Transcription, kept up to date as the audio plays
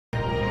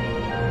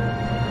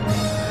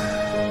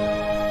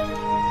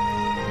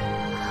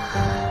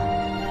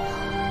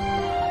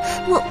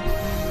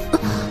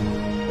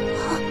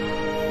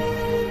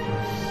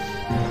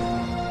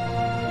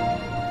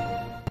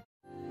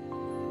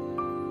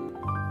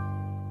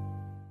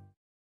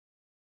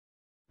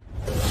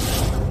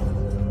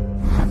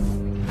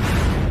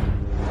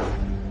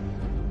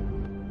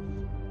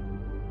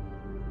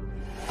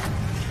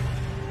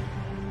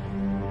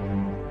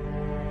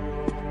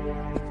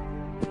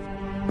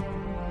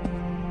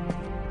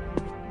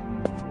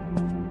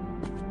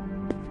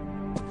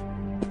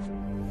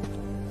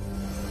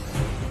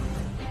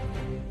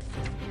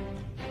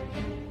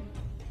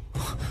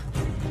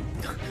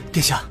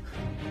殿下。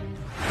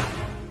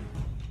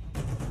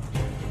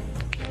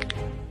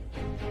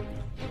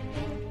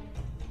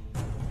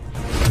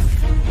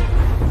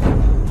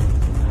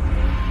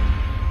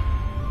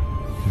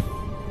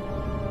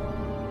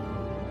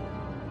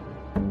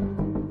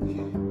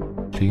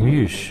灵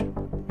玉石，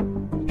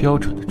标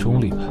准的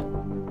中立派，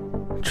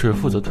只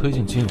负责推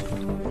进进度，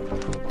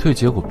对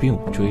结果并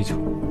无追求。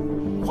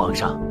皇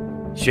上，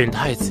选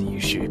太子一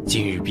事，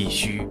今日必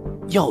须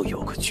要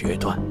有个决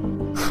断。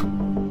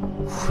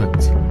混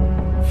子！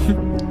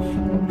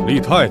哼！立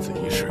太子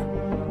一事，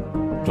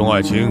钟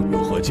爱卿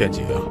有何见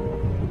解啊？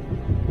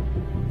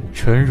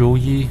陈如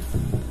一，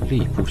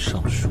吏部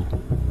尚书，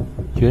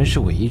原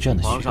是伪一战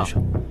的学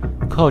生，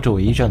靠着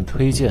伪一战的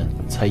推荐，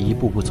才一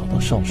步步走到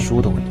尚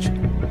书的位置。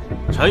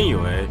臣以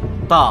为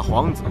大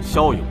皇子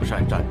骁勇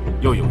善战，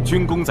又有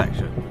军功在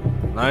身，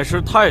乃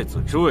是太子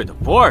之位的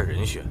不二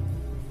人选。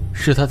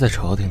是他在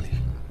朝廷里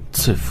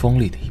最锋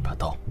利的一把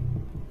刀，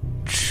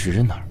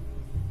指哪儿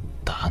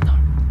打哪儿。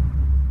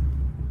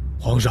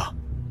皇上，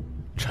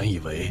臣以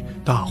为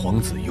大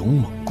皇子勇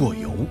猛过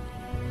油，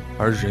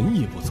而仁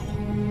义不足，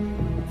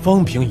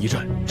方平一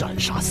战斩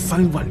杀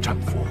3万战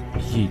俘。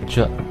一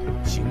战，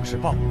形势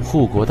暴露，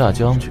护国大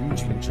将军，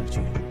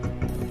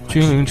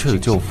君临赤的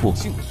舅父。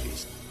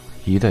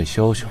一代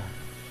枭雄，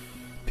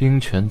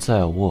兵权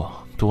在握，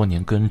多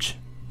年根治，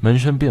门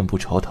生遍布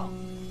朝堂，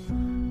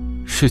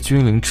是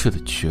君临赤的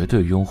绝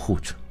对拥护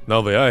者。那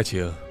韦爱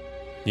卿，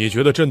你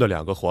觉得朕的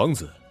2个皇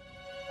子，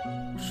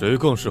谁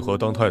更适合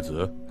当太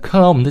子？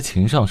看来我们的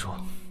秦尚书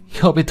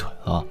要被怼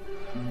了。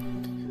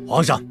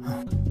皇上，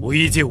我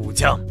一介武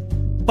将，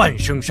半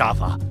生杀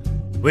伐，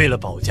为了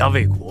保家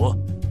卫国，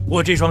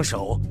我这双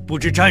手不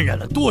知沾染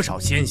了多少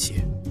鲜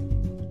血。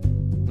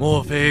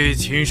莫非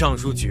秦尚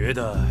书觉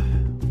得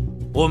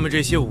我们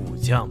这些武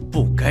将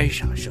不该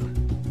杀生？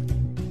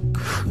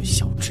可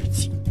笑至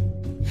极！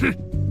哼！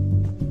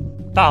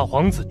大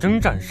皇子征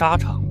战沙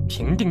场，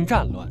平定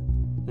战乱，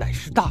乃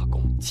是大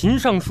功。秦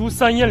尚书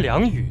3言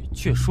2语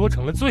却说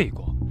成了罪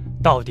过，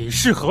到底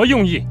是何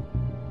用意？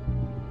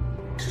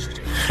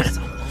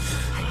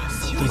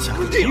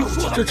殿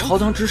下，这朝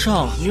堂之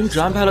上，您只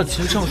安排了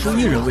秦尚书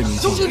1人为您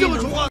进言。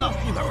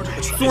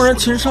纵然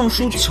秦尚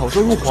书巧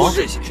舌如簧，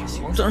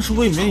但是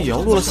未免也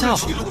要落了下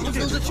风。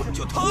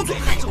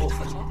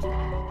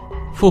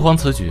父皇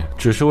此举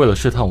只是为了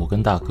试探我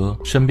跟大哥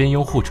身边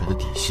拥护者的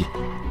底细，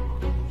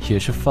也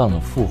是犯了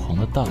父皇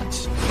的大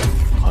忌。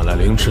看来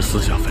凌迟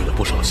私下费了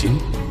不少心，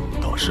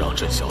倒是让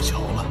朕小瞧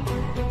了。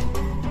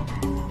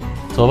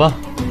走吧，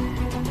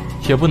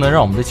也不能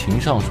让我们的秦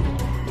尚书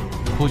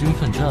孤军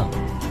奋战了。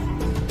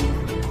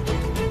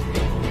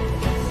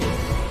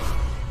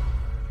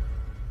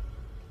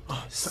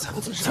三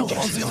皇子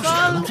道，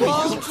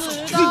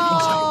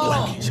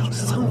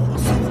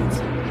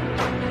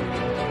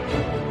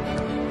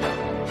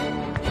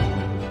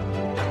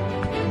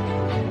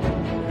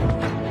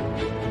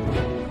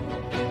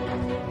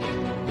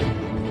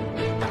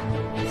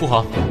父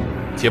皇，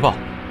捷报。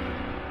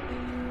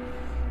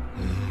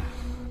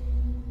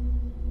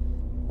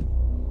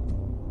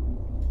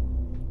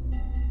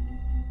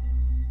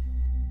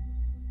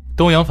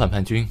东洋反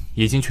叛军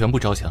已经全部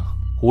招降，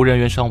无人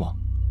员伤亡。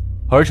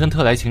儿臣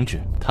特来请旨，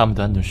他们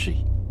的安顿事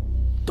宜。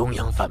东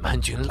洋反叛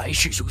军来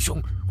势汹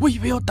汹，我以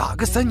为要打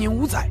个3年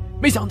5载，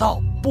没想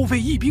到不费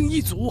一兵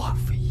一卒啊！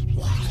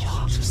哇，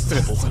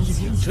这不会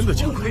真的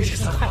假的？不愧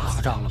是太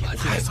夸张了吧？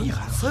太厉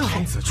害了！3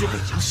皇子居然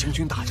想行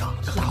军打仗，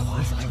这大皇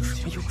子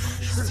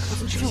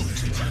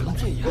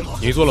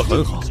你做了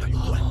很好。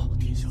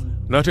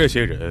那这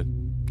些人，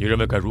你认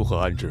为该如何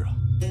安置啊？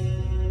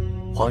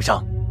皇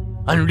上，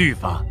按律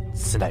法，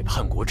此乃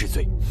叛国之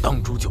罪，当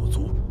诛9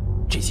族。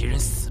这些人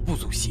死不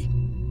足惜。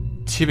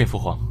启禀父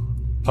皇，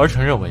儿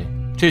臣认为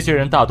这些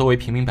人大多为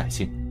平民百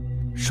姓，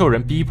受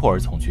人逼迫而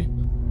从军，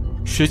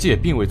实际也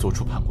并未做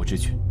出叛国之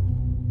举。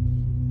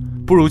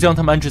不如将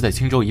他们安置在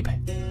青州以北，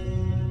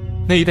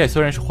那一带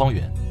虽然是荒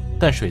原，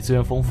但水资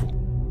源丰富，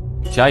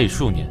假以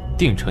数年，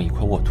定成一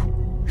块沃土。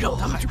让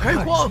他们去开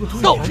荒，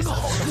倒是个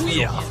好主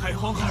意啊！开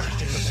荒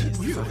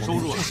收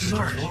入搁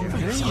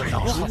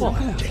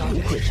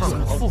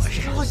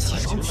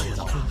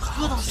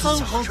到3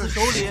皇子手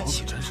里，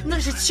那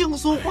是轻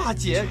松化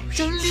解，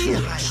真厉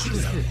害！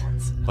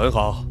很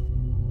好，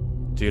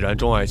既然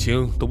钟爱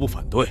卿都不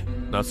反对，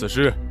那此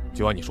事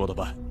就按你说的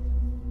办。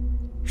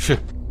是。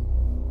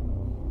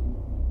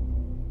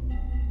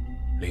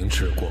凌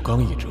迟过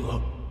刚一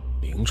折，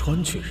凌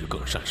川却是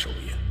更善守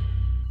业。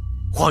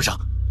皇上。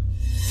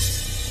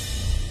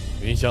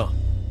云香，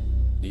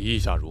你意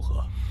下如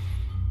何？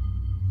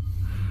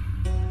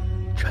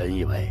臣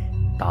以为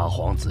大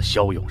皇子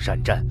骁勇善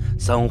战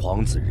，3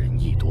皇子仁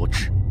义多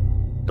智，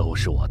都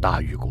是我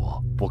大玉国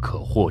不可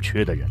或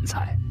缺的人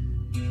才。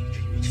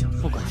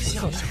不管是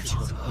色相，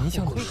您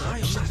相的肯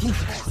定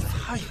是太子，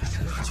他也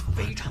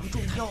非常重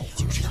要，已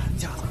经是人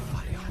家的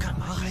话了，干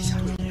嘛还下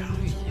对呀？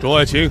钟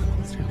爱卿，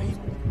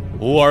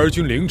吾儿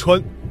君凌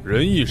川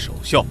仁义守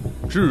孝，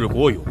治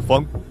国有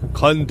方，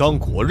堪当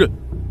国任。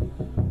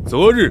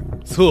择日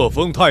册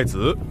封太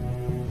子。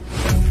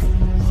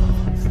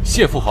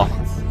谢父皇。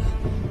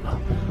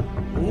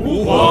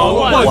吾皇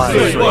万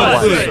岁万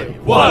岁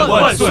万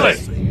万岁！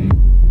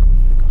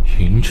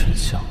云丞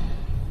相，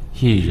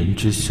一人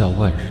之下，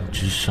万人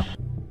之上，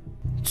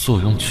坐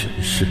拥权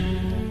势，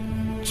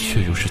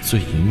却又是最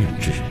隐忍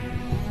之人。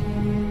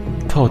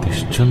到底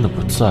是真的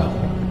不在乎，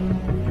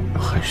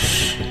还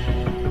是……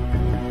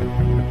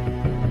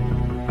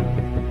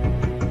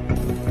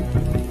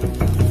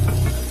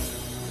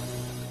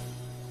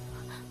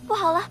不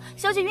好了，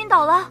小姐晕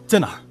倒了。在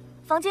哪儿？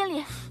房间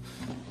里。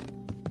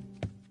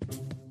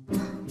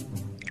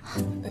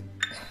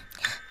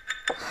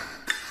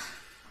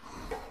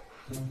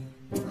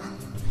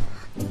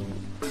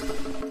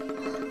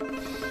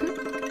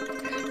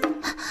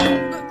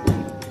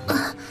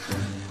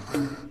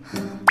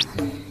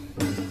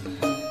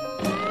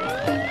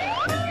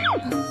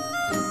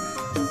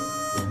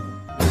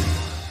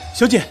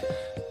小姐，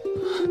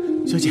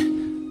小姐，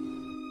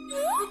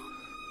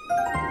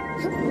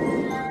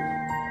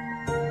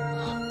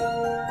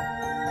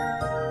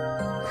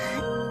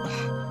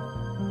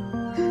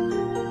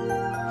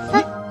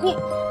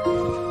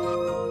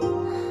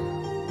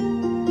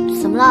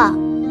怎么了？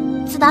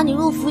自打你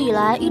入府以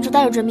来，一直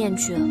戴着这面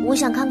具，我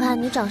想看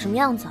看你长什么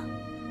样子。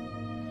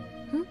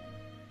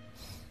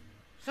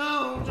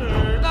圣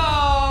旨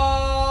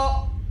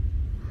到。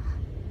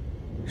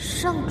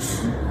圣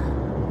旨。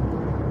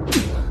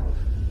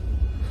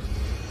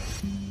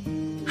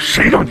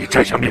谁让你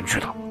摘下面具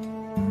的？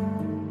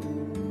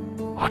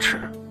阿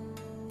赤，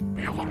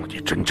别忘了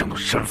你真正的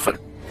身份。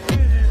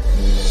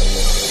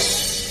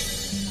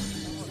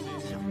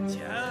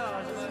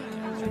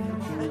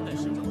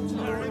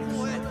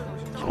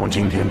从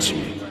今天起，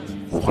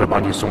我会把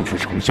你送去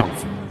丞相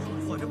府，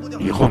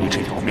以后你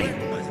这条命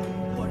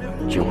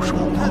就是我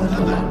的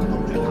了。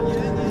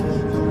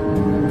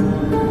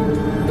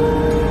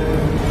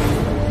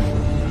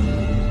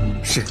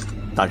是，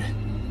大人。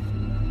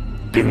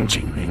盯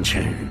紧云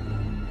千羽，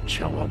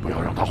千万不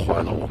要让他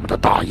坏了我们的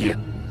大业。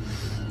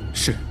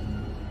是。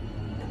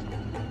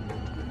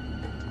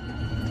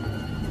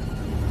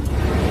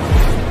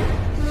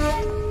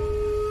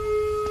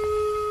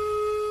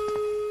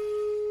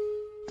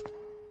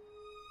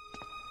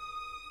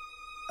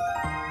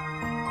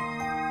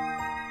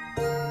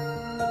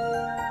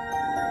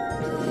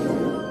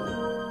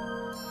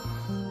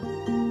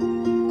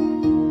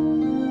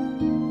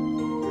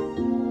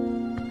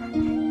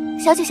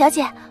小姐，小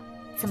姐。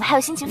怎么还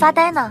有心情发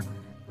呆呢？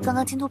刚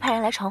刚京都派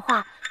人来传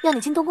话，要你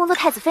进东宫做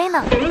太子妃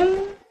呢。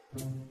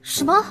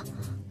什么？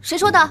谁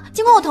说的？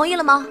经过我同意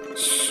了吗？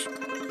嘘，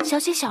小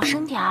姐小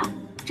声点儿。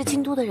这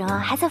京都的人啊，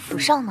还在府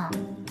上呢。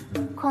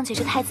况且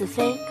这太子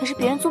妃可是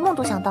别人做梦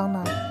都想当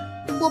呢。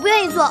我不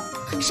愿意做，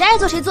谁爱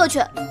做谁做去。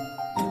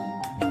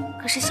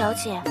可是小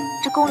姐，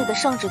这宫里的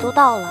圣旨都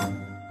到了，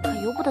可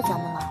由不得咱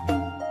们了。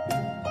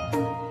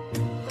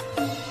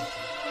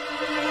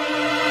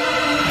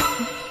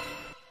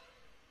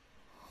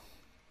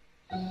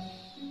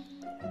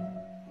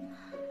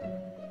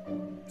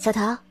小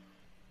桃，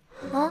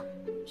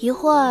一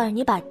会儿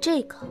你把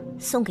这个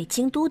送给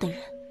京都的人，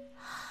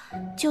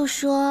就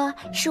说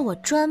是我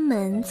专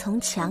门从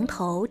墙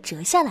头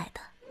折下来的，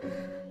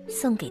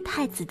送给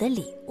太子的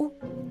礼物。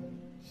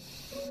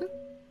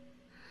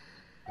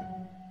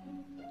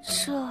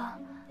这……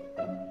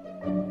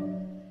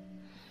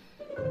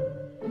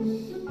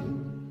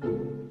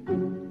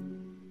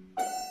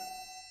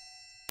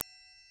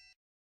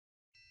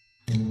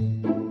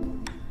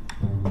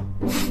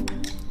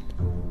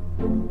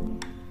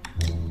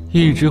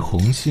一只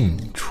红杏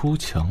出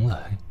墙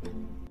来，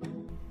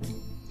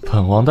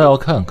本王倒要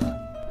看看，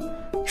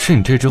是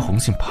你这只红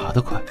杏爬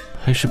得快，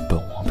还是本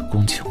王的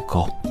宫墙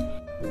高。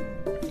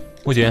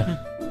木槿，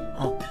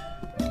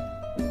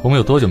我们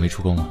有多久没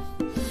出宫了？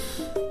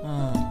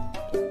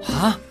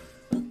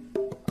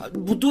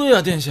不对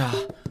啊，殿下，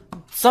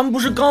咱们不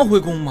是刚回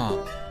宫吗？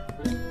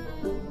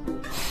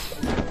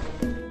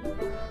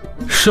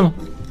是吗？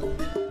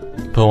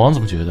本王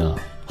怎么觉得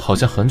好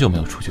像很久没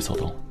有出去走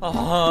动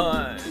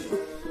了？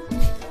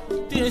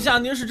殿下，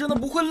您是真的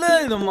不会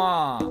累的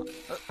吗？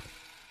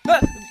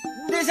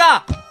殿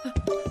下，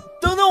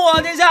等等我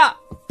啊，殿下！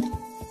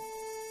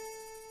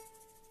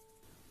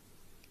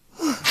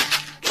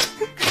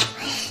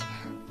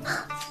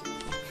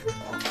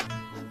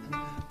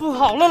不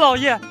好了，老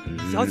爷，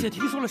小姐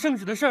听说了圣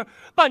旨的事儿，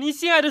把您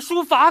心爱的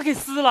书法给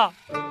撕了。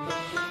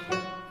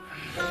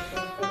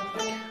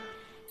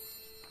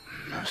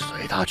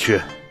随他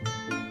去。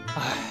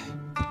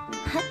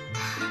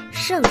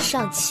圣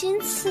上亲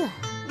赐。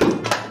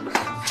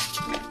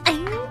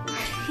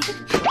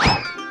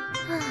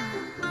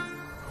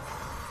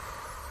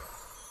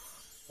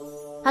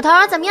老头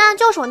儿怎么样？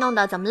就是我弄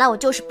的，怎么了？我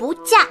就是不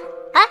嫁。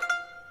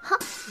好。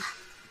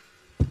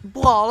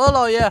不好了，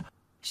老爷，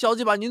小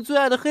姐把您最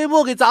爱的黑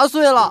墨给砸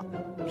碎了。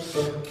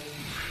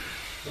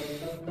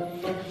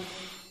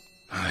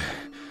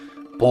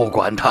不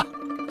管他。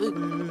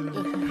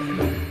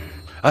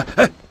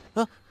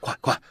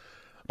快，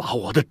把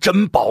我的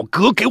珍宝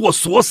阁给我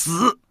锁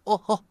死。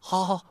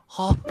好。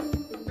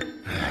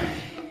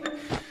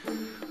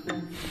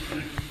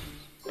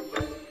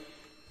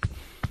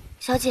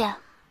小姐，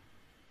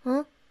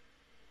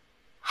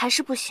还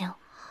是不行。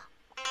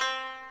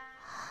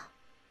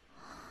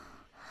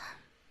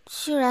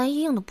既然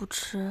硬的不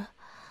吃，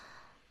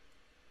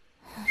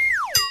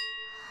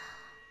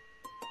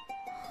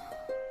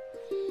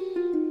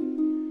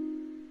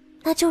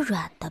那就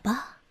软的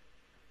吧。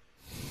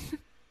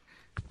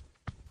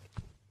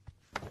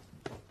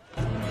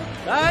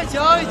来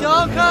瞧一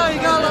瞧，看一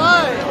看，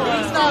来，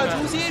林大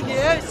厨新品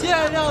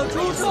限量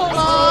出售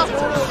了。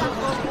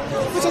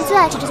父亲最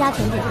爱吃这家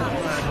甜点，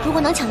如果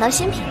能抢到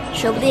新品，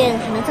说不定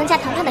还能增加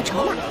谈判的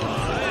筹码。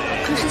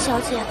可是小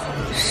姐，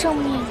生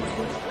命……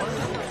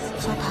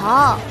小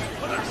桃，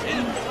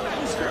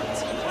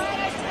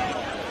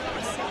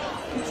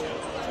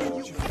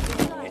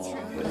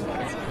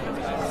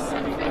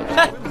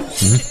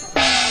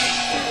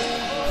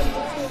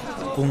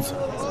公子，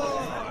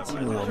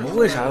我们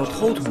为啥要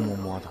偷偷摸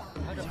摸的？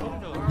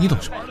你懂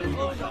什么？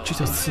这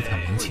叫刺探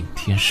民情，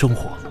体验生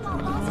活。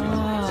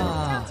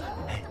啊，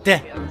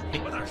对。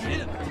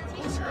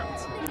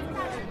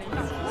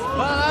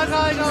快来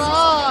看一看了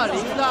啊！林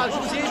大厨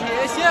新品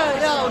限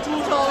量出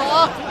售了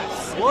啊！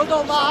活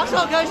动马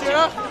上开始，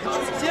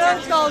先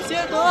到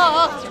先得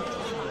啊！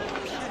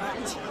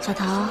小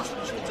桃，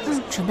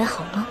准备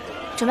好了？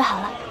准备好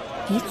了，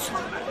你左，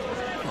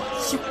我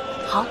右，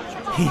好。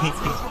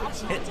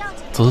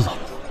走走走。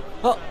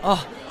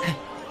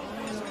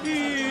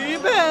预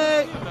备，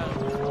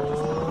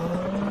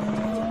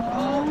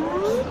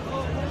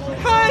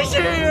开始！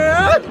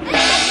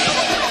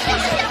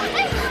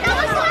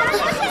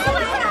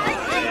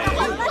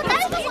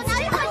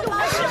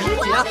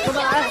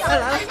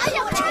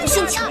我不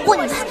信抢过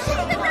你们！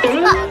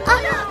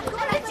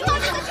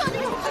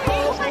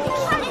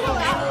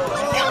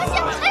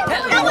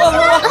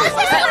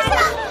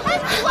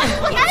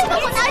我拿一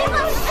个！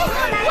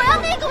我要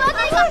那个！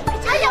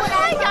哎呀，我拿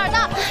一点的！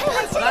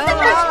现在大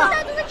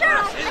都在这儿。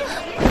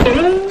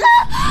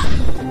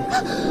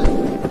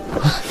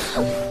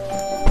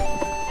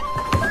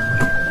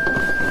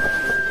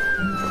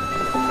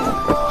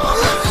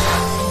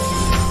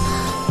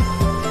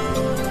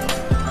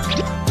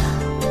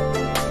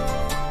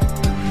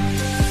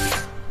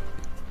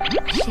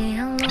夕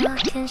阳落，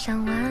天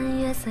上弯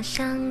月色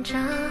相照，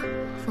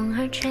风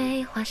儿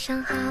吹，花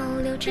香好，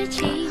柳枝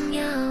轻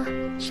摇，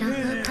山河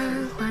畔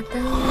花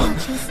灯摇，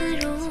青丝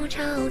如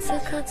潮，此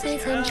刻璀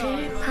璨，只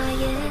怕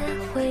也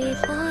会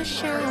破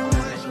晓。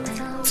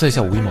在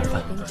下无意冒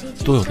犯，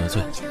多有得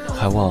罪，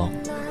还望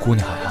姑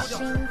娘海涵。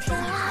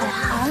海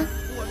涵，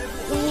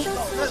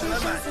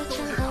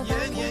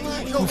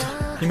公子，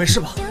你没事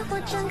吧？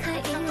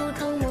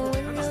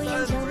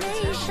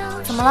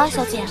怎么了，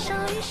小姐？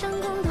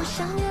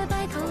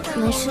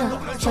没事，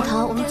小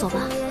桃，我们走吧。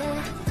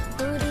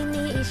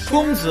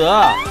公子，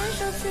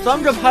咱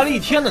们这排了一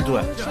天的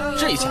队，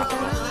这下可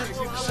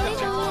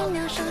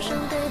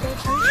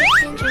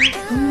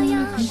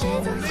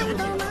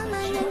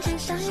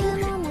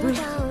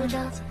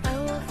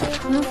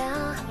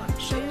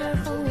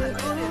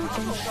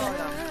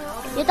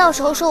别到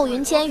时候说我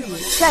云千羽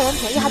占人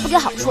便宜还不给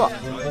好处。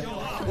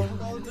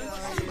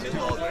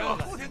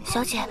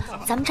小姐，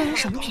咱们占人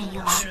什么便宜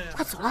了？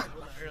快走了。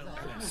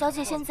小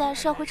姐现在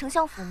是要回丞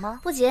相府吗？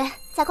不急，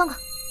再逛逛。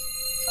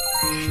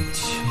云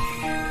千羽，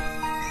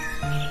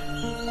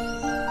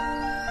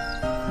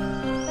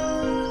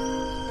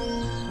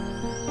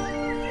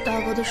大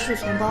哥的侍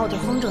从把我的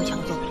风筝抢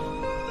走了。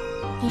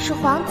你是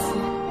皇子，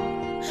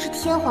是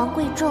天皇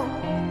贵胄，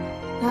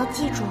你要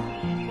记住，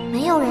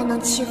没有人能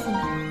欺负你。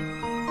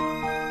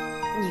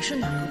你是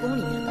哪个宫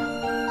里面的？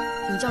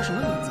你叫什么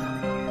名字？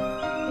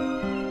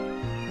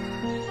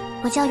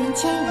我叫云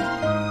千羽。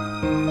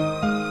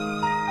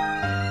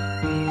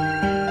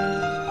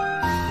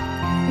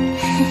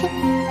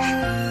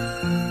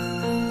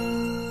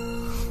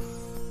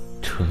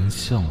丞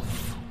相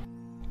府。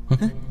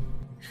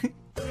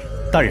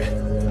大人，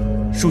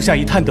属下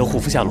已探得虎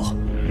父下落。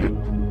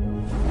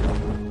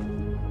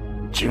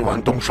今晚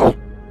动手，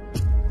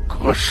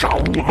可杀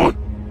勿论。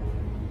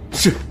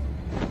是。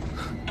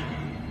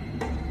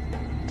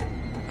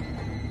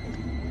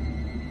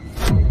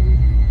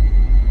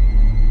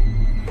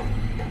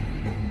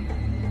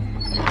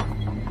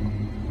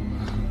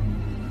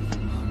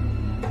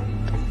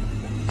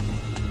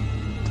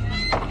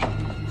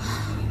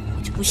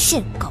不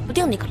信，搞不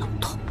定那个老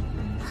头。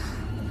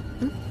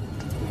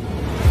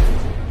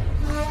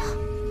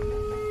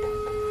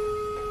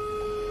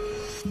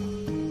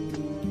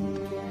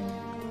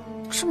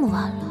这么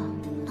晚了，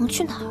能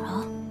去哪儿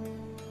啊？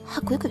还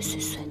鬼鬼祟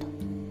祟的。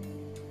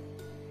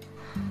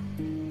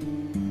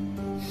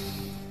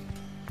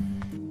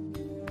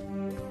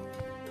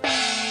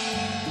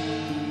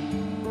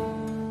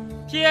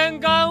天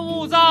干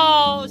物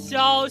燥，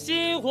小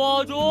心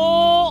火烛。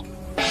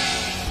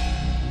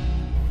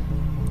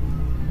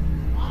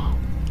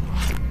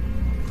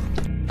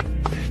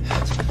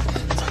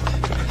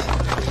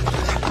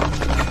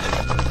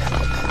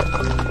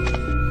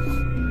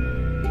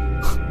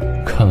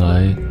看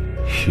来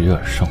鱼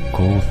儿上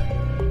钩了。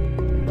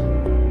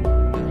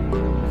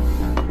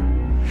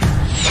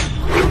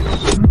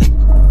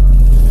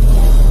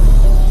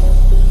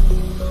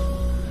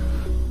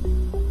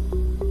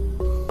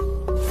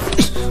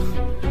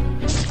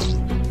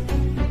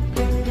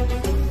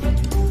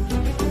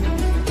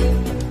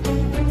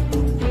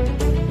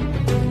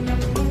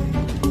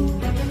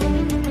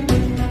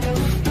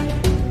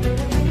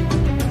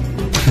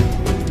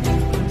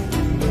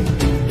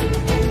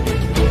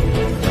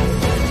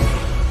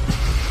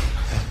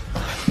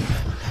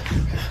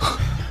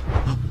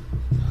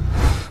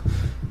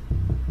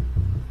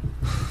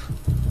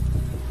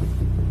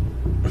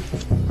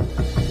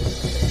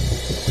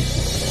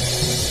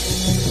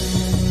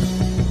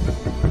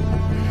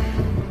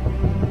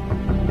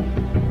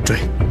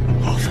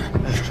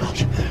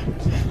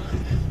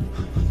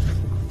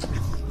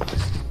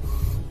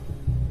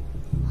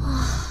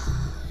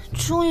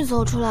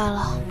走出来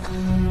了，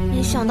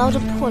没想到这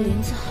破林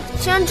子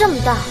竟然这么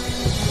大，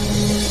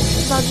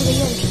不知道这个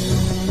赝品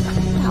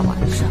大晚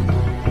上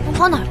能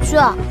跑哪儿去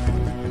啊？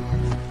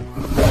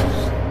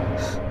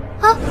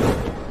啊！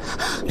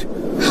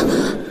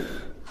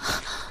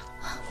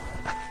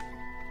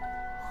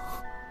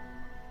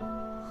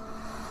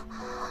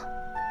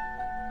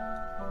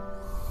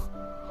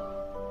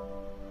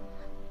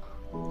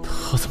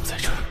他怎么在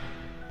这儿？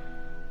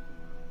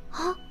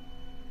啊，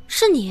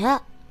是你！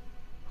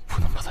不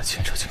能把他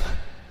牵扯进来。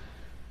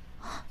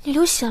你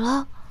流血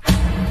了。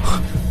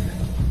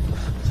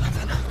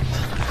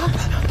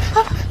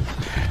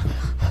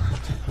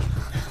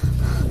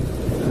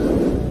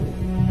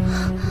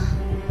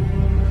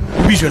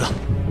闭嘴了！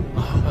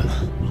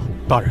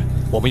大人，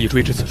我们已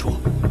追至此处，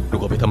如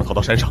果被他们逃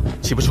到山上，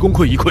岂不是功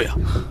亏一篑啊？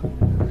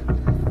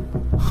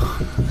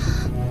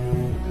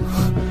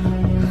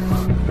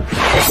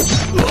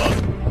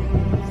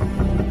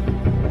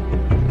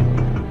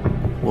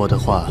我的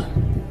话，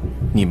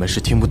你们是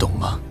听不懂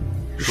吗？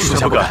属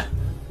下不敢。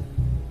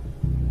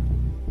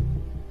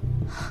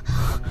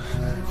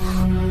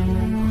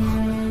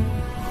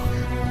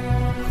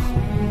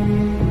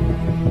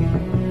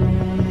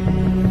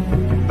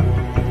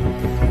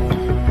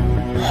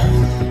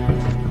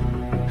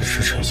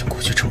时辰已经过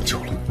去这么久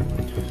了。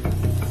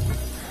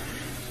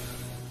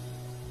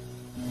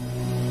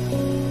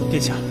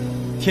殿下，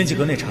天际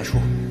阁内查出，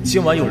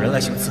今晚有人来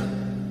行刺。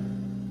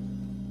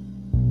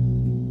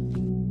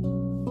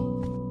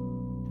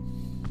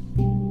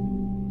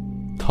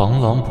螳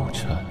螂捕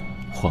蝉，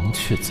黄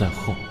雀在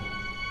后。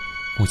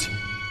木槿，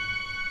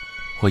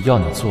我要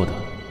你做的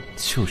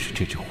就是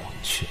这只黄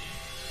雀。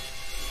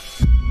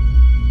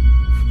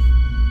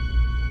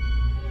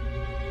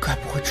该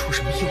不会出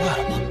什么意外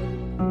了吧？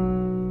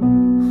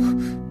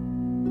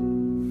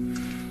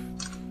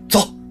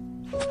走，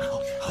快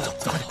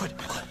点，快点，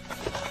快点！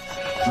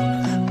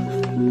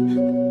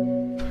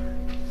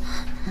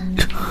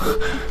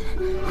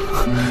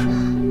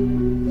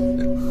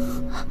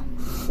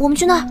我们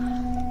去那儿。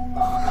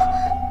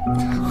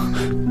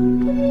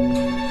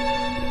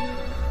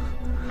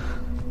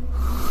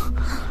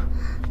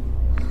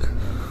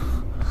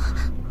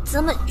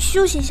咱们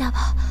休息一下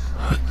吧，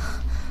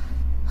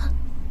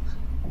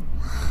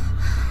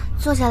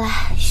坐下来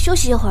休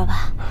息一会儿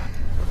吧。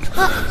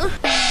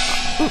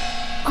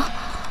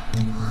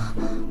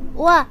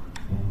喂，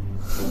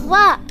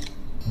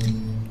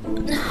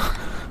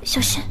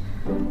小心，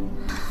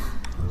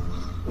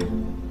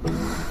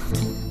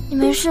你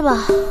没事吧？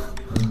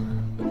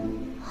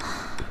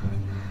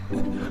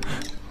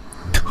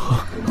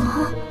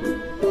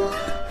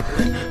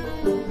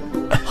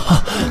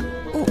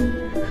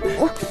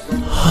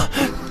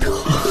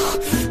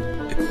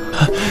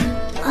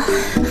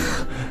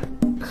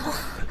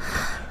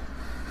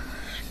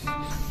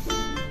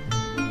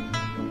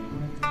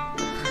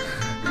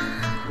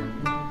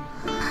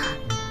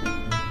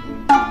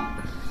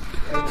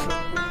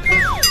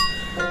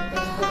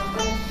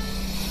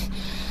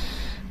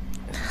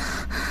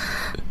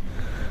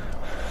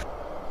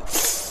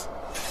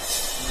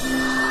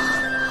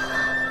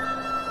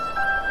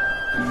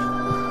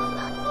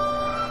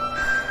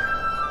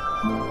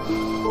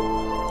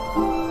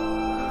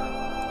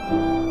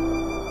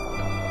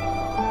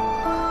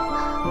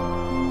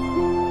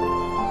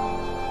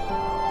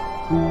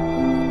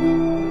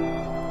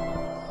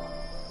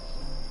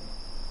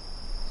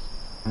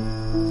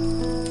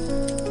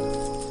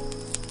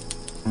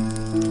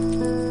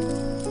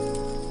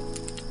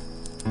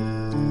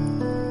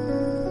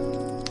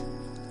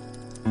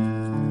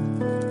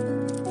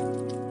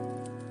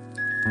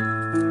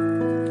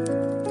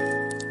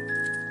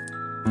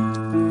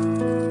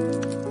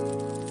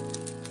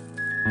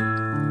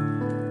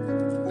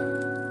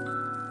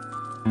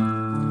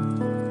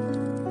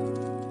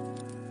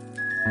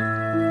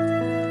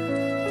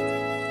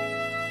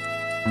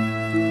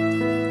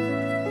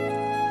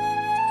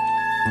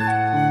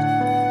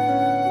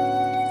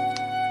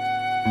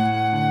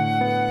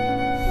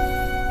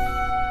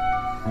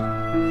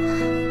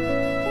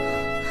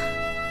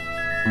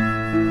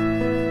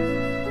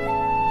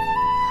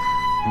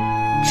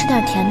吃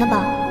点甜的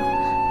吧，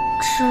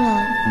吃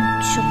了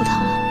就不疼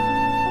了。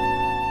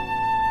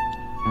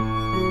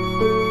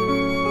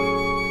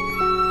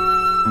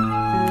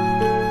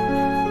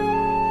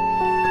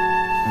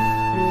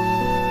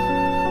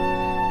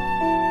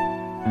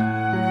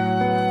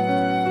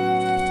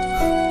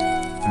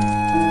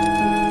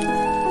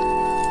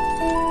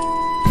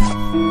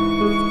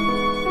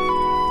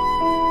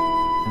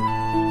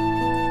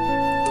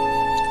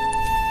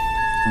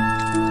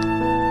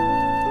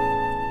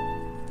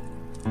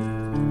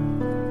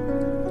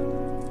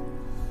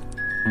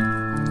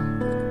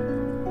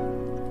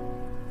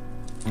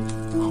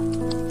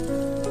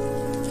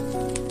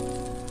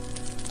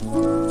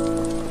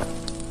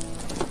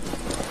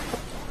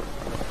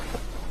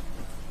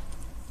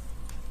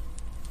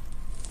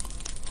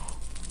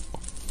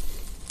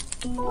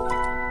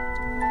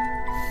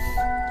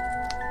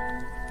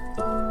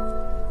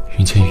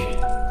云间雨，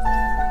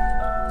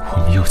我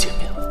们又见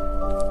面了。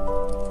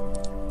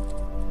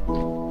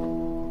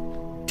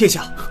殿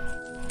下。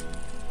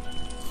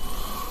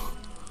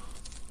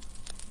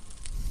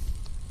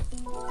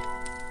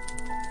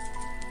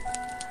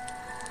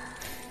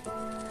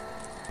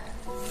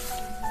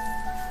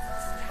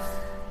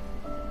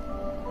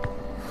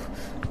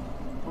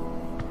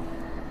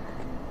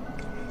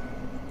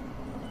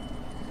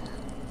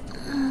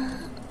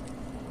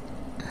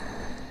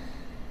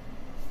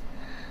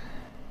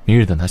明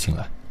日等他醒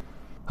来，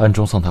暗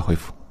中送他回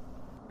府。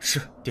是，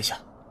殿下。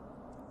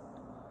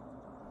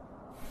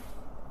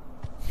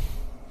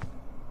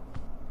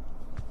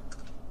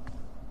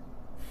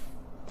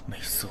美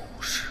色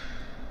无事，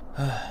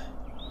唉。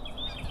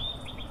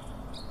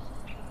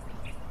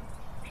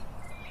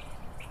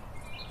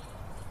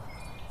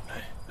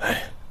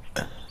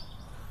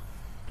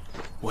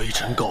微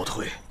臣告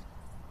退。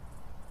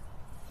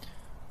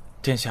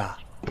殿下，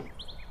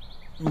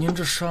您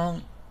这伤……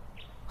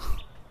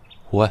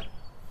无碍。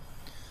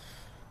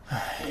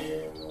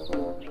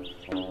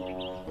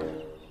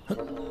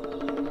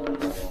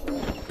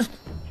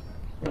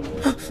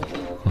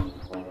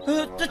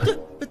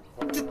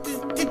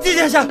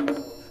殿下，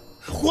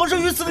皇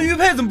上御赐的玉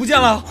佩怎么不见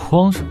了？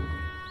皇上，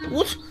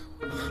我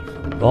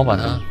帮我把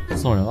他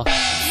送人了。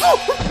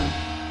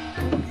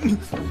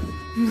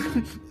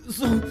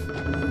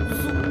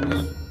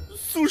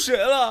送谁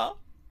了？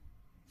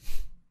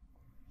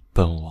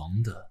本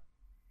王的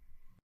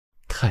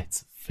太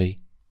子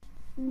妃。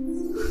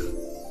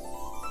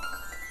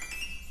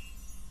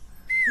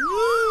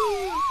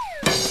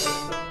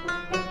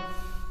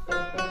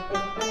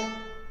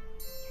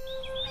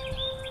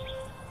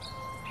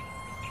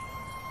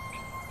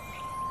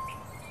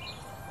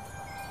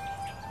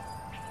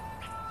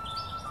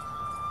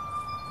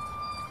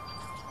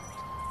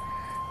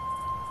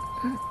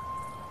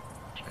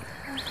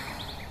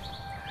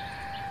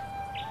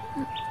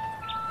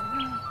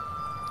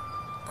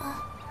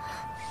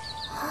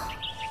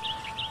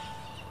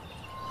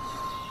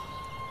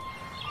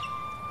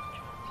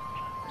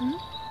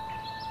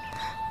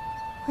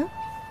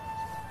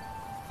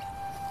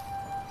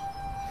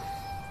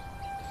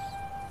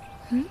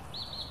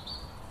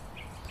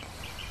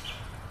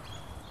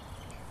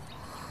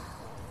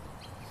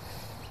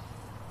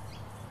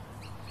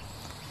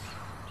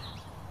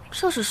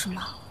这是什么？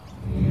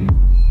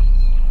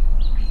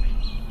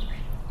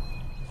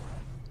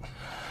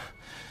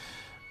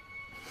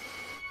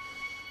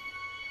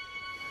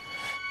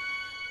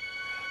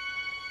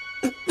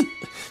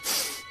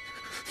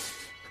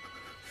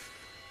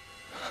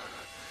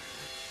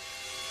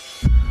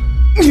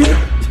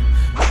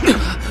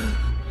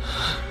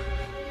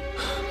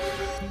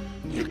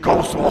你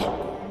告诉我，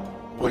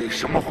为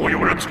什么会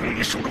有人从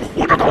你手中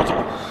活着逃走？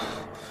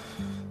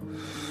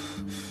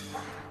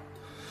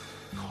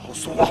告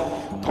诉我，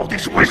到底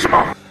是为什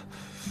么？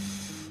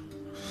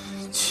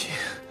请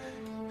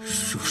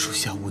恕属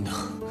下无能。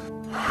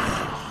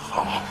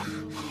好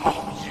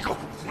一个无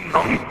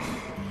能！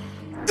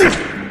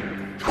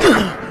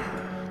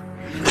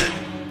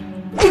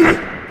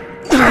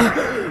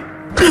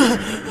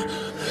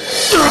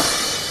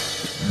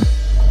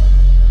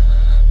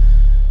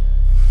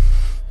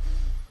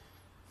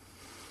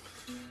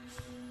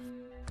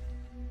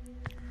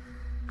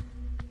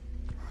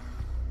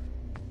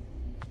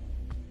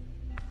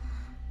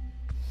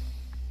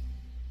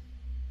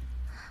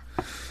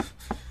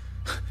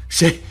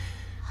谁？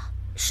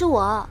是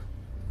我，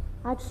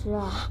阿池。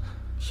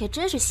也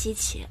真是稀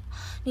奇，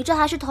你这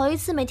还是头一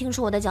次没听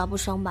出我的脚步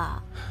声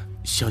吧？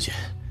小姐，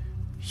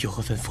有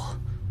何吩咐？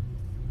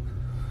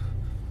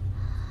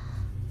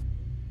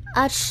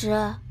阿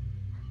池，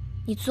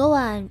你昨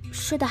晚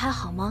睡得还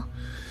好吗？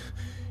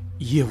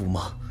业务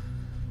吗？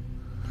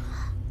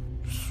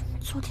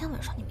昨天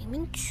晚上你明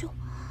明就……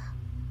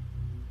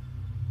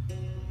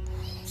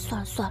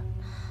算了，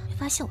没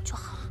发现我就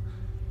好。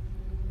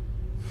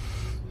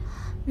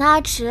那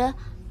阿池，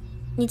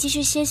你继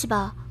续歇息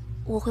吧，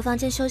我回房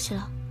间休息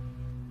了。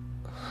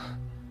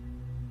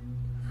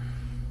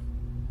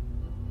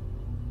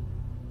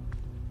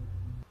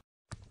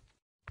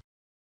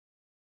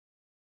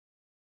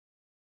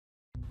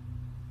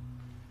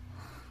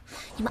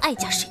你们爱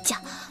嫁谁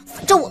嫁，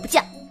反正我不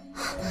嫁。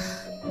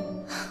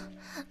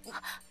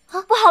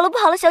啊，不好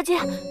了，小姐，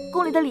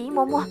宫里的礼仪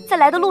嬷嬷在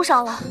来的路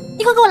上了，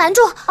你快给我拦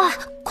住啊！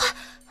快！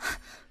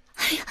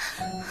哎呀！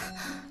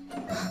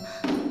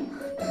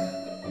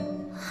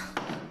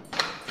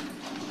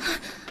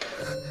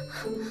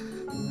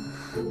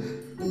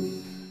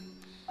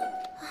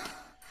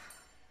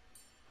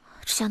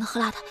吃香的喝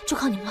辣的就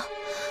靠你们了，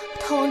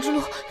逃亡之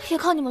路也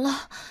靠你们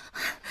了。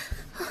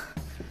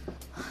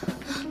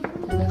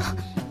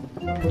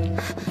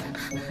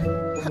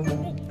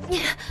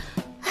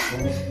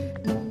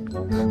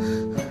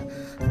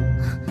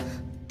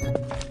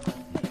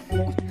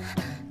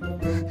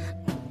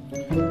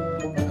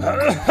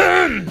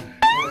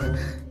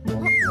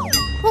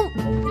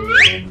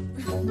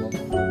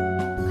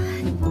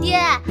爹，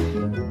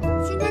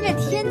今天这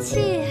天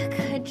气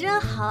可真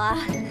好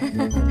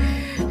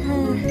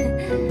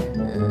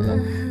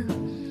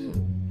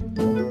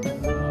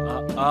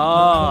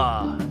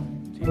啊！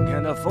今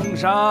天的风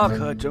沙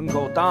可真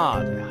够大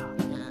的呀！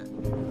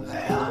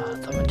哎呀，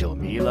怎么就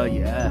迷了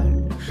眼，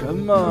什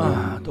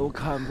么都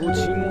看不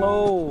清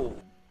喽！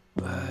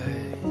哎，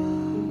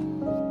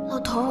老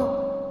头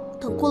儿，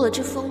等过了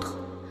这风头，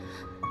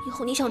以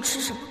后你想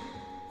吃什么，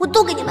我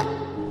都给你买。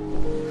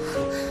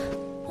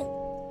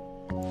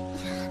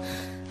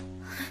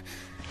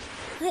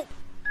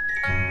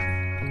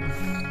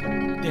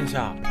殿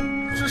下，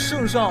这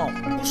圣上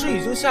不是已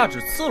经下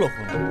旨赐了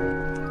婚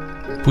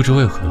了？不知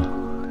为何，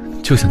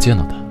就想见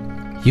到他，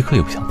一刻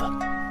也不想等。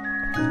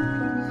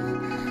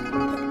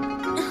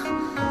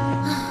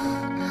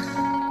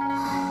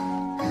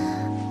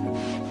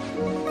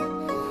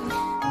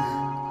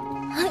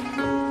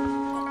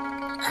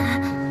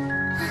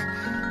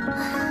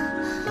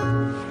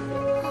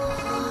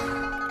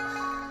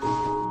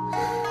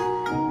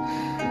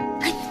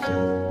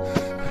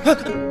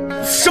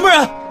什么人？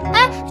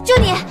哎，就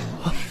你，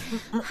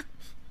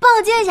帮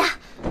我接一下，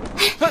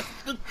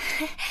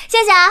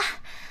谢谢啊。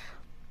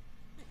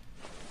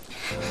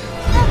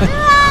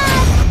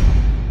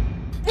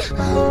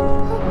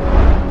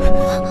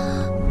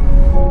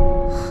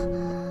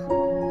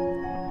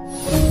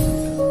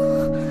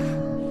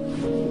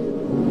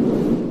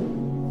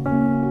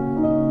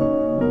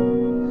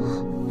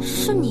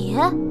是你？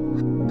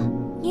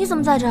你怎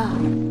么在这儿？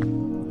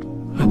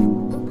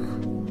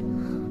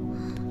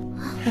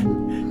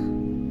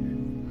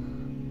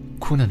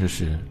姑娘这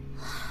是？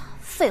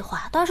废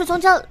话，当然是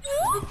从家。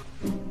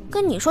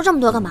跟你说这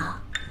么多干嘛？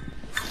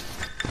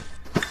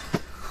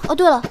哦，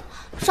对了，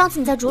上次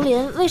你在竹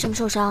林为什么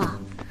受伤啊？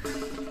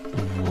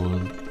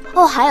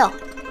哦，还有，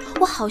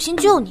我好心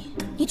救你，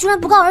你居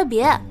然不告而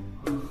别。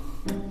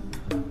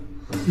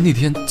那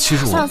天其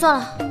实我……算了算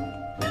了，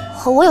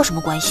和我有什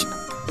么关系呢？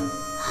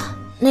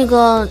那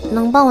个，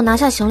能帮我拿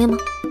下行李吗？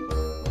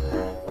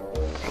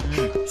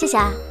谢谢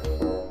啊。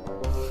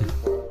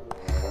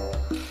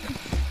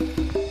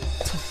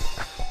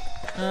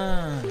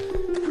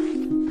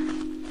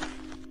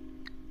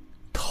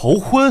逃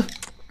婚？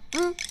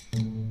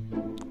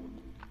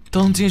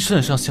当今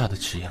圣上下的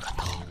旨意可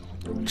逃，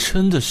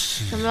真的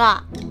是……怎么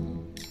了？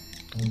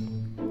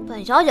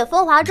本小姐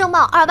风华正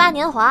茂，28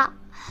年华。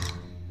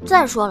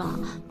再说了，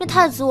那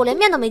太子我连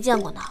面都没见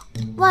过呢，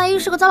万一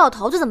是个糟老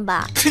头子怎么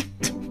办？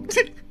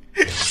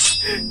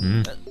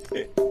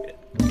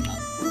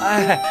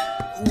哎，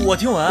我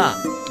听闻啊，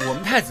我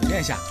们太子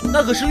殿下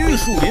那可是玉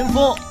树临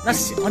风，那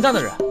喜欢他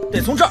的人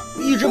得从这儿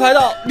一直排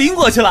到邻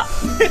国去了。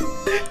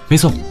没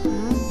错，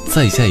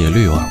在下也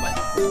略有耳闻。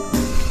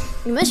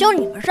你们行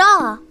你们上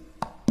啊！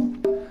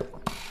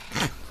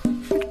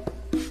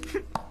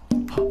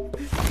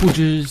不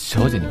知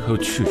小姐你可有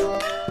去处？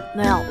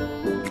没有。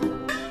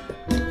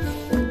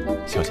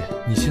小姐，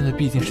你现在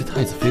毕竟是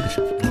太子妃的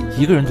身份，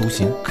一个人独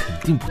行肯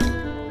定不妥。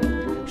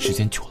时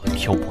间久了，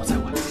漂泊在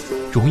外，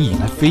容易引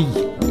来非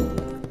议。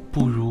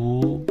不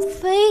如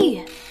非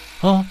议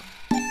啊？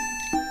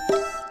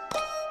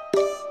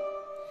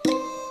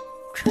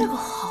这个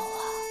好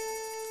啊，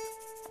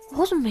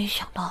我怎么没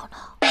想到呢？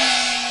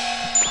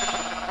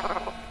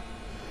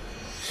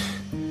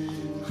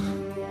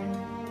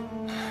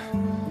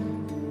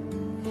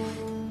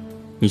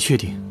你确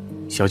定，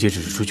小姐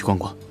只是出去逛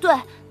逛？对，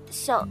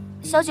小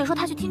姐说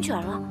她去听泉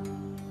了。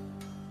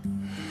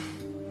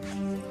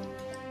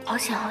好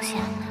险好险！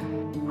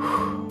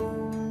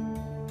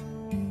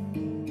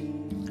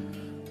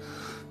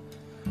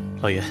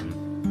老爷，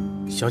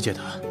小姐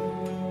她……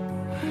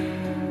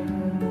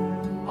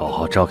好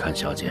好照看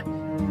小姐，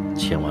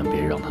千万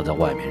别让她在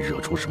外面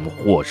惹出什么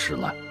祸事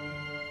来。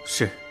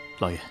是，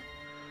老爷。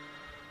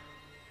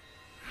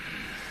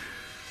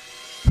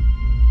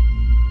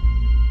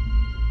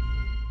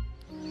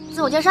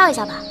自我介绍一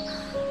下吧，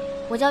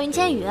我叫云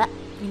千羽，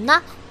你们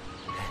呢？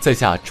在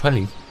下川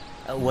林。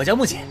我叫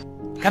木槿。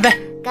干杯！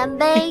干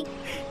杯！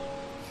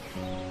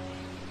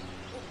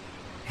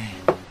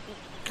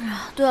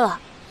对了，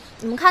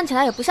你们看起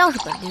来也不像是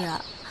本地人，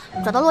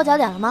找到落脚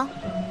点了吗？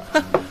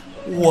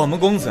我们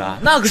公子啊，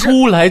那可是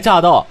初来乍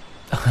到，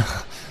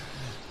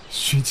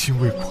寻亲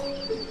未果。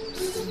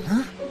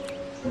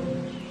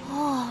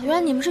哦，原来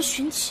你们是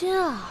寻亲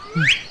啊。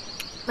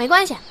没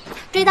关系，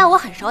这一带我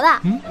很熟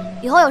的。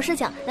以后有事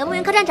情来暮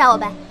云客栈找我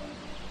呗。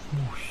暮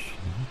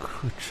云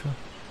客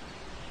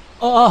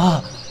栈？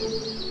啊，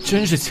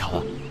真是巧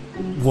了，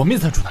我们也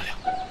在住那里。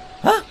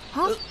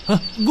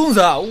公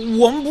子，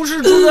我们不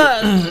是住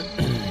在……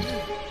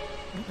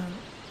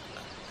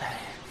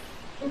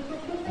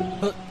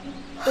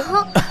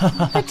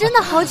这真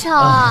的好巧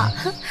啊！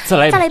再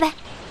来一杯。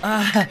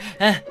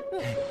哎。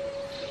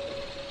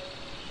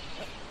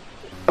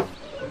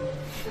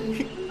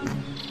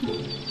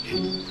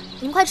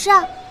你们快吃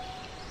啊！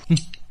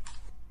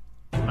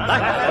来，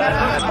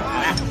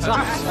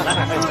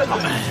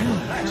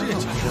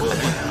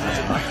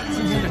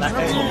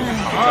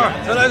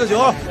再来个酒。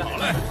好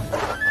嘞。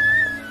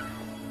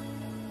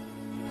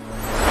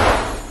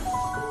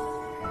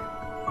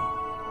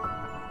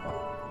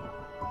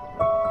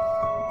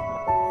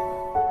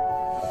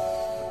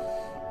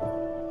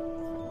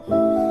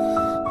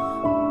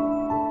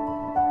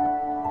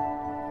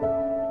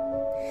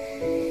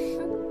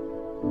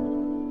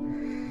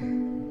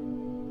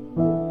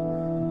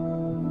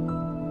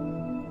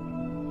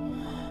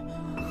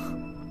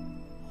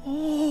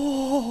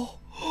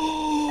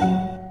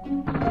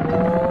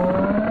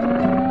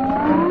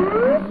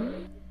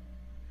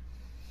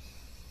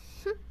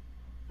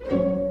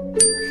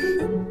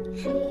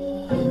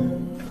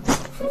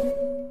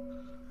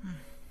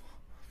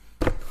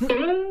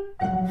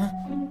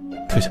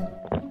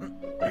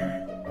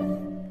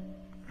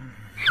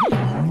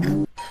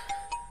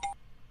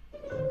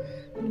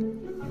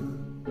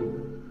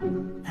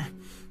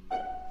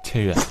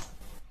千羽，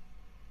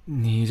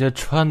你这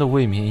穿的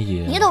未免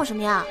也……你懂什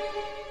么呀？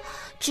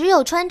只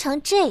有穿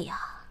成这样，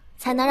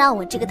才能让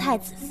我这个太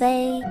子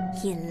妃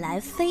引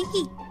来非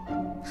议。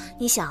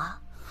你想啊，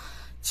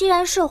既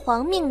然是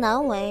皇命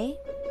难违，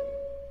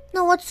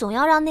那我总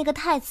要让那个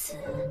太子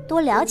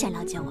多了解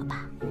了解我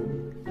吧。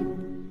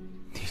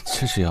你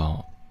这是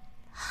要……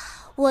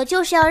我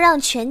就是要让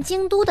全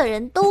京都的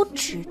人都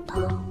知道，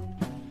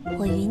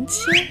我云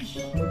千羽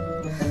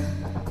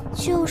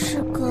就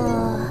是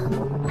个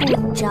不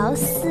着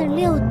四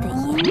六的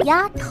野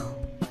丫头，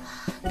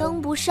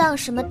登不上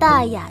什么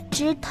大雅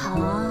之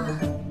堂，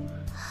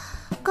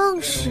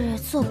更是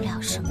做不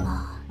了什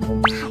么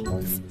太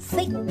子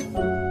妃。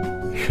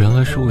原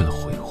来是为了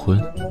悔婚，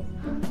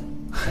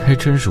还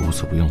真是无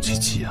所不用其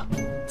极啊！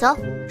走，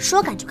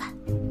说干就干。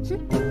哼。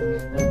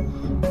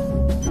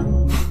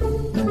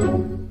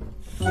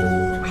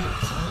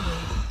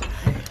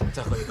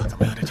再喝一个，怎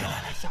么样？这酒，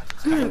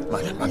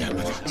慢点，慢点，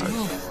慢点。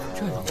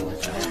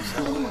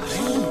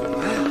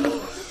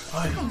看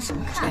什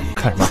么看？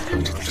看什么？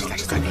这才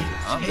是在地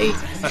啊！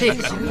这个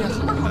情节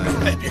很好。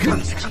哎，别看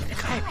了，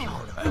太漂亮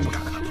了！不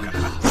看，不看。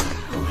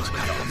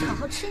好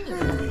好吃你的。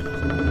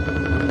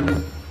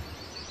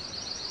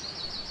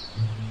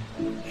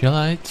原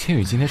来千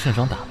羽今天盛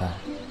装打扮，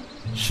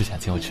是想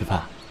请我吃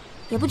饭？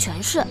也不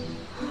全是，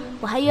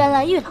我还约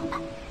了玉老板。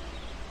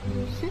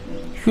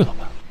玉老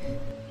板？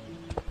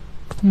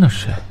那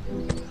是谁？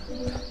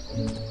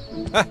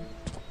哎，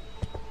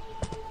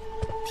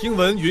听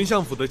闻云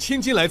相府的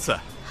千金来此。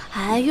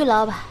哎，玉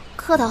老板，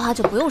客套话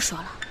就不用说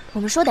了，我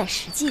们说点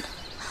实际的。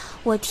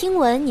我听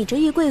闻你这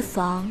玉桂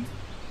坊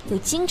有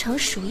京城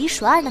数一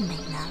数二的美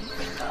男，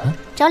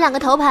找2个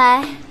头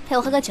牌陪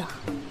我喝个酒。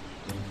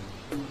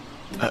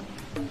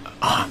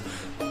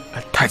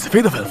太子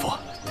妃的吩咐，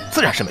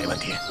自然是没问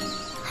题。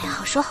哎呀，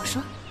好说好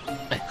说。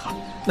哎，好，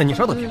那你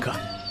稍等片刻。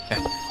哎，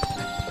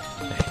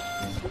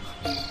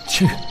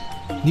千羽，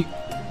你……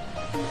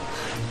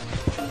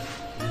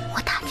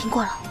我打听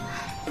过了，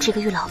这个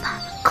玉老板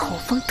口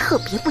风特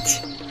别不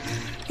紧，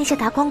那些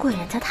达官贵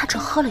人在他这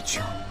喝了酒，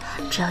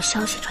只要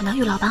消息传到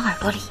玉老板耳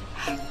朵里，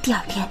第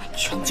2天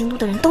全京都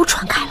的人都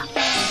传开了。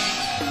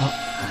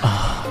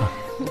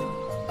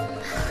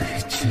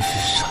真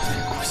是少年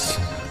过心。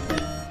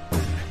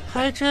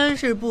还真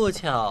是不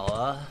巧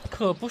啊，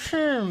可不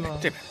是吗？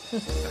这边，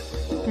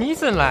你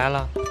怎来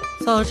了？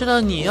早知道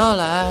你要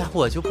来，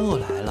我就不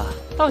来了。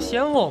倒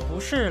嫌我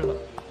不是了，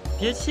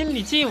别亲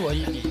里记我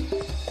一笔，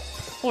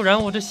不然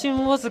我这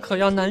心窝子可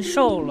要难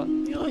受了。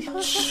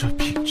这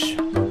品质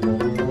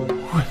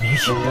未免也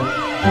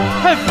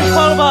太浮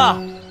夸了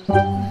吧！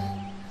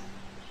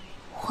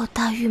我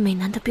大玉美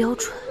男的标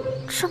准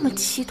这么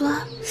极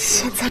端，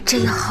现在这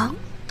一行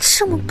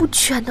这么不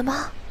卷的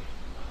吗？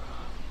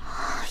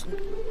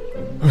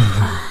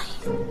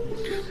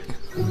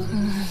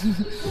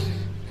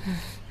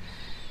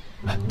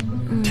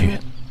天羽，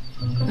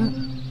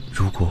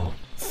如果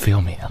非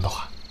要美男的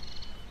话，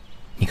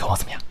你看我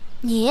怎么样？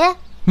你，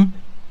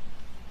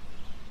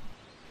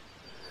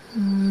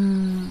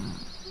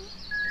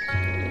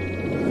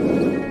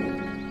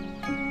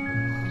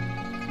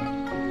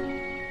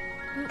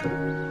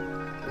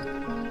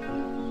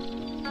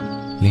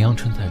羚羊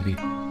春在猎，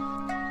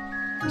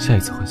下一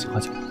次喝西花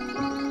酒。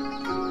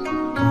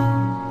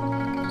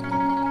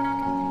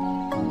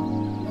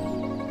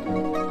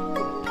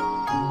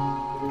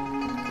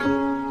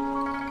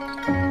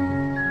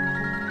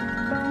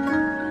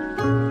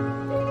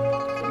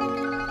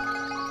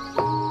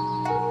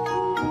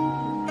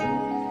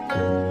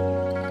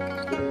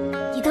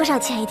多少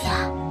钱一天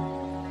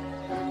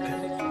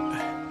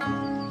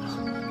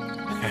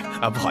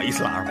啊？不好意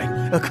思了，二位，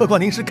客官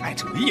您是改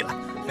主意了，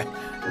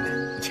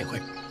请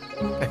回，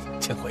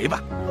请回吧。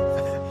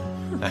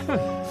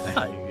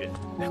汉月，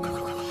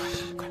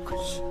快！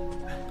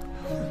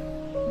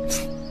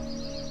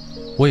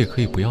我也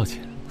可以不要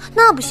钱。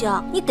那不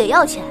行，你得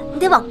要钱，你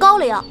得往高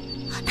了要。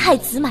太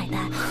子买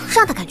单，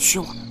让他敢娶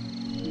我。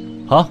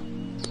好，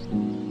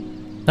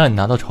那你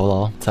拿到酬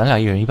劳，咱俩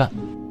1人1半。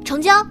成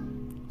交。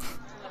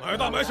买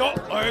大买小，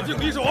买定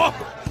离手啊！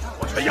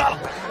我全压了，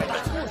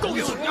够你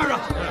损样啊！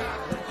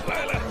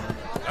来，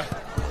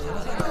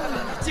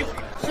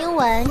听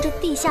闻这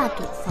地下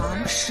赌房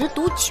10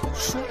赌9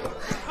输，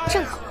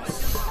正合我意。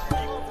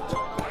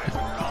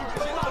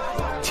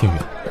天宇，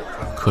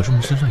可是我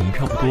们身上银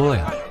票不多了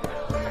呀。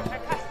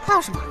怕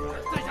什么？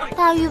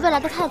大玉未来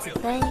的太子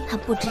妃还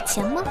不值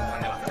钱吗？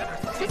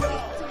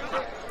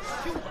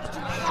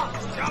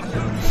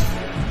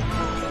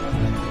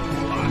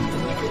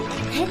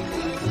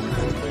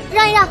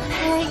让一让，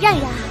让一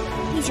让，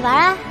一起玩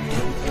啊！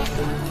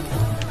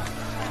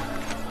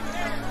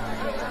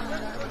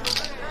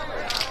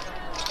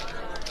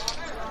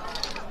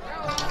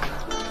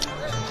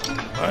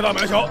买大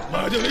买小，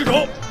买定离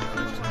手。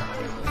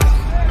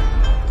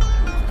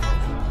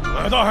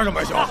买大还是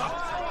买小？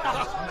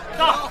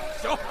大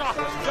小。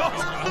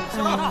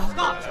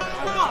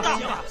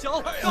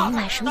我们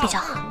买什么比较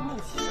好？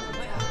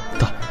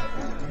大。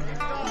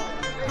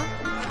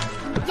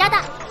鸭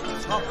大。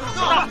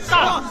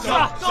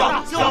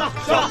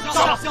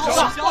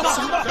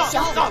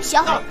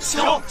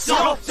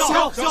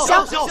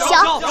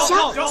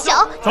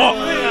小，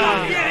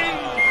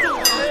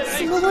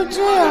怎么会这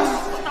样？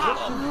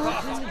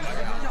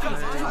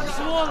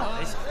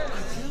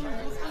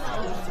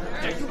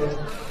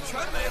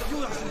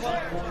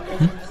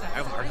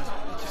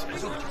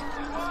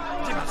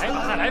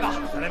再来一把，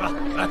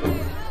来，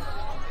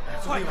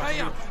快开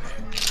呀！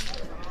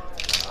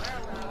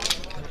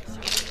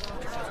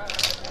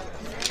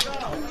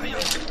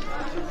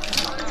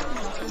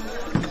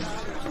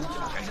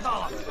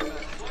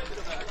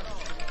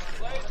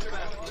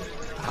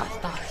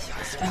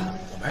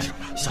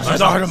买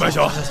大还是买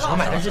小？小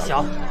买的是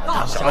小，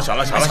小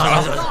了。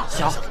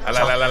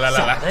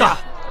来，大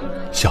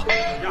小。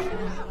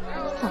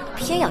我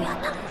偏要大，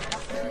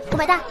我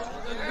买大。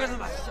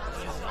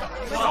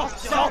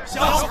小，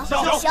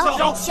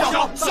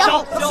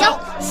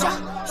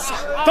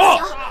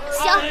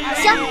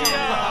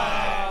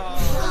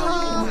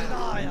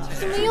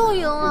怎么又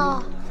赢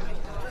了？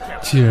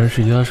既然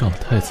是押上了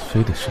太子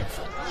妃的身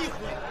份，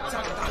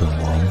本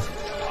王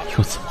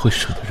又怎么会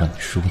舍得让你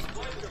输呢？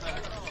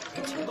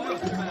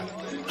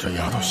这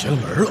丫头邪了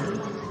门了！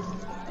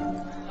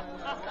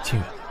清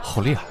月，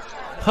好厉害！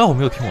还好我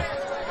没有听我，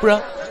不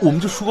然我们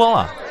就输光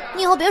了。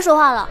你以后别说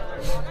话了。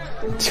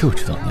就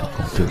知道你要跟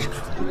我对着说。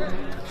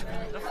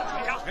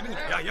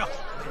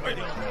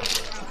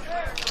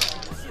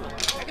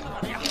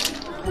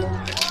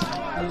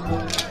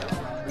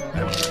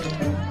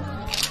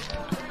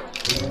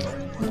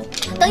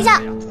等一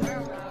下，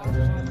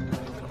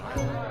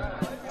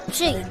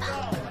这一把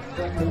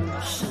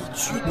一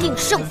局定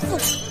胜负，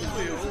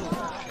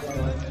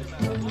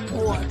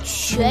我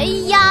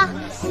全压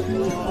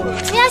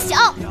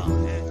小。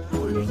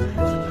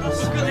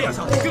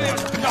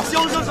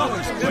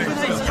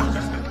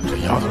这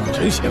丫头可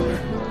真邪门。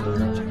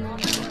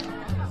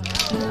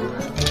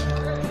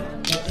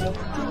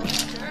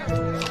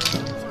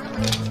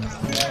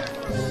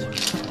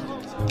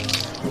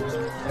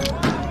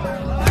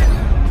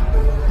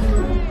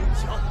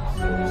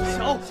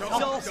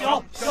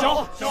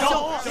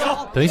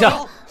小，等一下，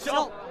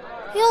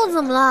又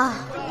怎么了？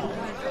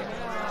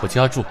我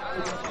加注，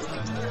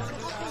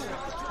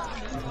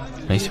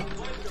没小。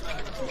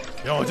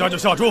要加就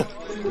下注。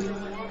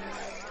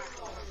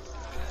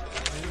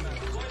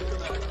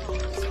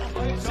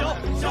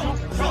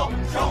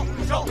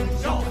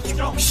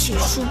血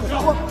输不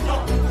光。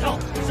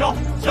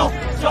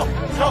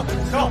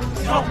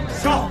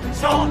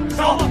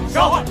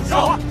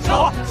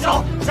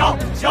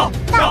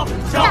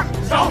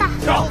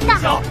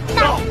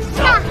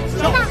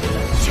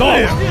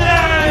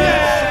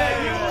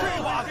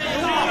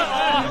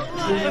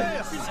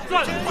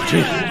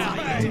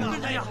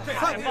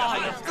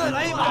再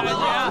来一把吧你，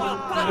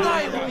再带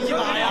我们一把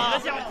呀！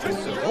怎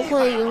么会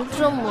赢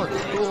这么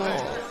多？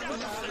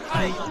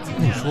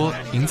你说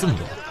赢这么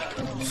多，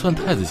算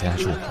太子钱还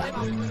是我的？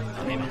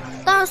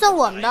当然算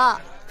我们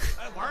的。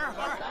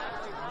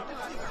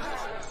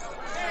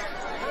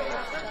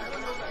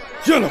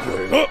见了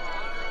鬼了！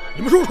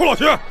你们是不是出老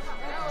千？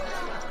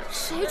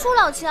谁出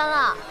老千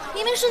了？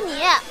明明是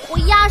你，我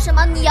压什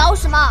么你摇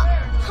什么，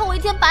害我一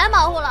天白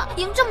忙活了，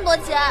赢这么多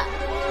钱。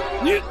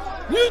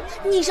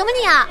你什么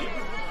你啊？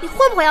你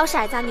会不会摇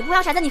骰子？你不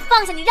摇骰子，你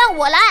放下，你让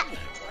我来。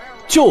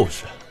就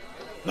是。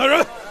来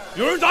人，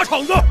有人打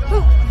场子。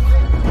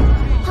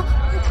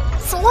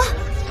走啊！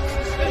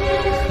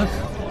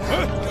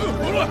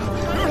回来，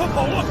别让他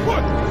跑了，快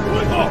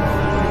跑！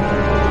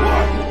快！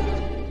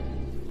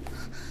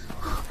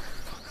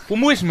我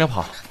们为什么要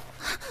跑？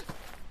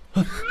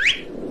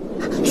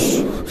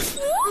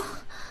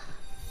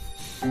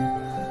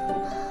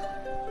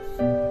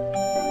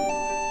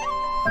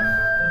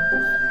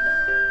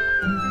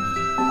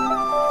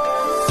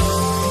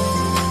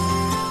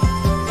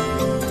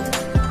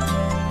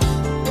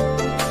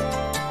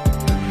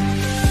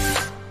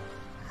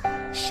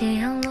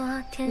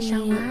你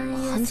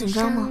很紧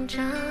张吗？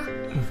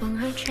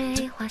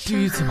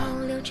第一次吗？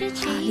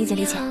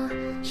理解。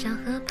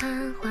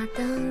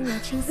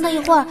那一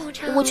会儿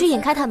我去引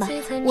开他们，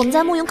我们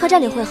在慕云客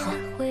栈里会合。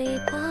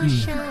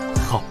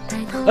好。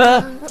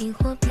哎，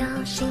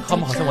他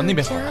们好像往那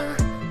边跑了。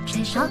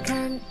啊？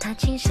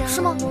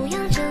是吗？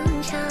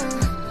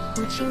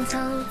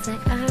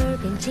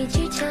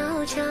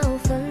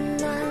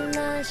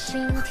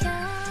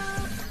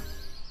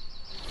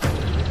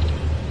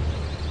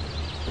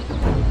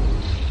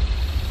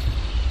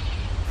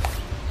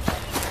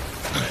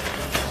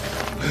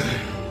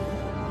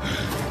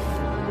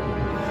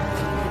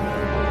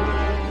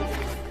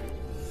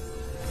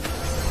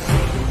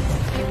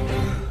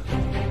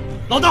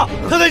老大，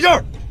他在这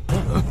儿。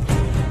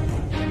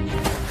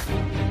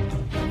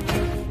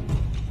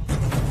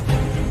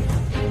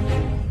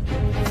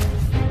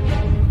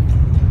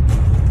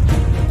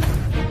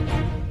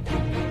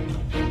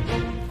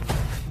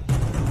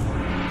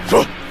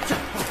说。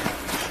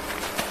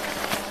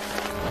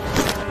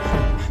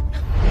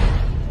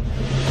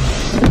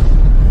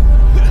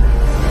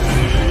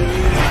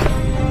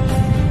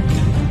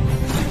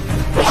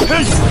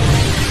天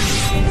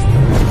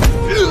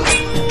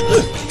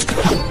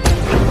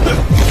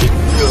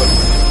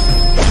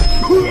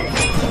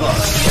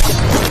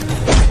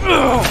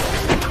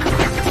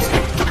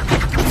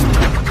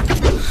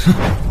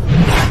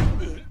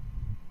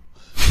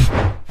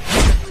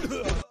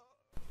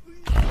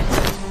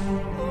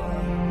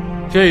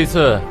这一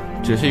次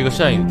只是一个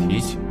善意的提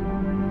醒，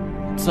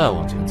再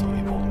往前走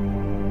一步，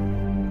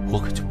我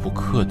可就不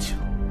客气了。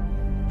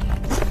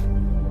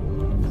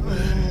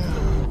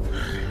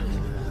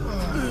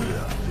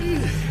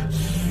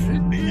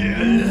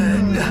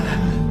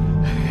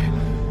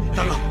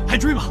大哥，还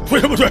追吗？不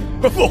追不追，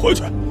快放我回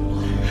去！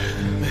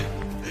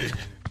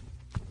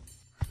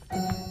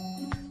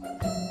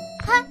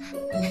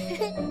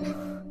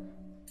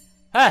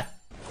哎，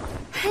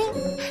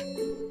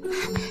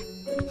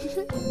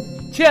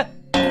切！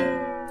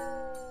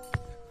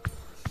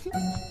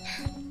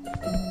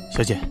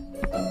小姐，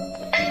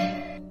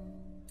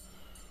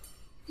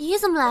你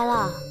怎么来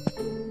了？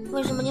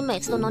为什么你每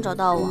次都能找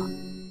到我？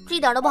这一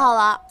点都不好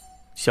玩。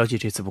小姐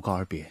这次不告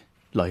而别，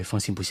老爷放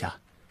心不下，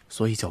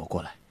所以叫我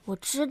过来。我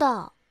知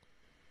道，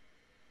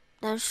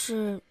但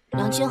是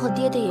娘亲和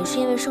爹爹也是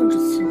因为圣旨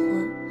赐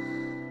婚，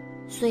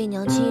所以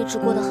娘亲一直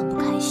过得很不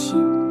开心。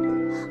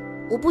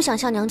我不想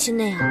像娘亲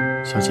那样。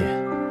小姐，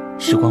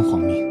事关皇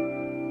命，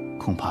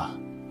恐怕……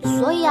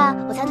所以啊，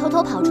我才偷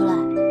偷跑出来，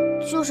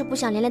就是不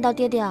想连累到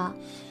爹爹啊。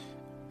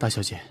大小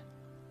姐，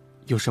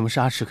有什么是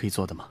阿迟可以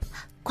做的吗？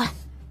过来，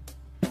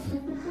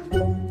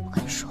我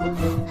跟你说，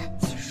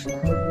其实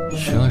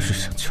原来是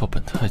想撬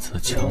本太子的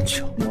墙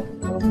角。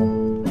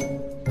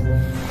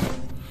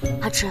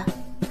阿迟，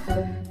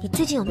你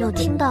最近有没有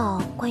听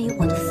到关于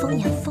我的风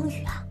言风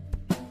语啊？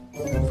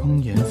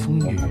风言风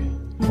语，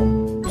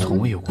从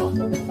未有过。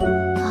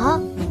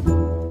啊？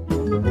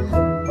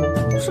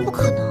这不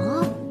可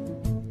能啊！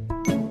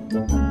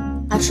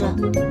阿迟，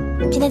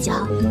今天几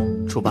号？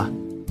初8。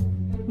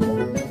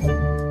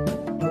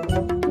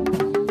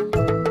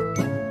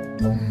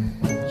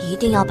一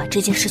定要把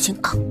这件事情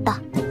搞大，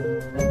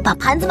把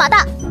盘子码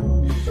大。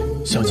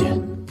小姐，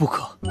不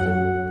可。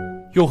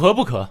有何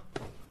不可？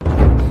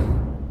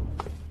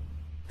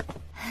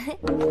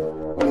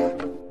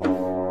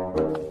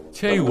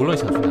千羽无论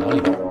想去哪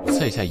里，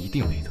在下一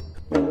定为同。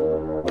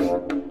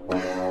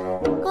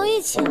够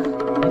义气啊！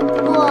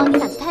不过你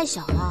胆子太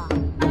小了，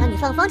让你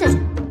放风筝去。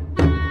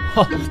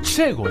哈，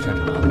这个我擅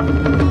长。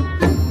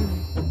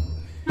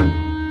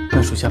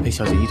让属下陪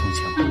小姐一同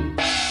前往。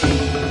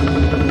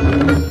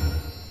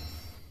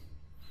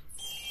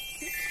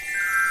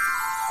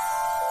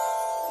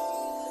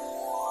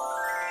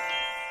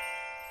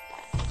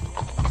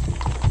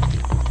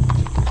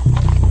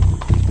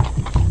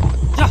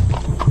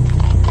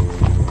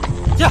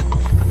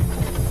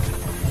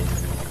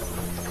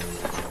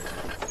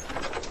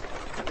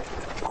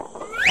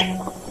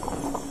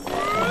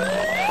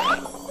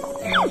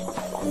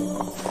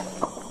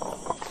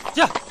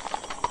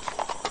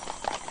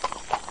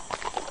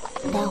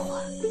待会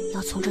儿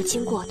要从这儿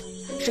经过的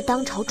是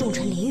当朝重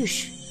臣林御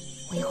史，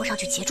我以后上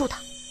去截住他。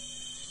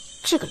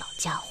这个老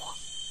家伙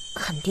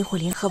肯定会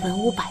联合文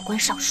武百官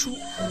尚书，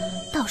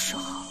到时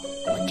候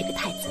我这个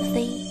太子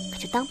妃可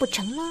就当不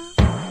成了。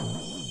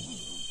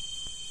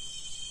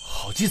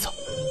好计策。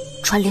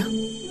传令，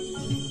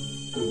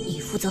你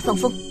负责放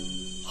风。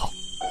好。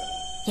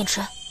燕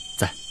池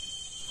在，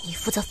你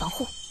负责防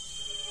护。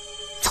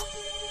走。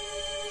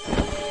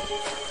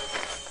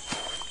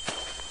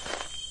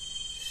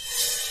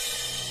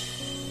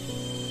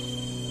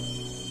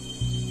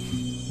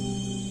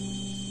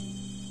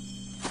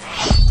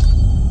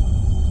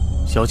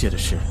小姐的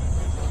事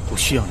不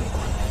需要你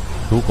管。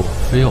如果我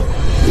非要管，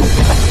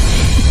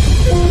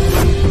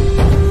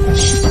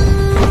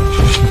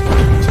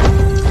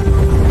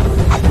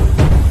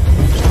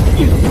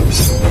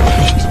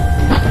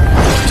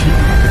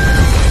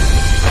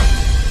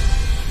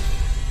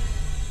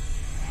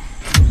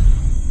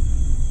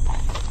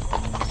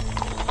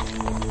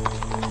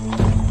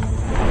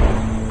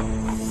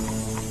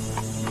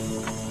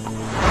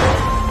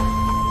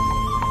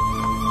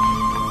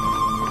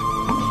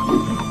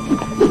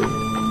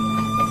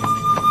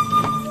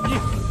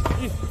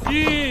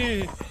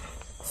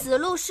此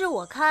路是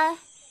我开，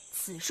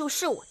此树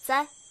是我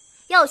栽，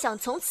要想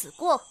从此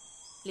过，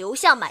留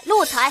下买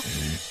路财。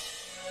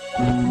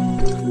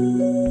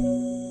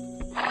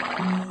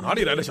哪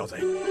里来的小贼？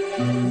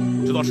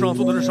知道世上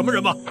坐的是什么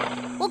人吗？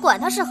我管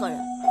他是何人，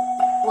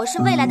我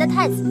是未来的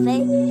太子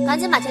妃，赶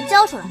紧把钱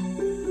交出来。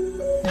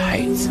太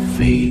子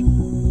妃，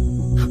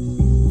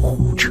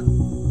胡扯！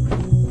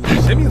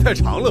谁命太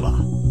长了吧？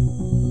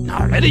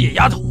哪来的野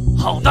丫头？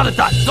好大的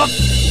胆子！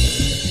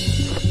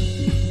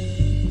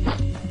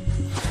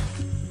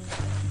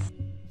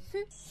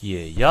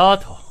野丫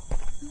头，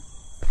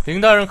林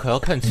大人可要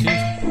看清楚，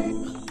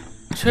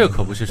这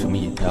可不是什么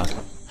野丫头，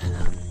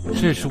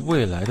这是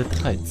未来的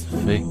太子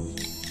妃。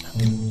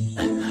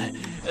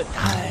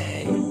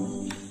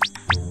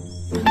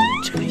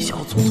这位小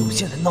祖宗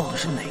现在闹的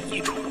是哪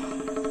一出？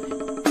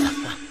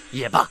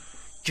也罢，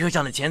这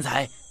样的钱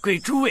财归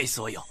诸位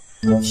所有，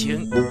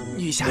请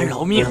女侠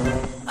饶命。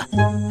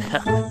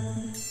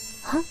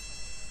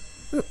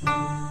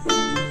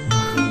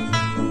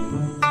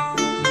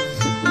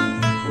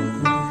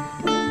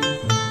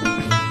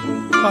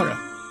大人，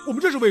我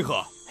们这是为何？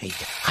哎呀，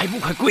还不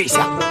快跪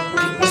下，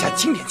给女侠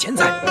清点钱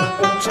财！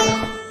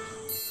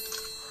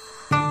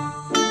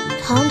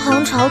堂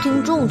堂朝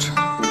廷重臣，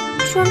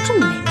居然这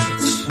么没志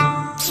气！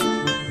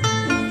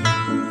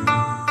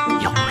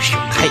要不是有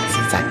太子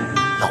在，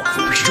老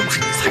夫不收拾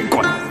你才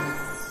怪。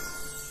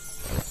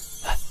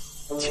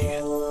秦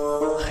月，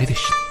还得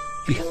是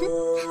你厉害。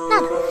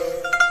那当然。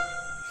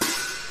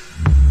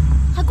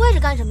还跪着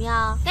干什么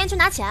呀？赶紧去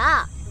拿钱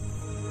啊！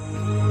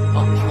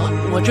好，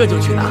我这就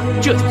去拿，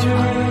这就去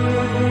拿。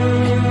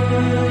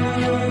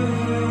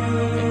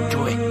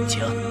诸位，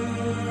请。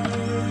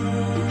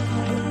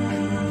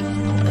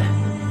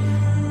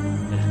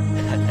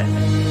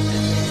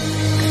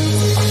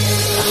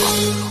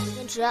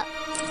天池，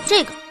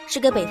这个是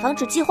给北方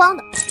治饥荒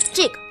的，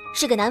这个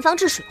是给南方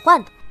治水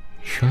患的。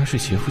原来是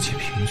劫富济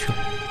贫去了，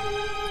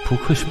不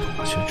愧是东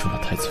华轩中的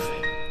太子妃。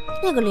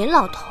那个林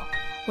老头，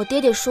我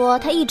爹爹说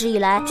他一直以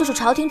来就是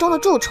朝廷中的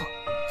蛀虫，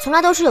从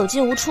来都是有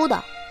进无出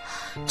的。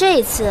这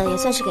一次也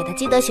算是给他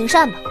积德行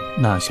善吧。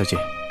那小姐，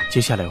接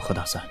下来有何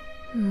打算？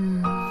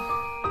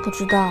不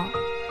知道，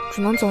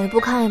只能走一步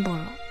看一步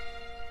了。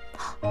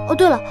哦，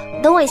对了，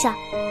等我一下。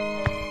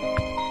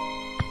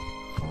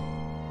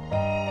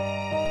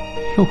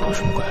又搞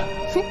什么鬼？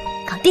哼，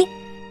搞定。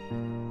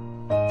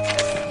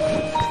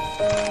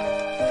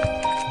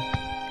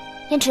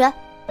天池，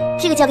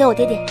这个交给我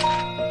爹爹。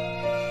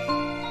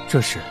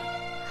这是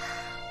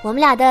我们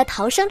俩的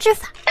逃生之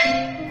法。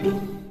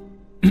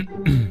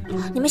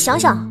你们想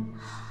想，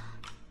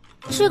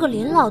这个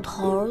林老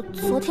头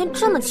昨天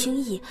这么轻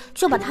易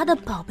就把他的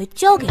宝贝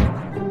交给了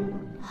我，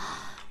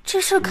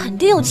这事儿肯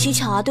定有蹊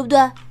跷啊，对不对？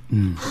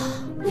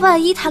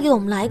万一他给我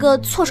们来个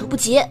措手不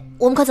及，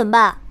我们可怎么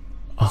办？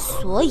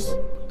所以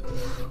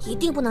一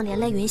定不能连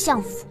累云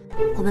相府，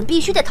我们必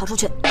须得逃出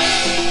去。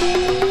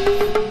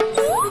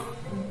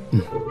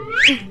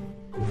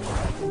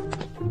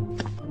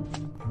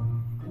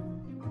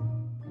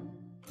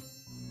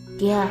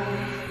爹，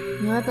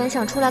女儿本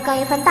想出来干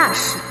一番大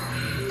事，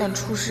但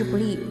出师不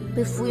利，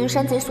被浮云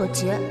山贼所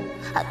劫。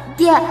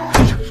爹，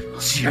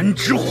简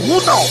直胡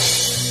闹！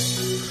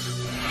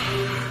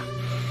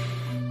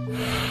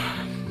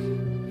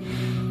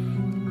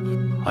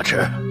阿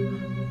池，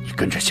你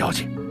跟着小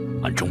姐，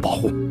暗中保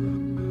护。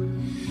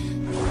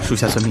属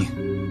下遵命。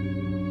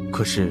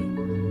可是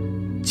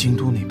京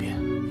都那边，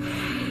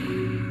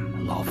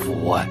老夫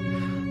无碍，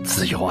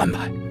自有安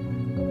排。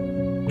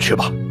去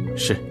吧。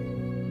是。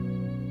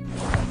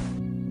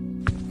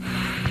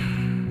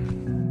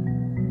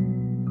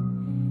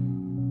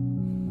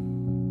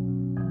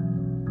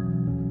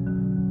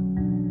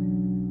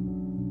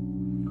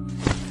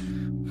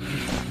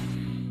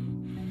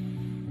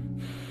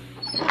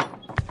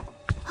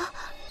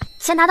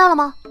钱拿到了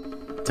吗？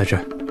在这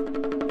儿。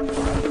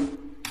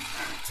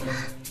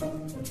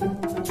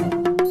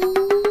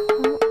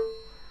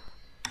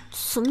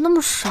怎么那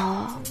么少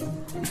啊？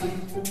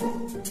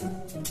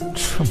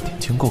这么点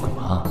钱够干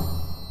嘛？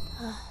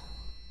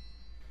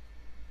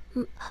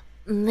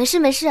没事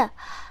没事，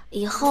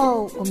以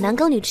后我们男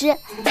耕女织，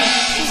这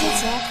些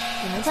钱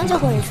也能将就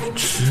过日子。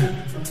织。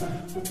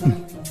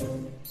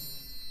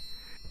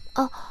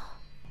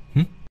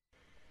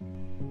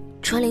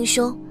传灵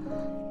兄，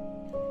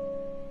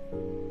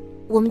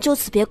我们就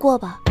此别过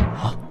吧。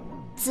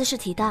姿势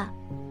体大，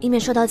以免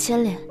受到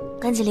牵连，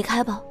赶紧离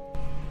开吧。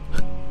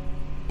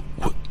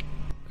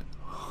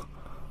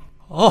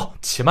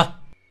且慢！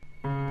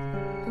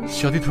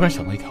小弟突然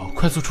想到一条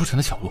快速出城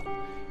的小路，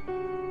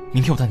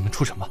明天我带你们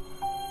出城吧。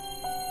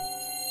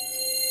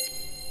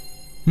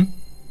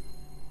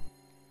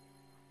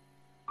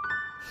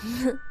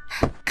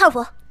靠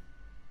谱。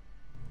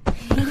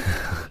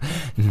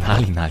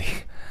哪里？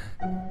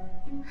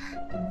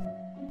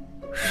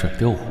甩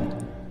掉我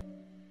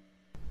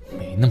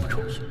没那么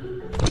容易，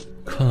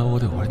看来我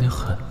得玩点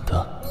狠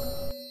的。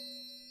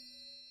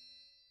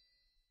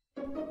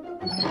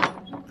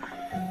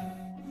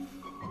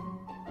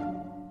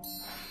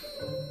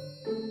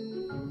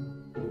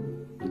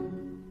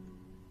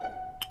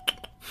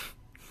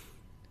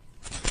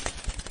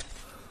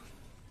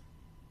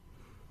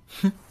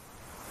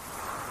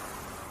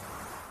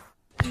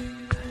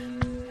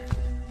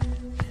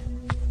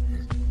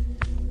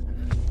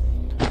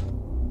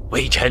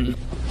微臣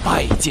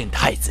拜见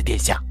太子殿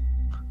下。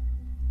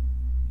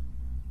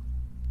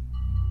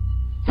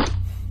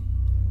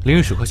灵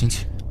玉10块星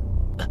期。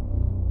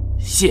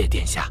谢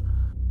殿下。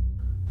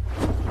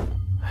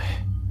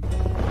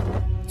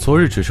昨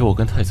日只是我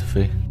跟太子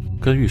妃、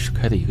跟御史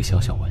开的一个小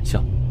小玩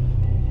笑，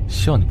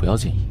希望你不要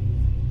介意。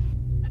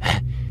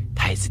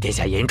太子殿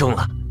下言重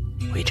了，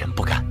微臣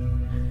不敢。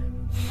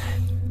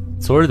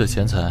昨日的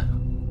钱财，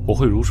我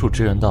会如数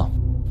支援到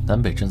南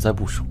北赈灾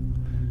部署，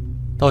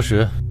到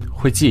时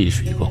会记1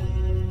事1功。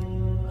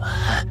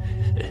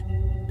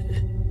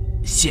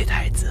谢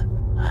太子。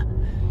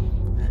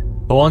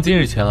本王今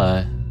日前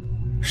来，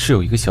是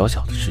有一个小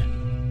小的事，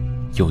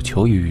有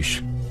求于御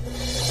史。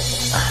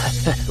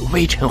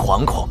微臣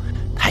惶恐，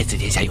太子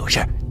殿下有事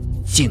儿，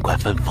尽管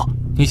吩咐。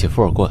你且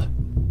扶我过来。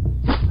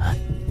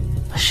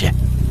是。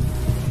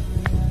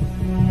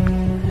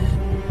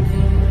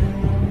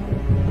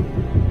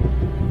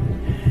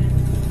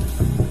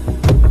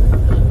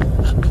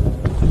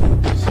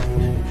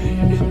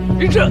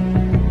林震，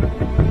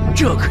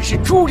这可是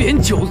株连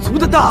九族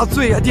的大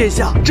罪啊，殿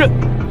下！这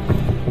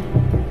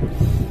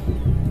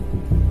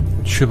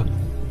吃吧。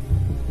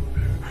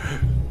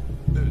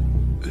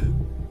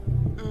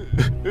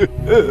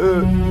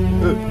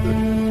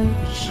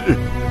是。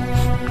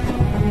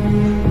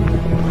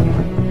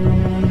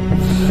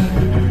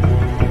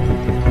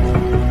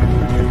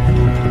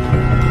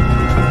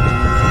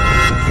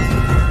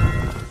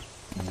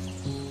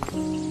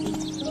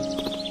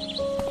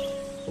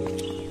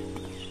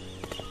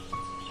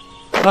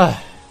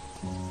哎，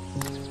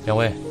两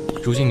位，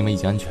如今你们已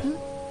经安全，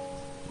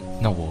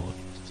那我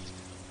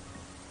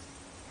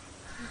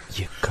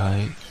也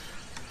该……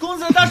公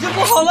子，大事不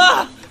好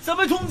了，咱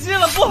被通缉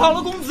了，不好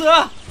了，公子，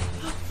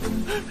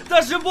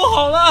大事不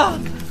好了！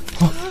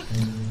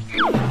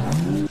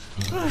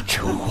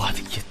这画的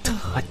也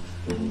太……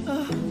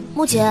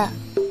木姐，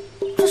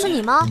这是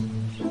你吗？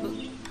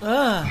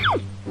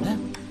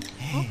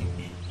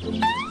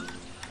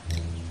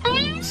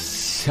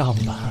像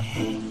吧？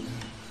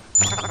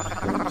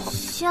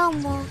像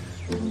吗？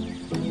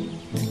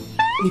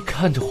你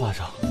看这画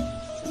上，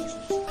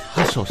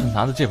他手上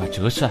拿的这把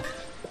折扇，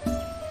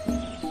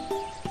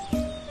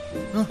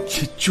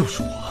这就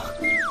是我。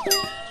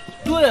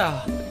对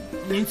啊，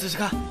您仔细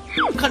看，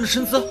看这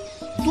身姿，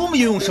多么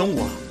英勇神武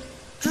啊！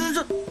这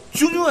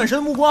炯炯有神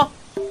的目光，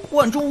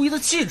万中无一的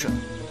气质，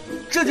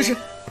这就是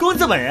公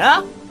子本人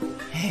啊！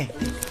嘿，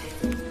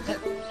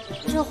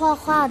这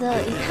画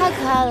的也太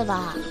可爱了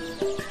吧！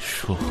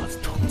说好的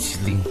通缉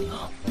令呢？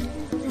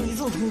没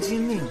做通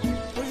缉令，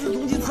而是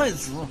通缉太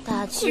子。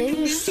打劫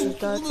御史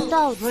的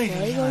盗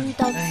贼又遇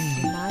到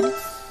男子，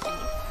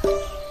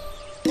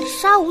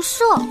杀无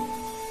赦。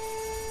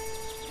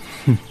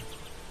哼，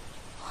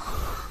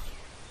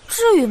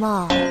至于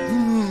吗？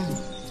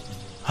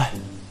哎，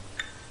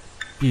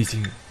毕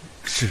竟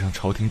是让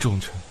朝廷重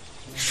臣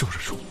受着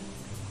辱。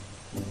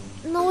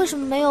那为什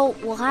么没有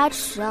我和阿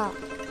迟啊？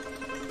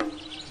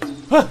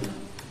哎，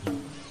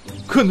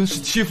可能是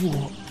欺负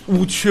我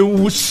无权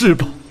无势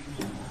吧。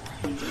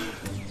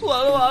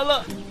完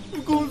了，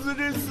公子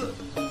这次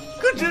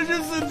可真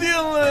是死定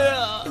了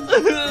呀！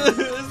死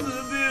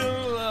定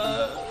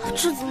了，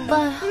这怎么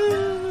办呀？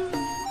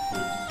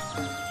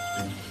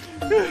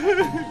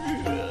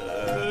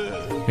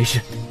没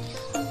事，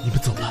你们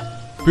走吧，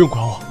不用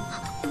管我。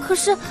可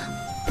是，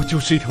不就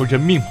是一条人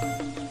命吗？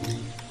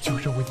就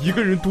让我一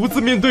个人独自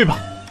面对吧。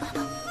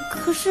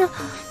可是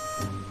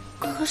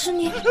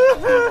你，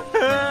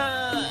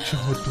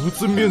让我独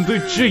自面对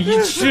这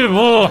一切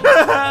吧。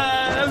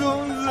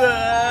公子，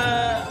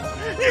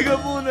你可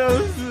不能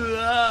死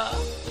啊！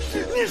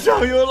你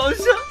上有老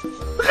下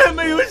还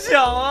没有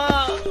小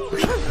啊！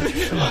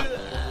是吗？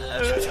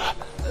去。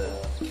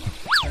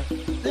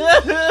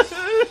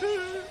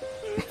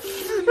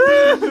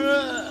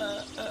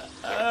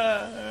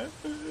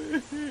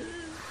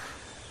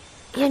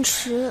燕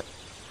池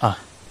啊，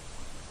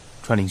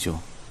川林兄，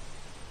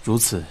如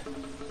此，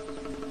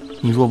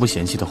你若不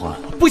嫌弃的话，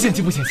不嫌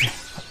弃，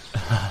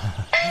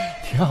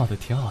挺好的。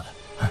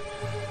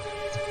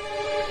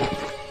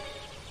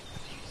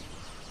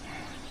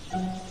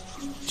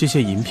这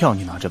些银票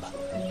你拿着吧。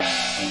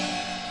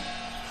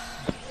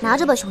拿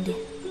着吧，兄弟，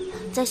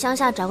在乡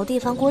下找个地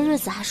方过日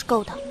子还是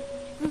够的。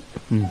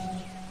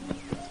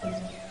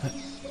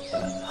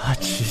阿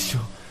迟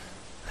兄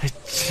还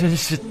真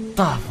是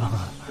大方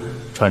啊。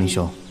川林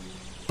兄，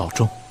保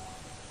重。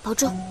保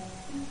重。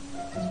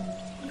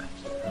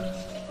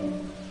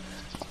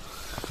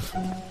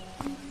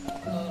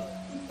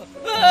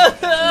哎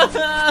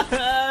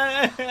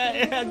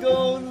呀，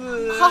公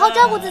子，好好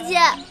照顾自己。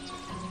啊，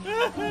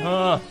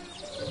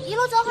一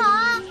路走好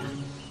啊。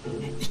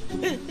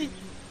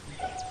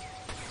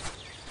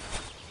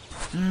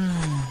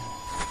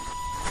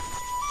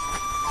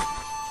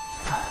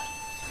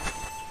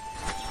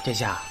殿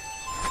下，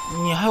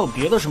你还有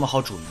别的什么好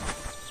主意吗？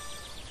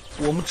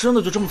我们真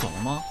的就这么走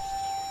了吗？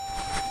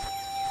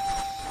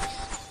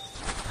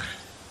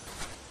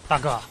大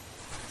哥，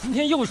今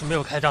天又是没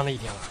有开张的一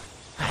天了。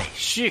哎，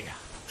是啊，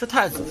这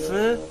太子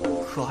妃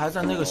可还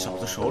在那个小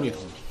子手里头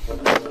呢。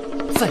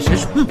在谁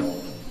手里？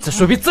再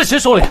说一遍，在谁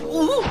手里？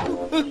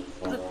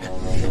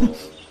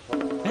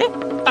哎，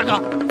大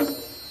哥，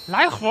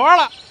来活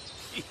了，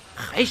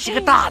还是个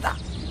大的，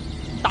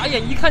打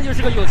眼一看就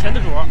是个有钱的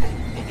主。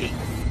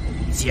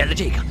接了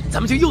这个，咱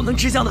们就又能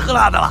吃香的喝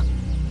辣的了。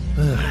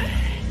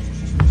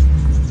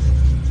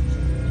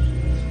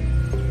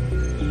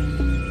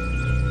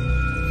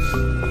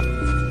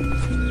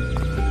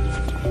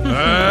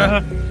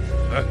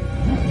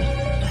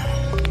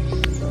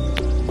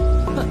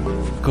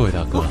各位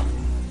大哥，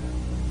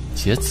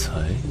劫财，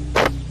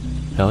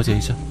了解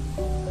一下。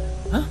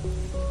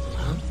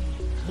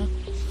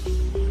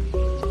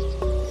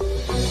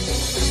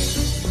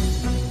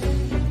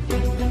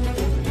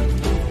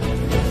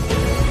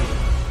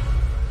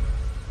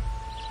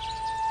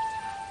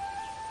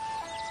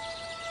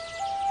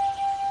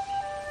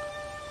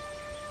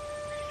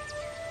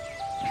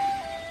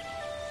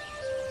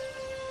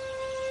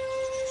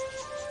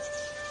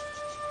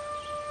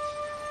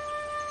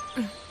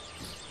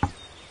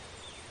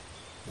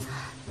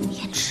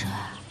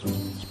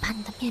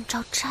面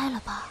罩摘了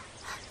吧，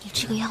你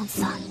这个样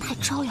子啊，太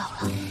招摇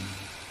了。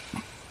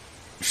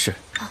是。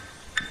啊。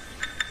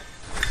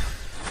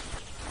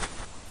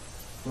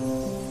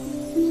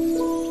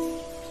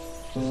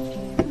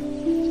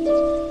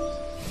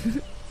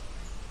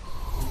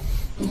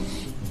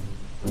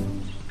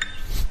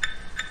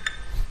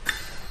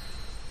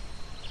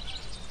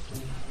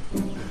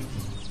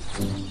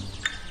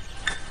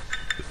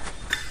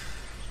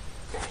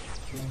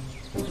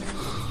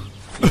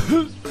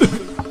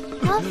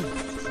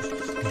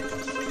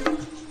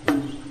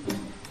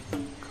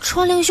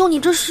川灵兄，你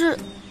这是？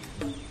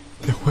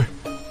两位，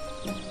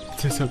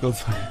在下刚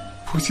才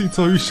不幸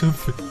遭遇山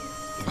匪，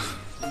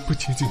不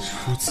仅仅是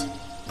如此，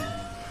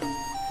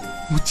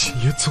我请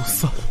也走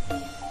散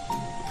了。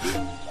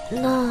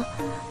那，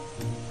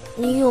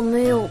你有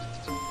没有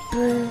被？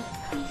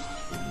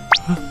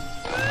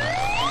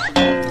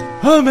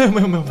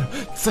没有，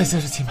在下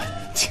是清白。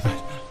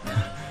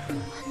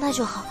那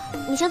就好，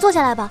你先坐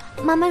下来吧，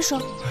慢慢说。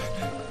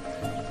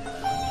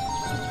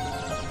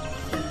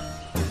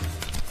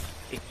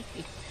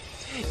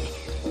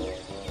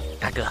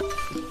大哥，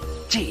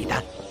这一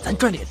单咱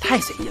赚的也太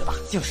随意了吧？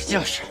就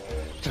是，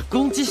这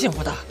攻击性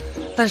不大，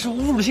但是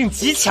侮辱性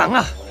极强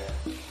啊！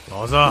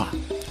老子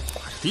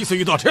第一次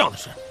遇到这样的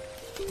事，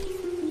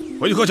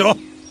回去喝酒。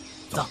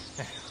走。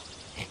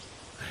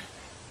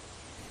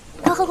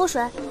快喝口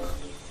水，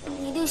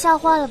你一定吓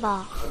坏了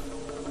吧？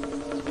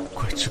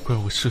只怪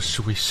我涉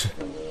世未深，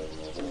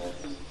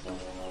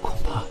恐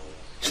怕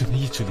只能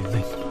一直连累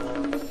你。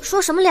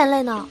说什么连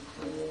累呢？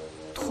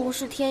同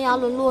是天涯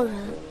沦落人。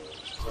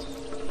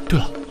对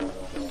了，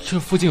这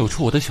附近有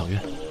处我的小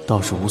院，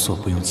倒是无所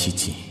不用其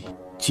极。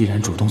既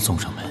然主动送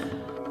上门，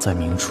在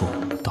明处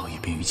倒也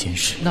便于监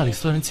视。那里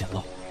虽然简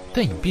陋，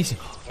但隐蔽性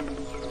好，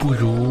不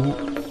如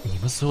你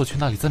们所有去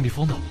那里暂避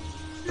风头，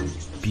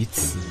彼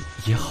此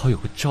也好有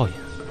个照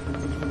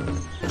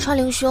应。川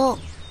灵兄，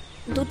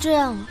你都这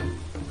样了，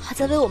还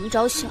在为我们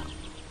着想。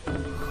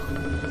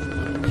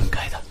应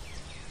该的，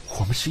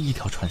我们是一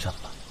条船上的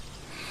嘛，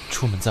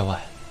出门在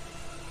外，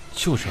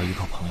就是要依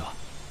靠朋友啊。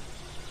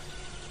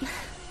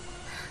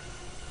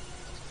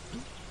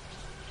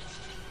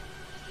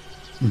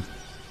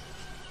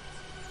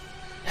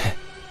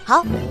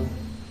好。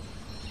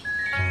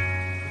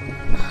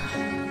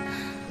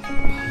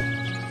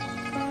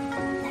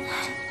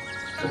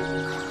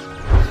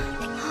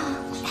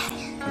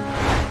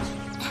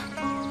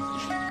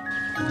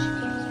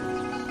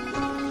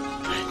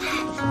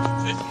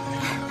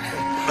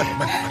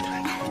慢点，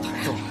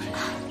坐。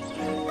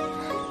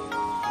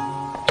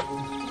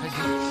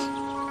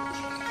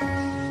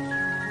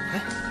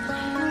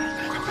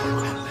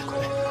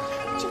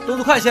动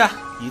作快些，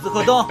椅子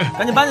和灯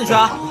赶紧搬进去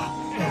啊！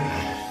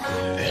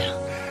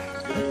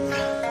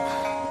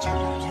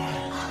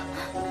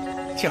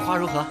这花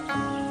如何？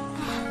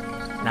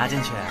拿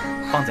进去，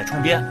放在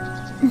窗边，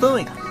氛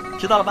围感，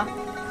知道了吧？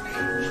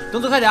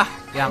动作快点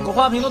，2个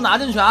花瓶都拿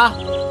进去啊！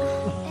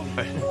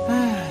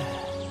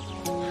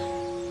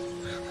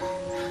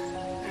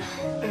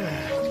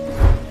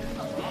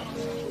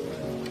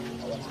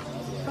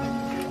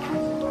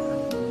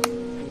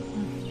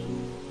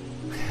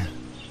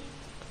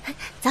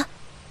走。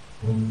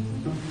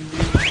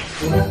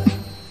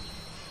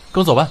跟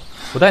我走吧，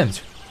我带你们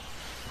去。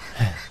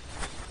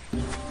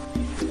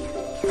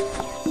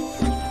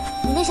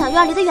你那小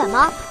院离得远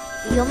吗？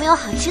有没有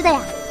好吃的呀？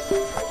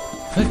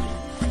哎，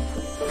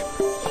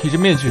你这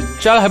面具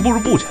摘了还不如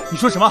不摘。你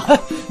说什么？哎，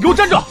你给我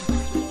站住！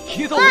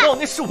你懂不懂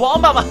那是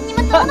王八吗？你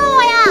们等等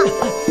我呀！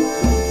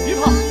别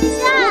跑！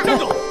站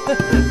住！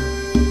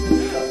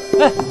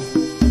哎。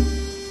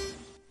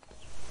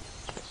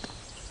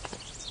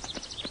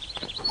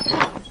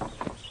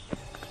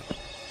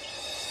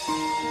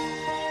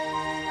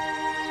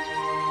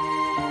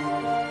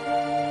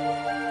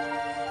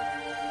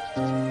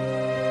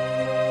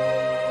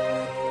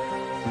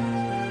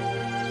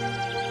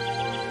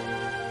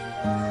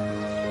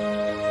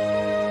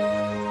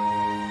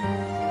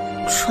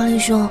川灵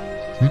兄，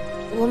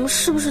我们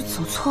是不是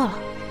走错了？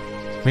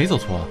没走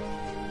错啊，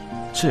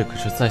这可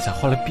是在下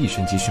花了毕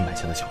生积蓄买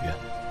下的小院，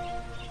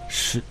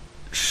是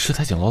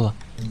太简陋了。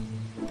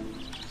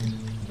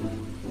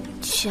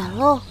简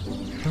陋？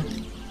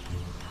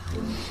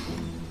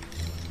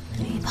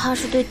你怕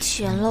是对“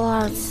简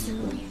陋”2字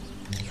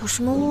有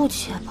什么误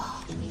解吧？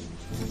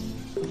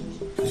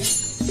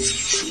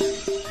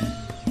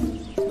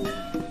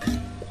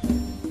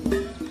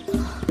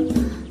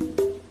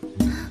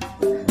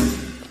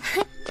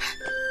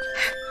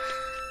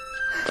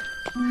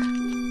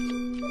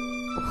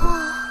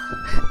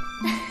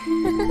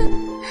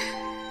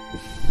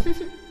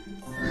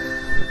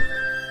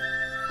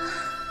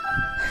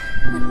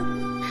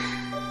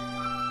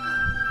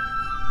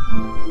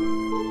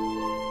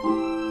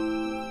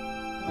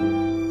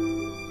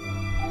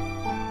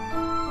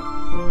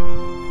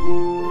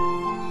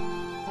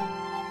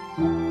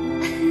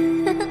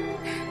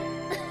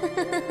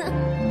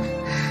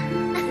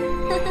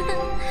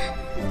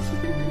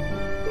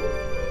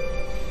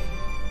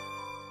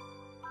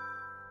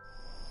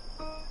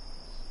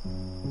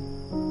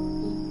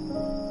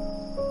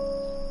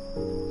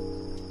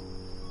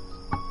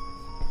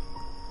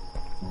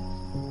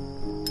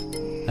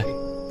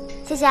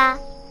下。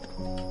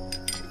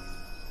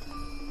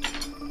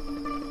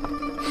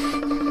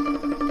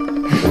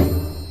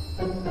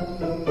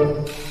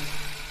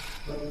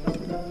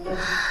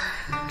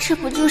这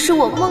不就是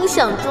我梦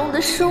想中的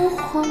生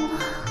活吗？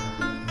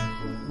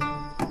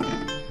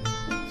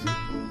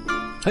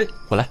哎，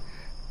我来。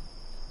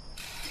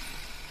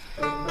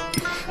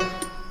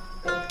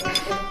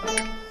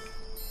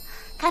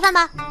开饭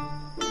吧。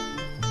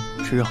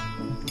吃肉，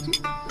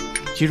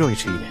鸡肉也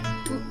吃一点。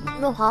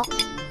肉好。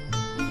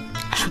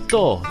吃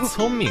豆，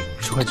聪明。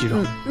吃块鸡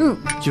肉。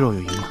鸡肉有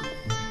营养。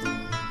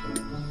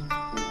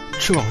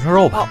吃网上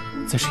肉吧，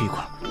再吃一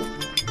块。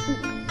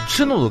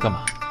吃那么多干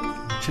嘛？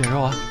吃点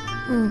肉啊。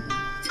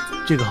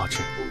这个好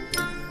吃。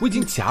我已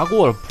经夹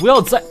过了，不要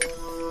再。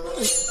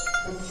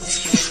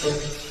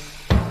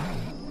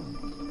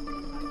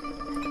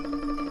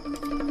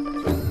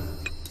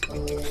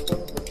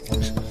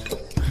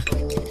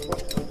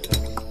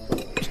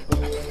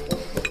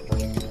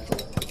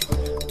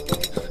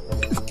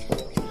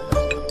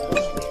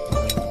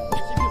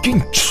给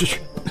你吃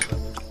去。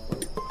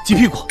鸡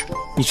屁股，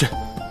你吃。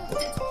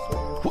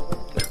我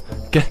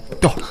给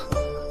豆儿，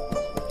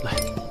来，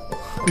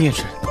你也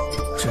吃。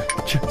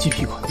吃鸡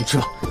屁股，你吃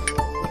吧。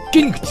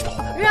给你个鸡头。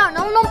瑞儿，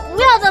能不能不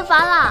要再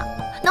烦了？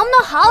能不能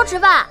好好吃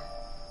饭？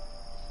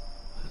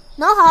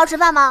能好好吃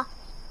饭吗？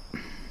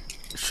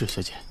是，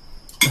小姐。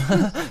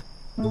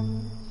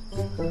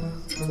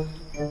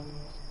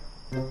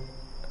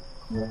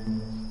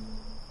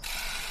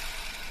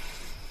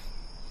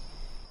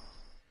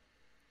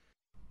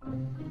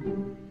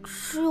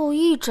只有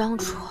一张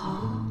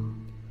床。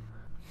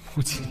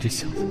母亲这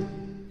小子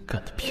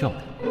干得漂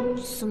亮。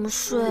怎么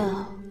睡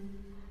啊？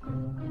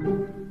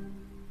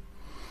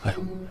哎呦，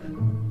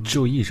只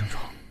有一张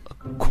床，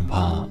恐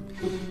怕……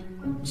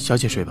小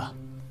姐睡吧。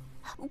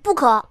不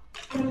可！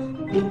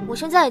我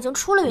现在已经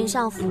出了云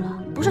相府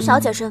了，不是小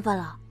姐身份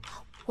了。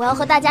我要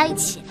和大家一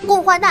起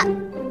共患难。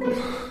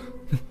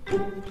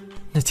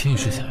那请你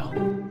睡下药。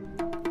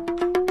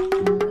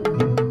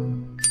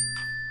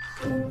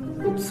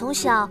从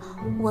小，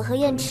我和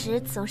燕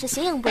池总是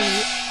形影不离，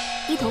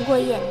一同过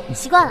夜，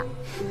习惯了。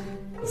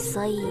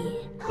所以，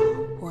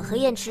我和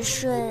燕池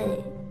睡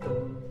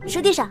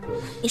地上，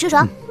你睡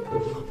床。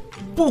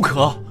不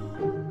可。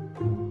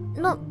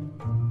那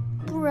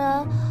不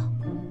然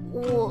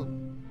我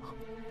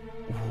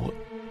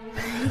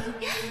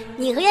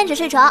你和燕池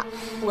睡床，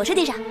我睡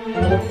地上。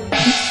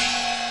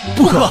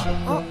不可。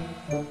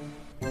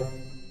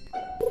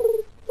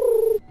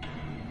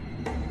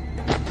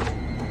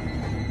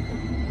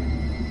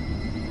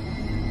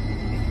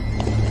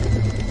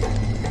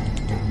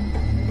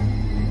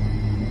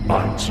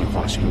按计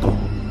划行动，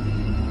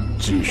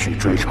继续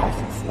追查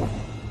虎符。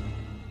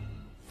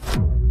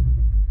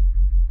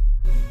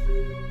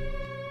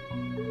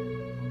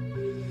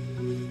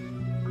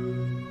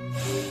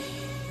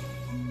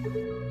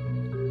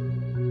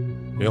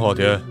明昊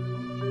天，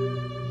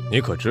你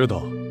可知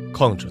道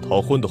抗旨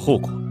逃婚的后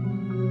果？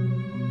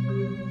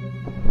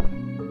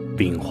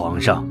禀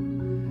皇上，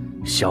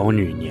小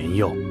女年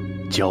幼，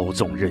骄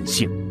纵任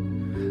性，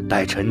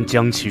待臣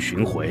将其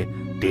寻回，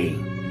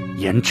定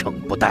严惩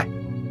不贷。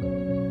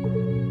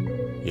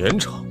严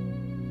惩？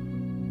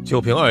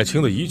就凭爱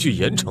卿的一句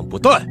严惩不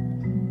贷，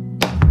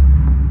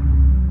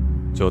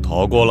就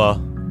逃过了？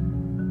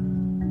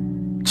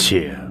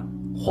且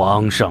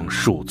皇上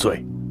恕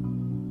罪。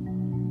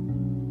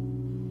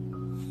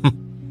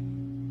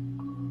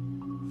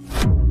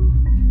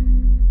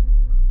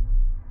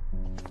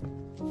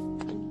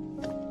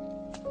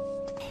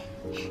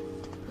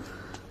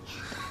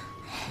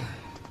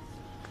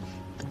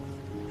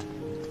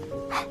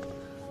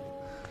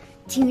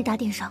今日大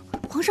殿上，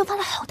皇上发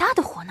了好大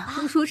的火呢，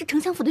听说是丞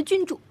相府的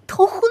郡主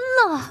逃婚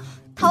了。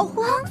逃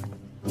婚？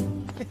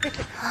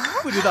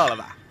不知道了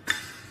吧？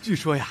据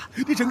说呀，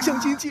这丞相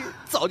姐姐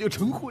早就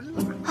成婚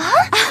了啊，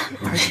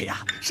而且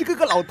呀，是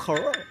个老头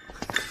儿。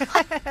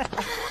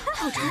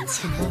好传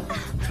奇！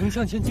丞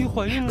相千金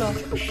怀孕了，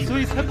所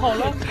以才跑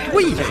了。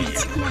对呀，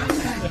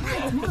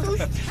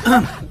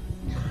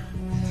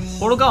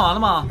活都干完了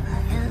吗？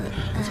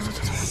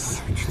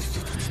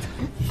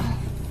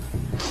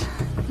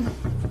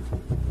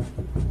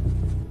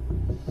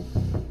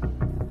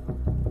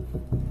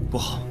不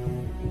好，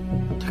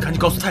得赶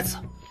紧告诉太子。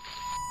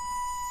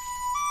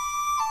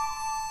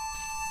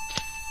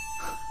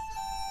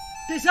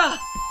殿下，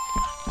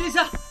殿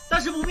下，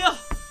大事不妙，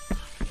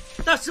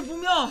大事不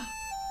妙！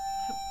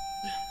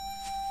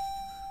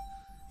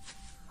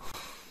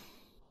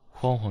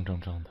慌慌张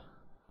张的，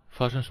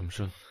发生什么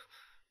事了？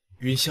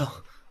云香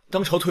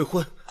当朝退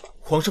婚，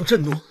皇上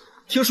震怒，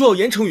听说要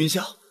严惩云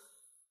香。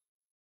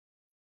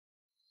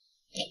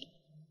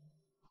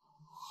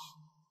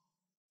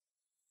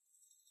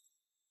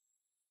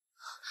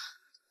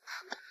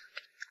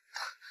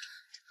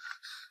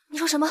你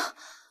说什么？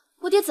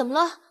我爹怎么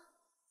了？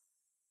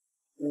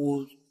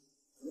我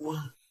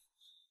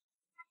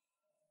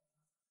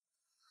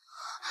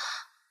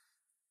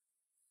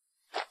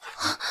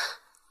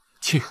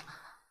青羽，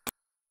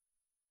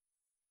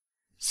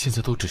现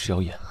在都只是谣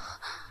言，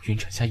云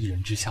城下一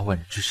人之下，万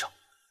人之上，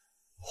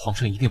皇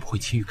上一定不会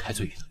轻易开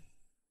罪的。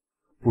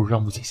不如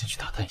让木槿先去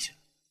打探一下，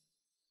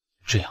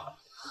这样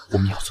我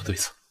们有所对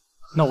策。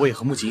那我也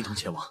和木槿一同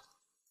前往。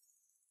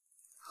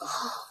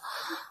好。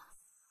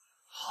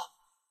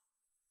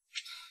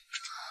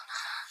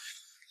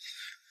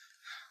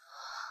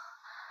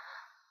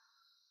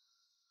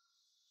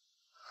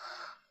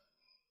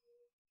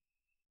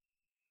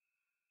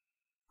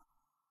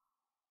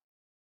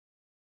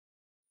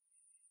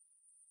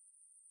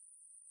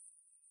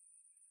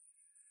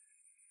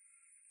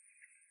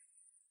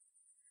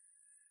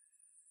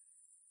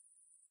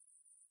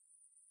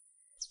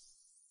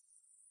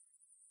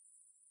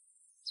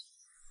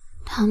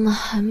他们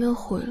还没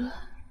回来。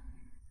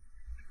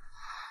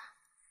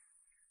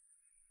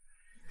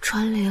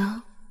川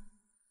凉，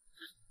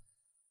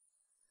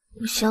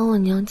我想我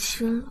娘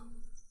亲了。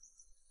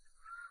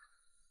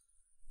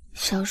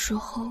小时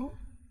候，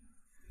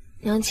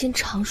娘亲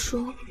常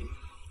说，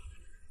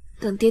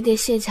等爹爹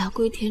卸甲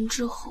归田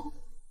之后，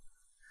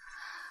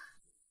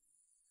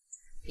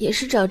也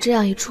是找这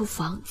样一处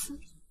房子，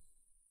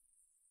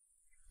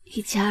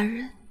一家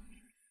人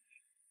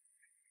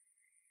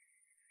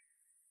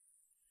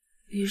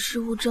与世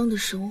无争的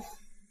生活。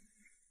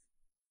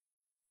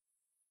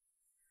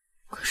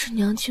可是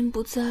娘亲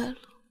不在了，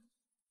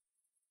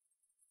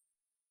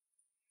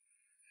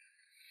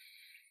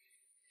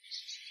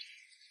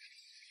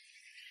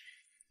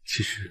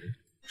其实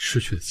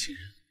逝去的亲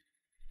人，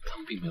他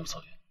们并没有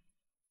走远，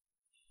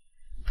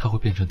他会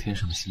变成天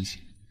上的星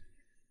星，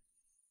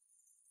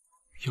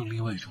用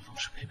另外一种方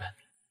式陪伴你。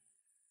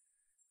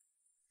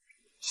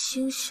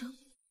星星。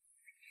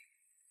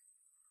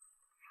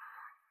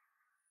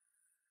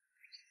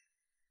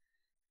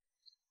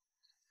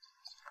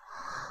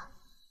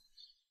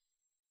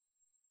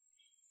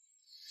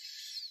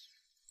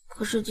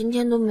可是今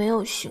天都没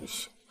有星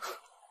星。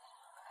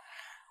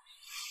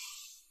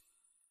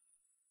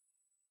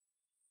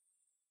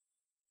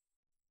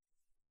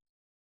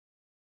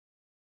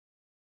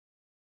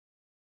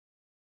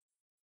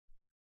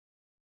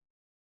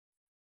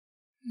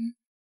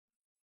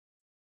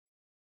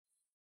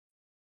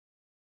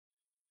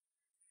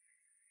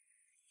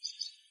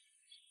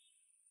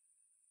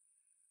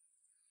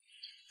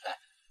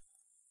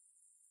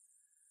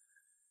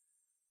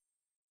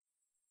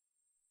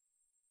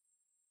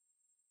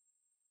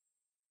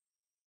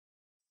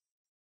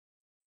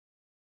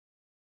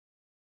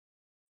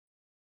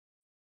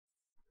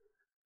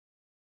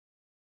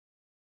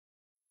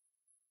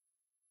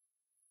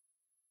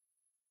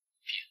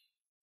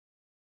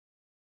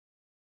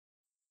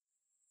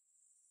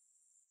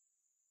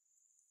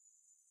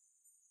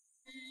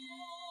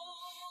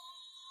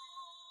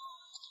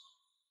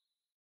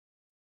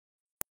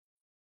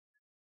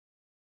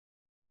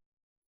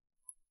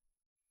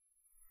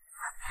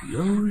有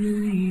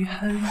人遗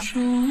憾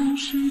中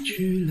失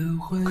去了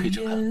欢颜，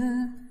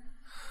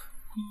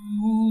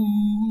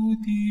故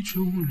地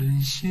中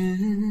沦陷。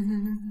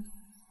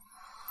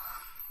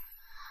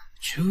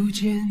初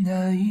见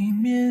那一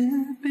面，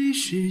被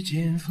时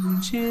间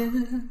封缄，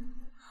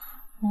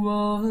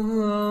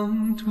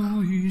妄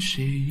图与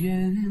谁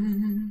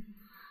言？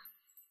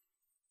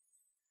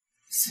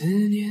思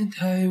念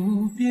太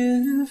无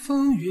边，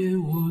风月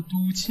我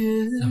独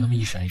见。那么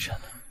一闪一闪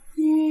的。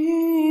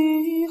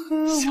你和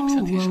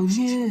我往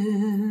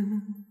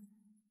年，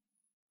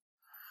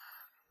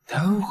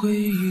当回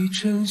忆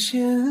成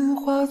线，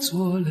化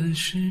作了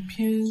诗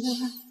篇。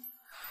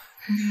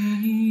你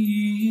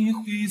依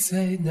偎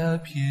在那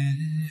片，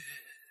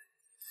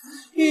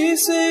一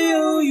岁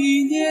又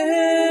一年，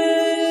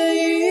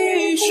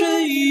一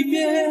瞬一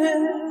变，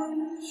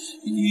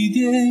一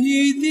点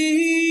一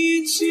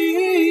滴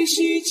记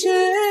细节，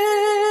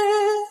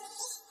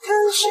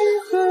看星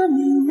河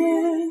明灭。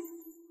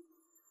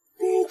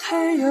你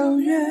太遥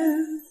远，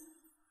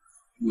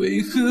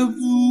为何不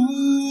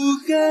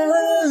敢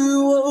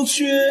忘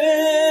却？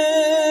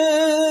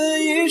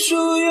一书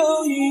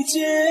又一笺，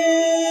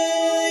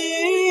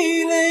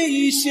一泪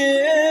一血，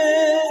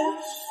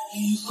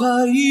一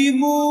花一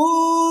木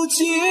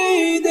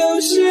几凋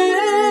谢。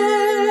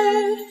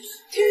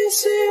天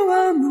虽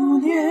万木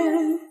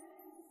年，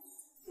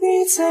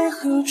你在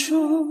何处？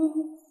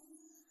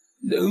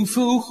能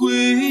否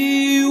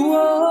回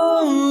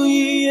望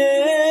一眼？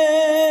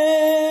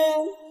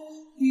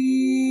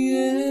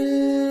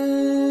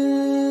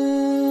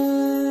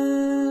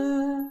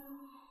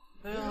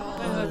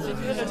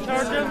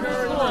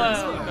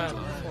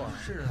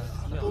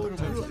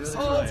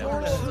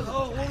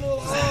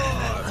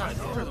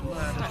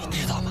你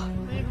知道吗？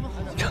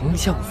丞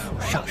相府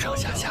上上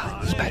下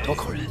下100多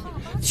口人，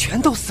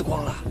全都死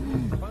光了。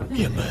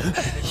灭门！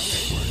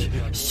嘘，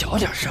小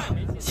点声。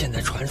现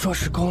在传说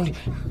是宫里，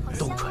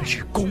都传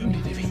是宫里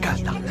那位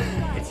干的。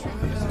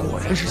果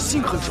然是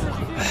心狠手辣，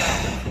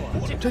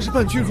真是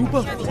伴君如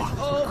伴虎啊！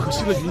可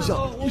惜了云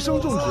相一生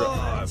重职，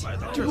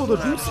就落得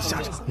如此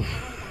下场。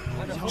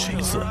这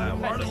一次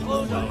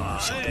偷了云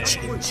相的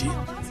千金，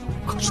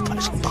可是摊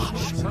上大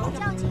事了。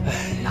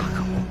那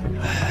可不。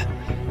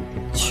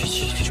去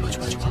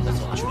吧，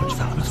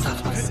散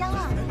了。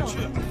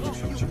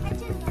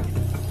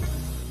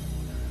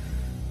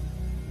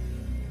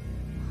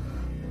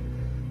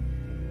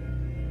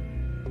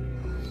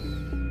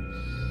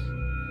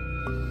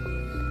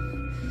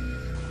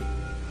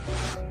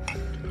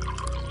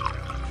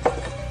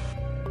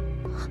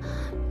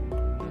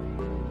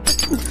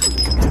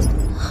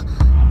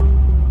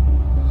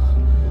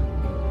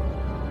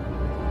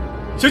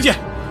小姐，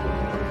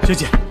小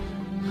姐，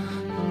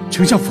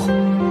丞相府，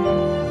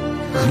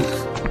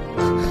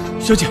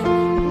小姐。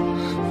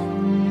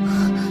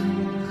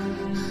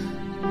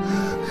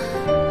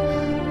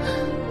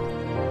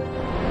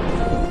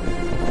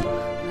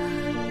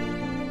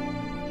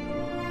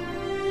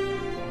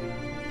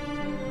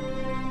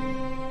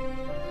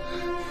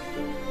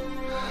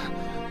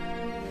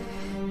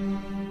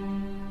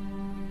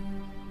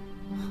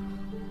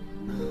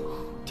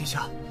殿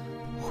下，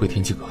回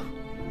天机阁，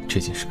这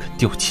件事肯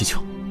定有蹊跷。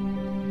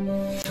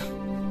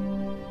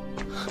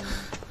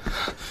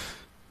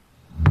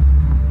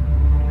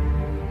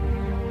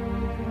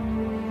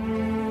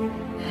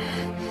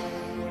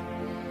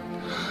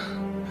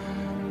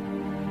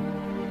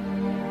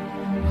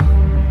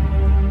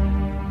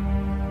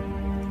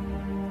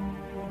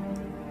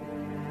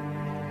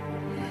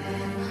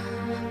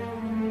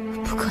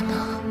不可能！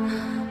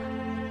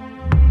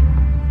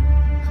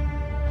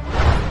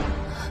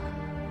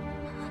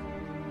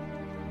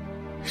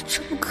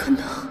这不可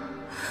能！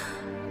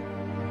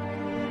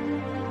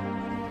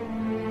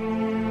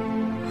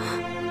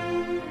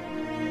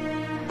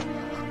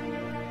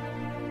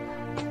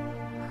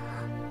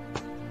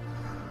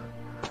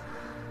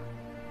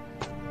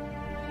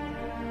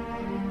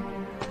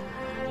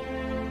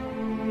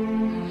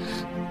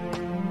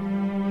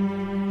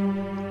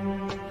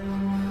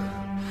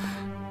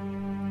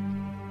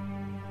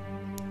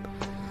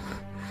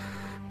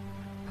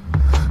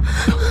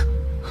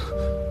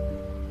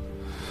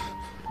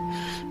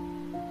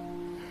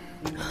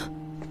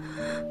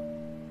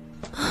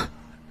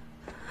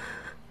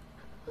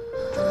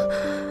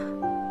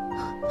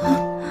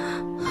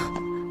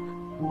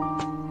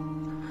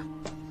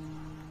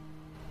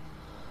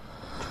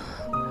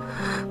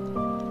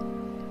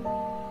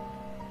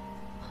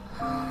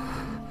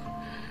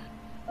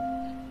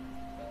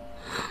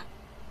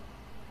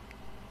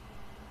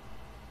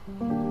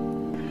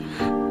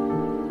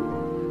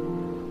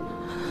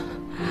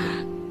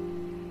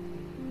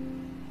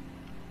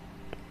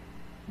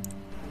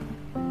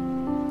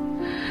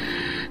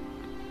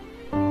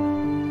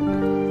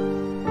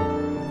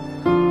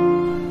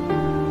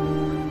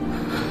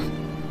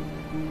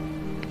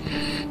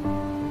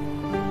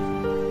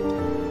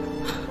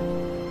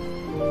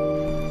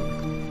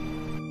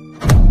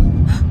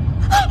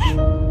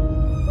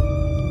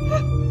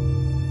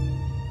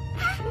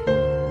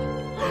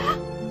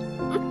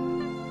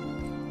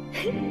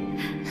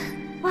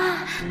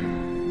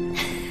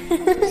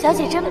小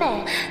姐真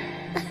美。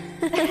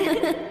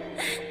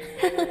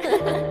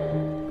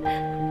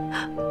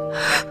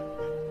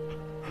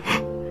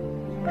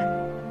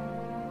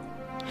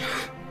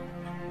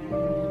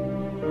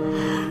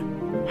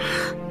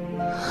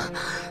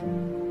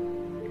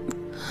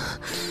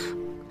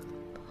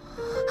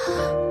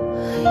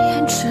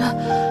胭脂，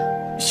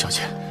小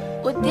姐，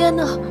我爹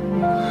呢？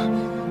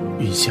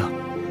云香，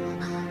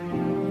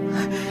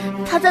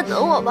他在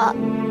等我吧？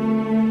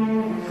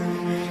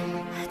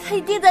他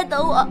一定在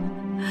等我。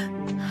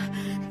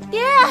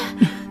爹，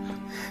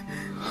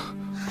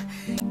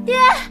爹，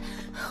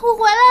我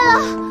回来了。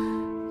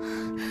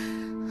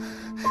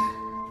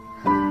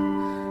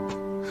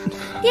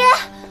爹，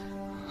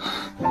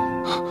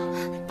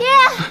爹，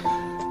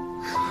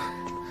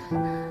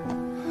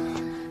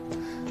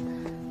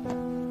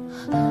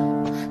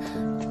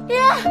爹，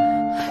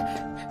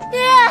爹，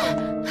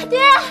爹，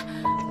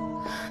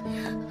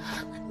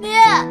爹，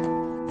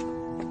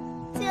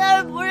谦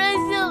儿不任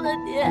性了，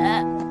爹。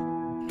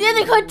爹，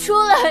你快出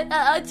来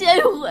呀！千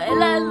羽回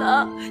来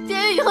了，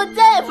千羽以后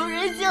再也不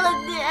任性了，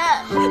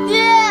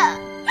爹，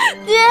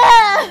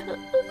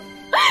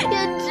胭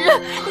脂，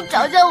你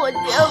找下我爹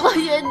吧，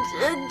胭脂，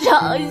你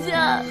找一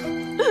下。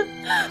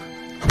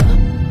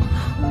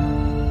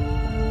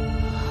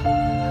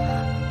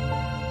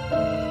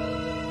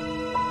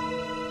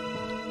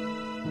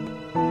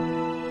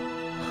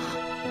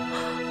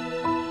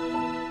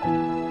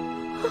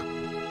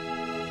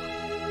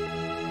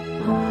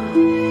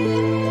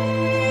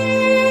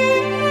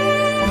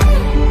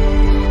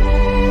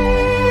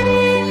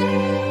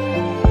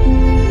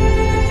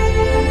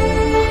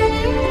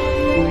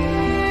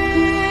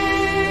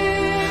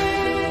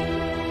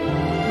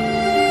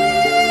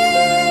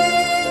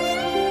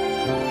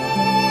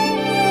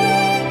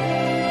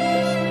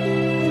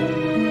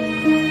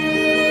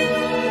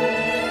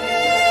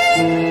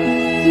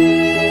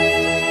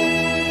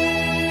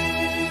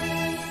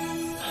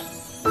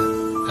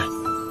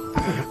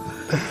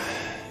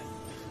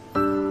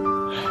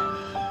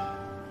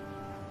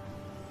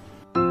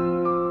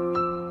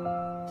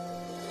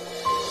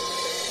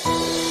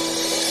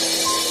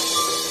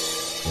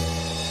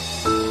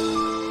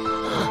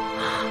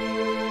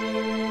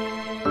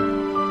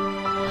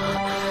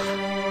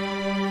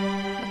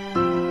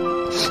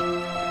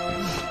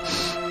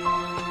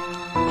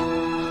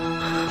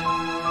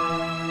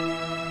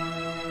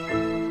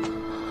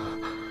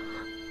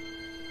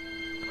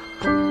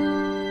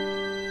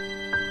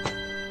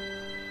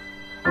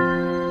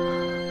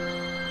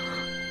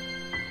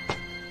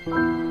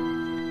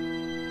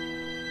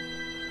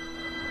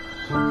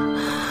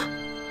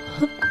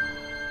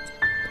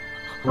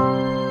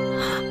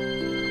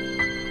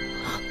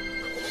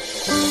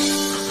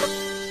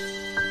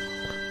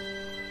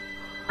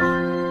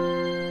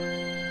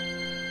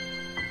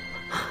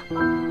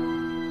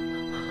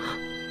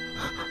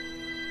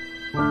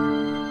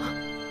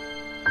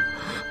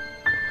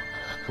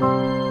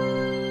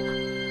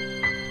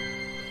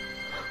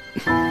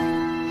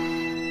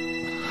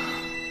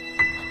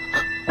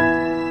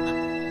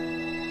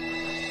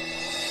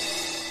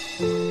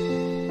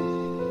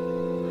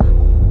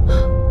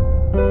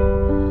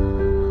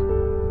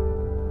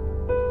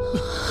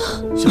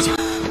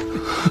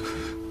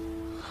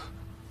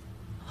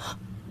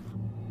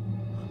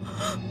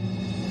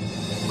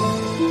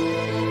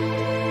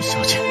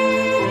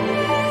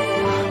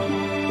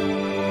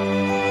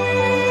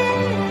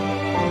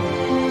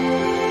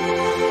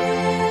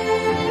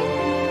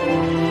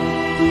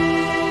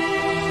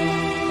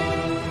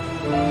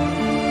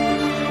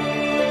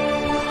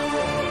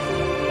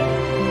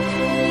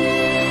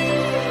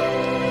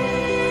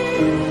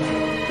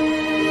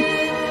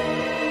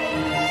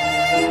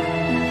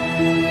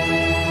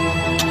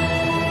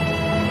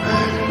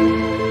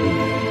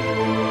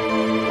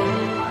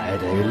还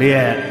得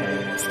练。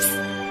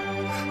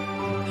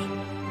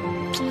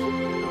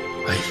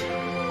哎，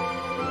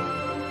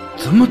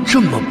怎么这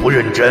么不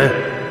认真？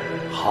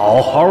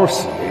好好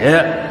写。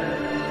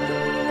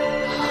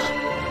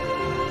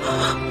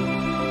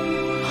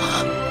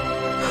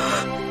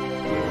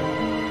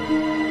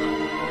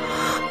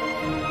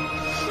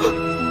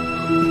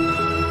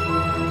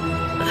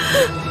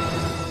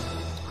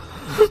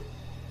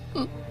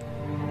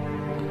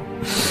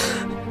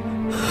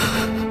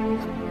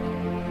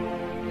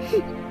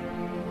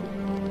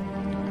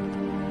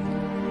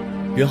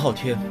袁昊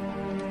天，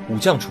武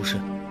将出身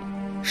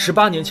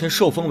，18年前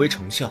受封为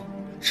丞相，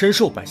深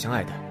受百姓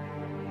爱戴。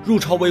入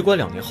朝为官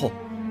2年后，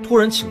突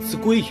然请辞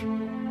归隐，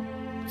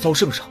遭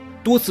圣上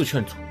多次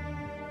劝阻。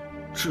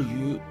至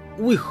于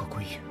为何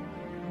归隐，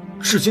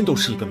至今都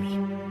是一个谜。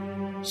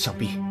想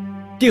必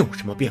定有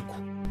什么变故。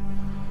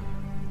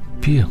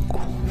变故？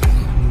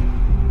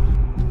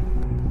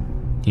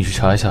你去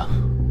查一下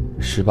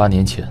，18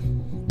年前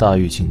大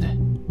狱境内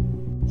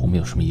我们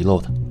有什么遗漏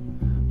的？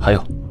还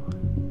有。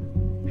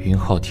云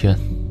昊天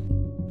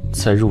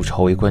在入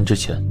朝为官之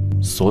前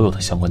所有的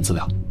相关资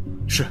料。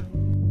是，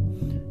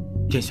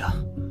殿下。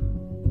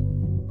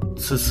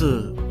此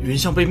次云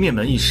相被灭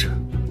门一事，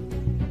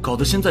搞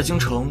得现在京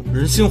城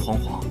人心惶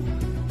惶，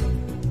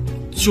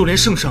就连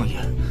圣上也……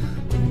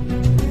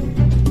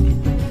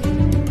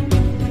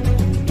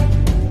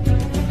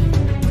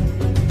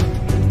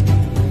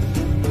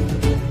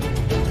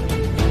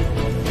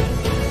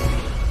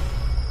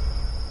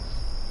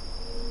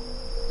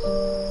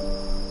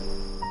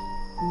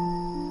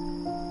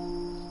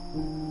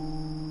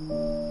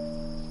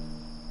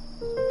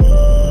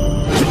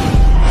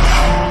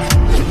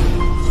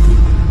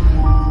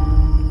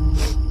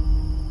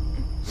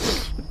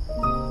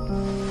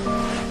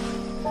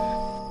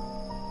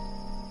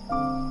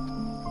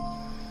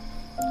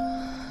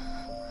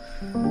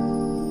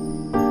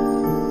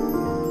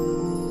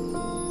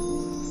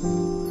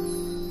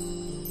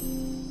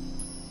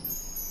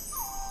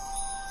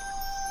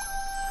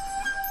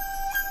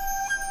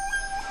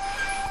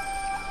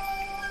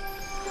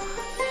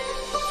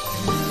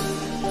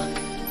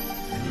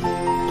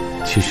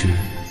其实，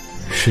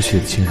逝去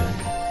的亲人，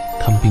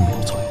他们并没有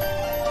作用，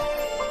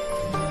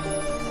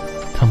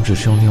他们只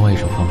是用另外一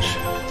种方式，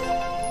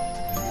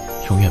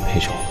永远陪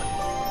着我们。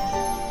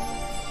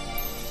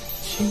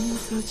青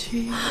色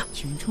起，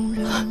镜中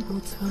人不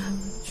曾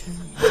知意。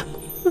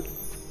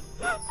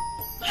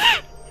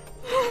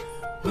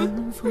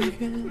晚风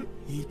月，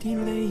一滴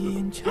泪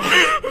眼成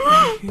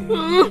雨。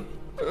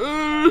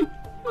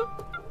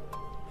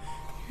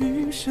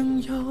余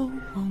生遥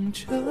望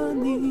着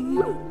你，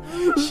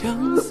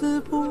相思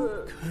不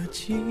可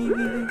及，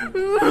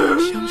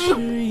像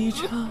是一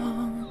场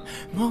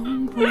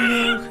梦不留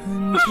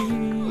痕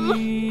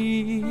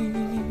迹。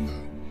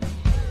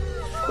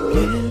别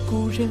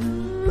故人，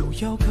路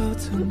遥可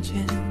曾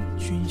见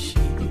君兮？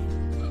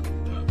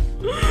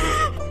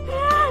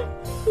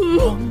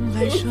往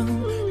来生，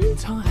愿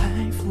沧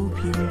海浮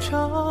萍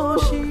朝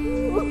夕。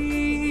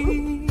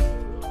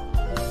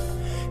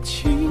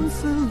青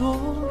丝落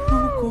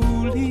入故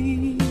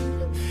里，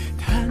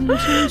弹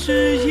琴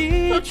只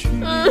一曲。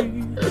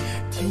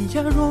天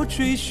涯若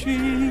追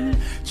寻，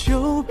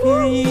就别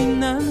意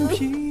难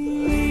平。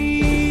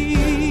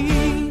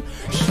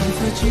生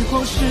在饥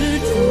荒是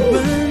初吻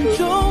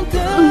中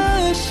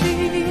的心，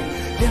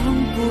凉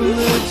薄了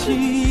记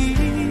忆。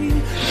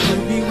何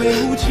必为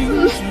无情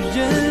之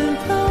人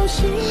掏心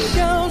表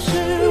示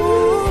无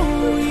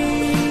意？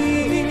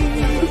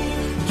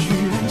居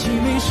然凄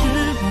美是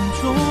梦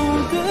中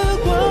的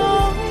光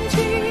景，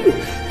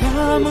大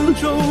梦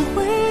中会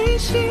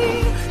醒，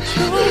秋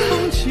风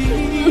起，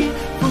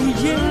风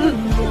烟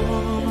落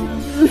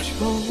秋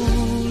里。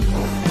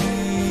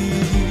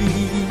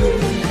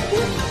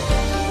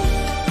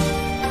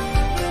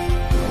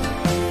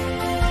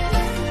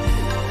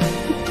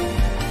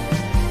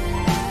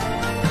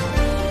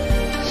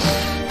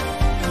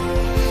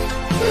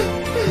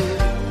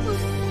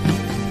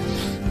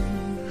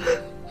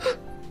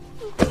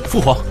父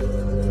皇，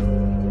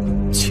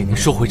请您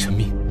收回臣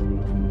命。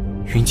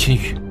云千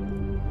羽，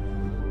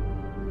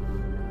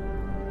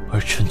儿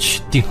臣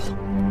取定了。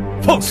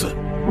放肆！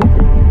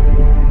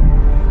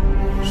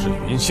是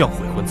云相悔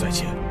婚在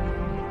前，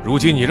如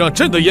今你让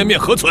朕的颜面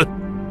何存？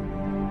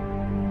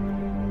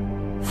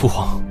父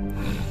皇，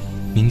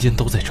民间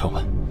都在传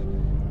闻，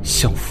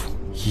相府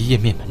一夜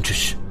灭门之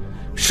事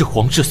是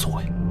皇室所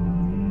为，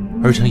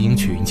儿臣迎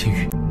娶云千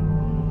羽，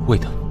为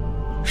的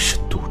是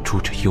堵住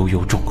这悠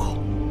悠众口。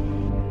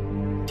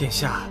殿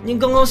下，您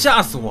刚刚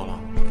吓死我了！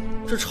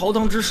这朝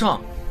堂之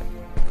上，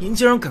您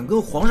竟然敢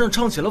跟皇上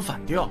唱起了反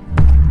调！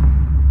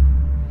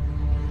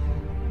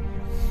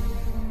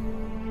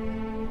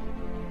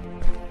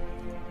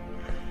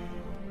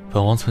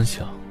本王曾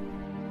想，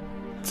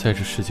在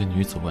这世间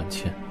女子万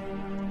千，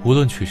无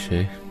论娶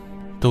谁，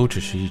都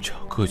只是一场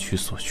各取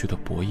所需的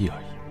博弈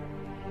而已。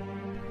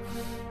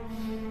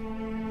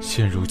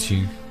现如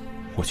今，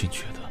我竟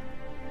觉得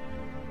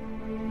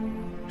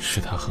是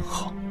他很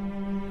好。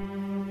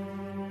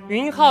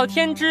云浩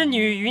天之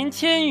女云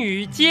千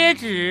羽接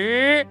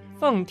旨，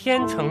奉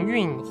天承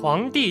运，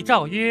皇帝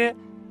诏曰：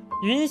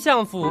云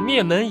相府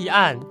灭门一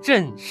案，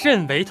朕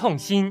甚为痛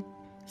心。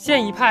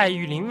现已派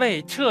羽林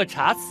卫彻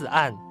查此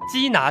案，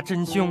缉拿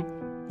真凶，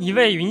以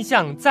为云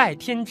相在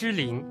天之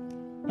灵。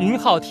云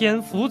浩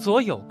天辅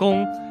佐有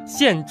功，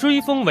现追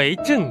封为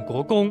镇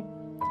国公。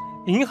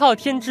云浩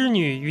天之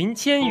女云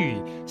千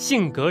羽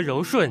性格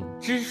柔顺，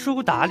知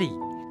书达理，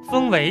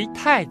封为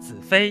太子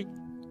妃。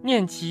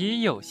念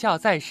其有效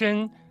在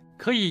身，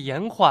可以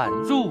延缓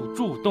入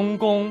住东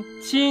宫，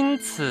钦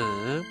此。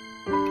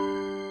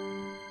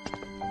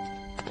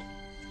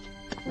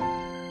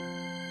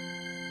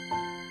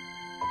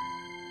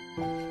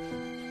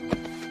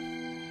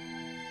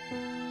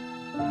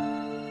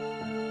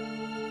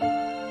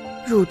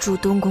入住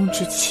东宫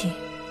之期，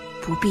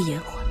不必延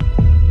缓。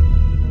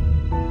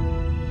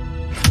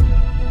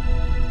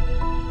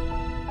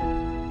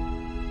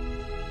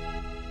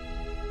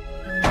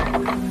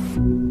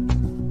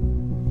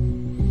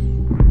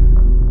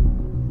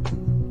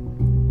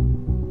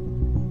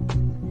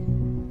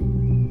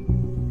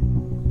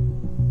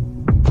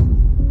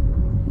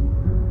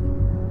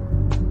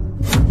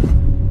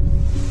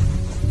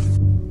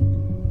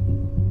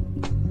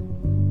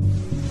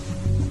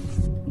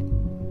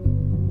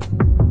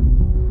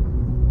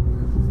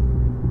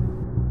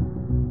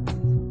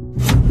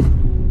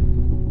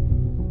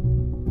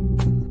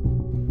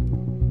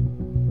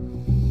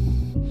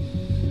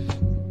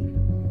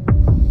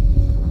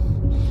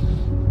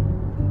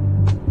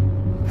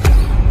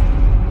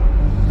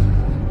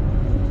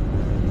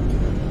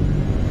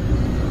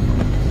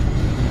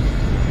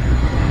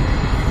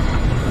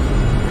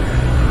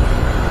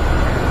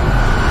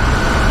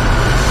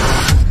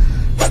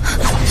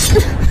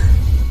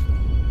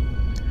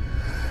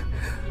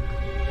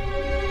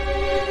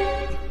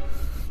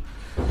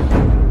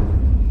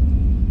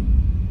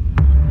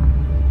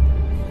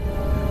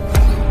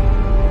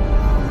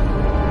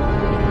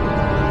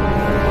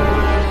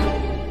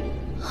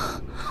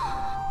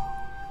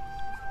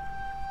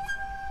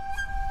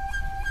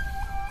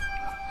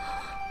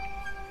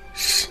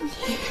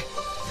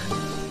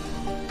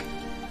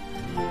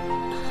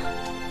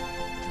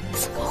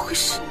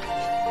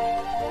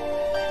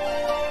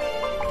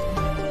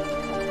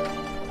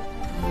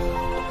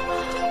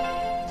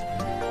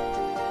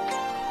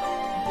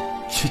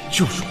这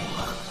就是我。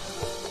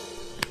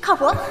靠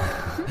谱。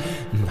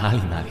哪里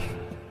哪里。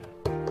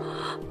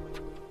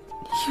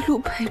一路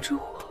陪着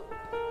我，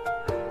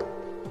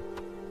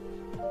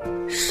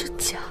是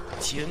假。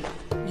请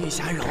女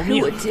侠饶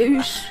命。陪我劫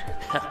狱时，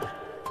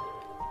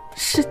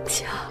是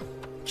假。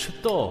吃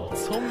豆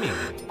聪明。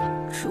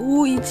植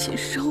物一起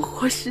生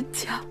活是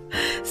假，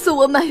送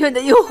我满院的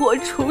萤火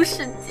虫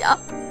是假，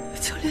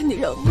就连你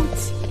让木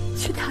槿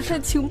去打探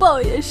情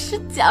报也是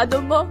假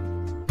的吗？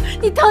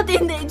你到底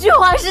哪句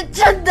话是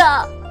真的？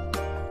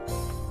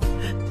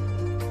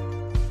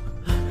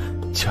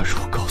假如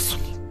我告诉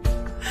你，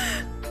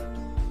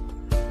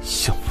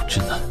相府之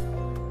难，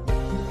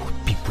我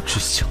并不知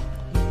晓，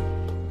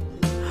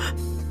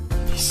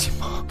你信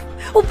吗？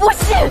我不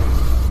信，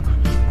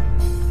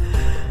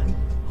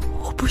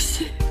我不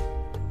信。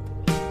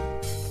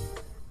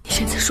你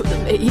现在说的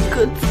每一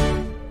个字，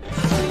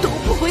都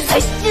不会再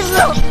信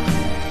了。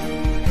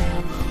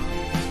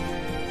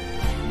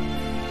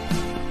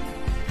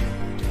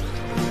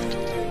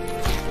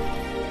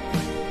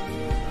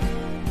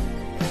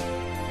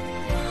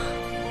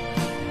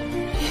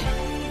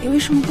你为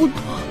什么不躲？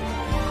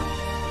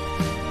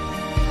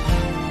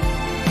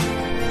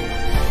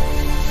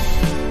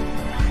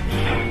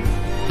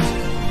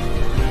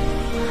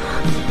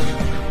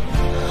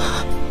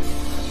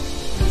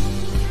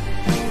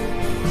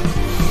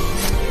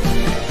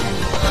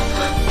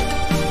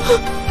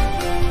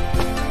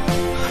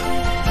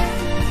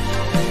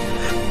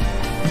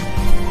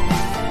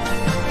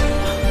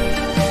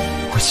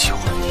我喜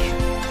欢你，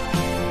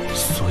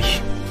所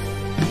以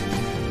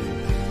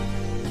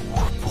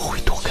我不会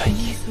躲开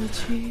你，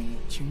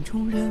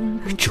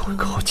我只会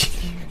靠近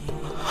你。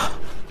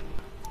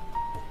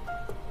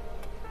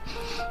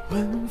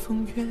问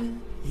风月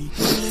一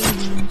对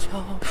眼角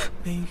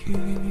眉宇，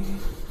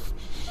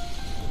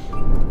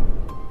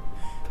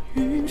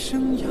余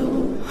生要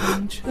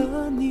等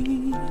着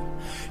你，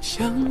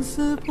相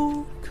思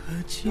不可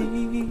及，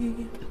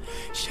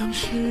像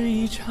是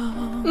一场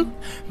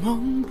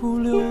梦不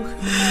留痕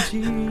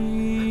迹。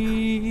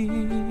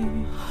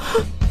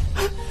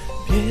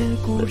别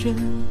故人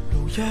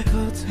如要可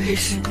曾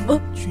是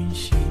君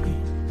心，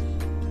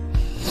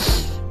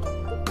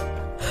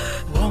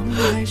望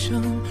来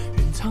生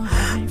愿沧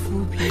海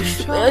浮萍。为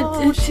什么要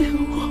接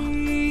近我？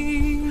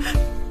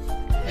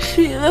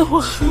是因为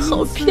我很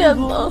好骗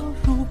吗？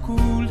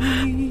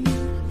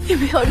你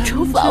们要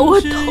惩罚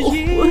我逃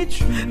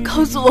婚，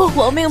告诉我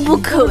皇命不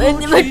可违，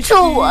你们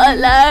冲我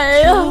来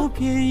呀！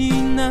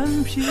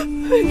为什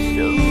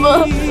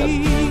么？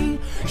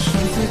是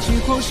自己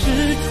过失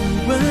初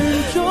吻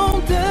中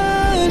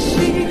的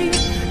心，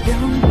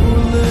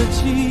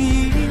情，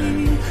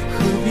何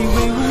必为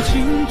无情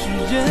之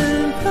人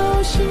剖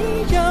析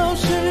要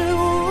是无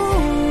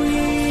意？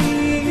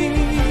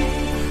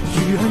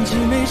余恨几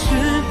枚是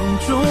梦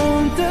中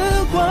的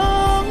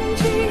光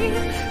景，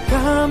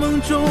大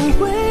梦中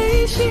归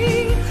醒，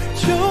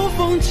秋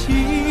风起，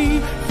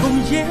枫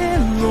叶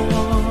落，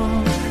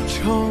抽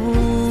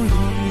离，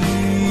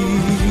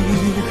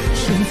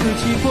生死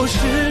契阔是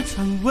传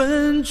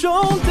闻中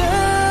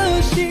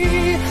的戏，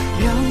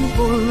亮过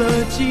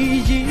了记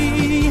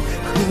忆，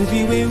何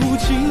必为无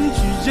情之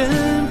人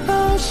剖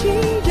析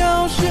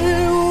要是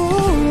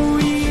无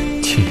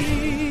意？天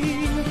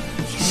宇，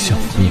相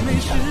府灭门一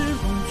案，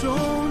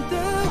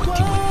我定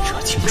为你查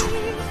清楚。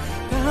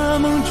大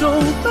梦中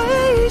飞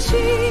行，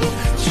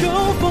秋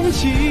风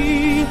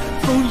起，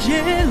枫叶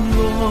落，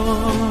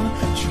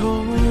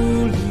抽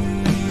离。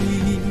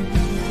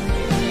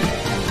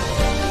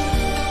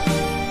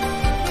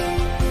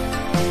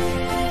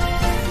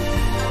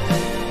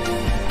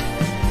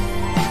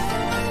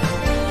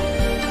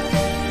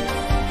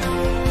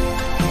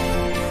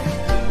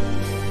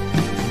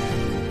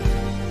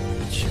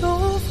秋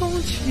风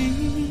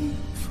起，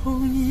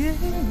枫叶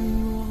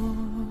落，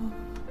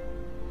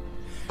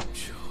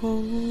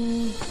抽离。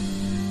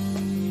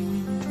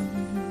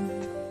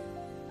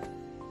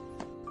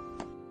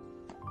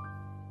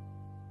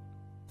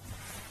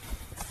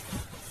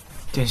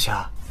殿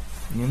下，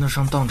您的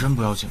伤当真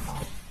不要紧吗？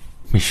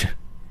没事。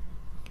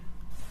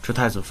这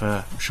太子妃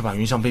是把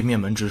云相被灭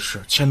门之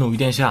事迁怒于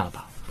殿下了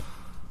吧？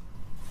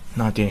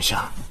那殿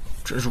下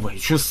真是委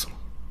屈死了。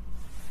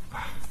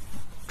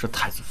这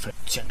太子妃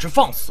简直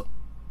放肆！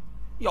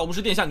要不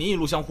是殿下您一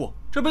路相护，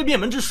这被灭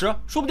门之时，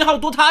说不定还要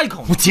多他一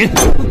口呢。母亲，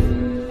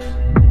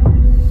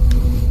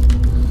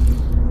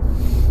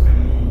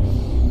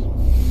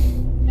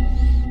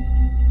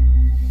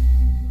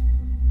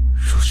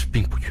若是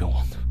并不冤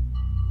枉的，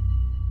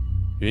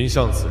云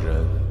相此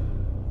人，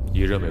你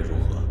认为如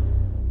何？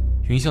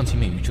云相勤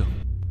勉于政，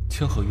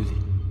谦和于礼，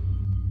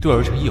对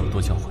儿臣亦有多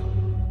教诲。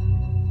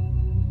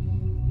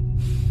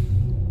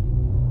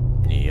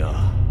你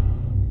呀，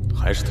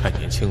还是太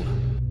年轻了。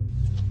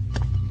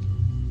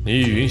你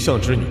与云相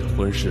之女的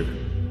婚事，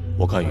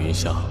我看云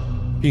相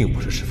并不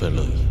是十分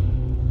乐意，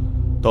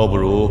倒不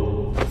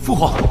如……父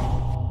皇，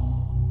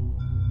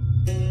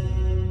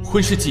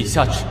婚事既已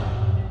下旨，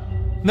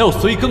哪有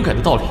随意更改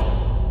的道理？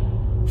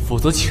否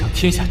则岂让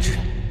天下之人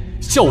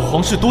笑我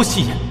皇室多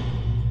戏言？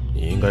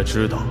你应该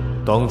知道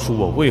当初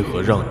我为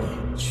何让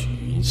你娶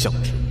云相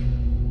之女。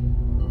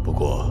不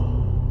过，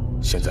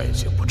现在已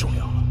经不重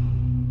要了。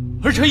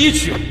儿臣已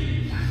娶。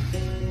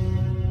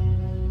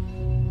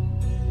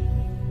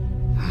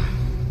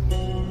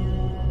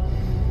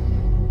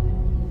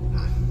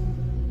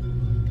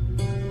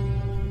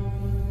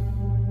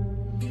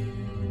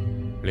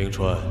灵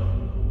川，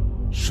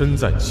身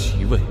在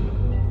其位，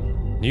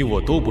你我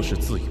都不是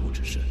自由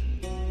之身。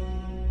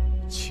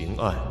情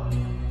爱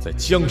在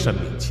江山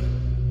面前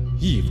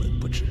一文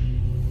不值，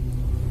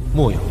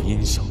莫要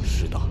因小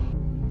失大。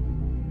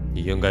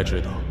你应该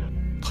知道，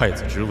太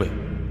子之位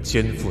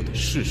肩负的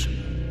是什么，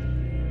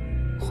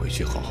回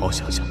去好好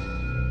想想。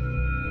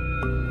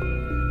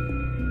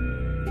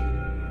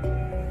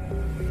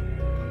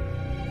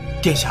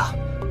殿下，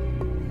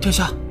殿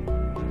下，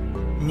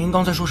您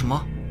刚才说什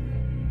么？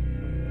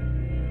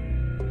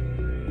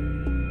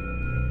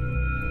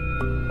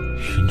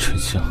云丞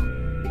相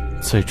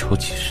再筹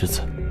几十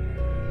载，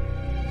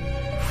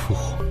父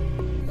皇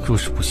若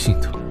是不信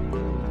得，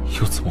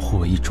又怎么会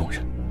委以重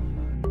任？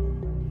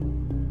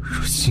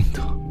若信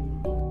得，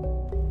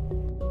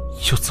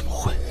又怎么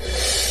会？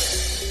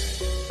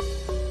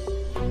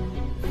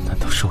难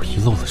道是我遗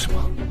漏了什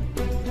么？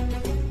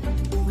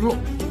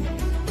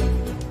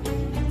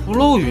不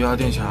漏雨啊，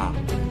殿下！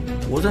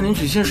我在您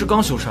举县时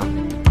刚修缮。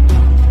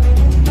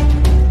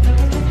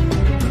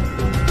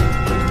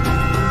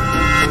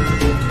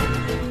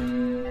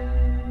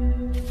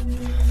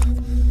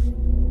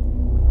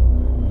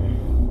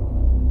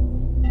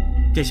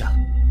殿下，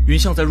云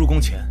相在入宫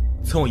前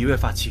曾有一位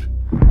发妻，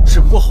只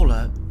不过后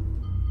来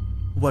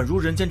宛如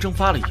人间蒸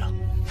发了一样。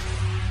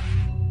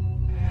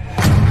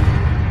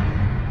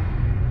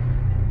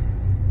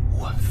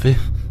婉妃，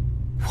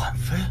婉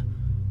妃，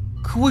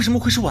可为什么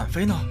会是婉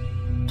妃呢？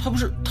她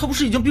不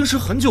是已经病逝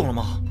很久了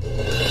吗？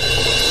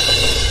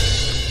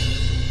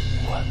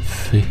婉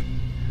妃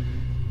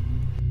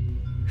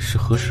是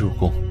何时入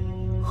宫，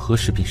何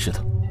时病逝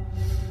的？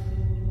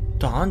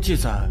档案记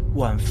载，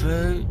婉妃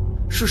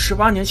是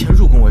18年前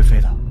入宫为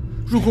妃的，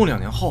入宫2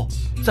年后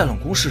在冷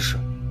宫逝世。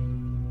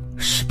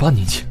18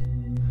年前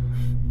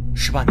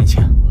？18年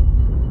前？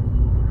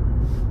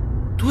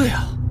对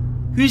啊，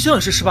云相也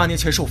是18年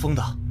前受封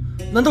的。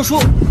难道说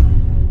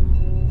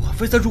婉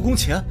妃在入宫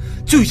前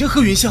就已经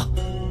和云相？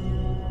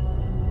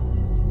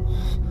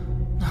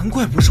难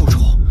怪不受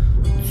宠，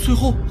最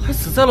后还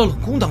死在了冷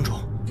宫当中。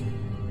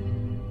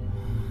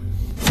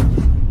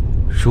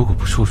如果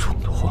不受宠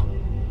的话，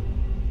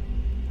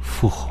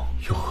父皇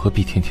又何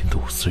必天天睹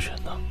物思人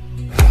呢？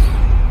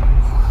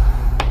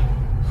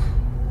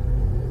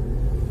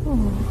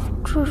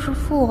这是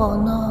父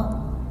王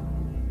呢，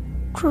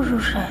这是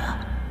谁啊？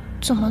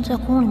怎么在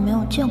宫里没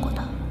有见过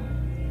他？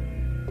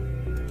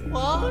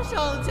皇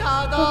上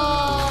驾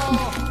到！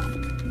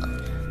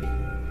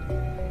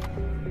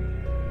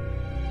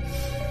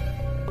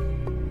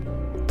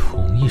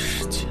同一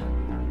时间，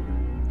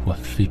婉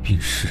妃病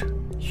逝，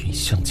云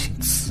香请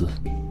辞，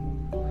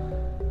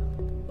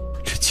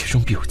这其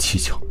中必有蹊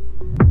跷。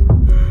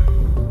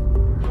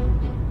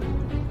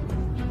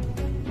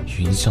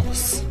云香的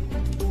死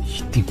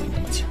一定没那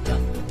么简单，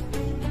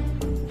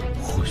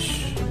或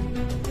许……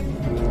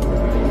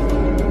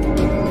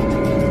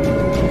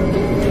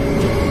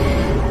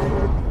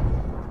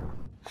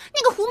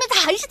那个狐媚子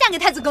还是嫁给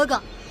太子哥哥。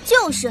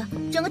就是，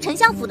整个丞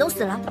相府都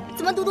死了，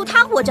怎么独独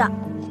他活着？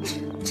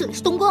这里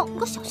是东宫，你给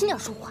我小心点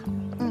说话。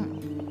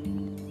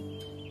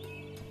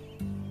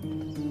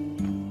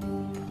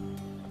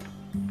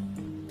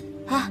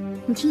哎，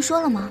你听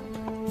说了吗？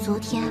昨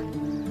天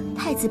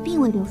太子并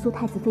未留宿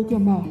太子妃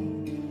殿内。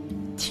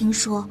听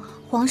说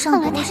皇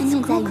上不过是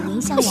念在与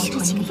林香往之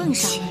情分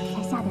上，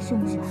才下的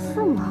圣旨。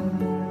是吗？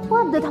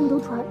怪不得他们都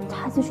传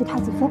太子娶太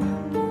子妃，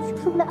就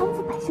是为了安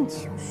抚百姓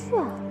情绪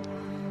啊。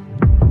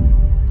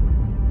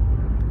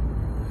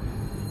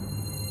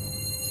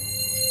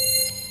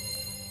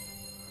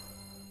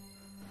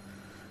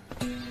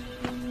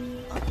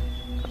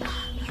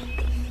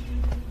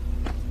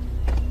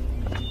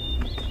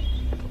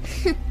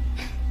哼，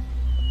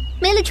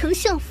没了丞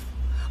相府，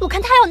我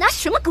看他还要拿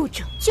什么给我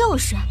争？就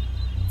是。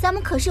咱们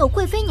可是有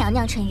贵妃娘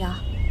娘撑腰，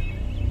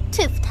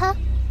对付她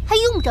还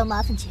用不着麻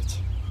烦姐姐。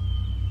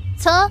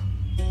走，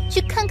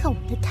去看看我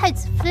们的太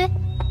子妃。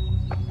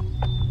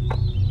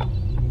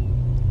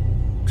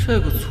这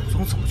个祖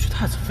宗怎么去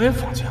太子妃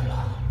房间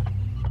了？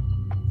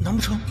难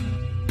不成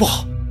不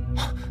好？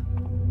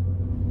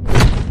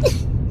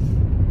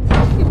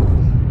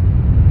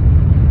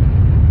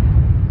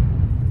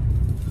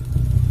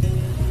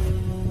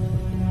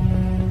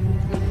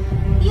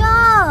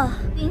哟，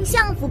云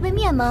相府被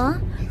灭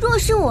门。若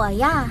是我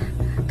呀，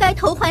该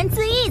投环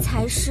自缢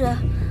才是，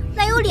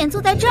哪有脸坐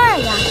在这儿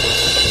呀？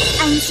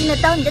安心的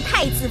当你的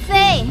太子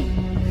妃。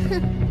哼，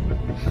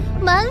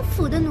满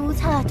府的奴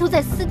才都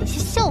在私底下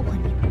笑话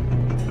你们，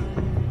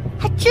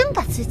还真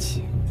把自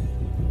己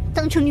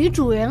当成女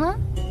主人了。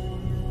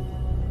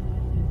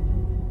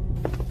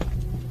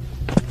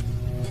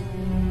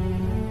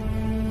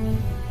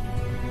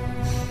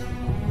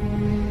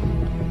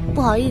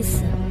不好意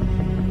思，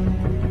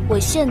我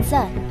现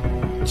在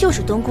就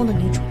是东宫的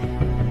女主人。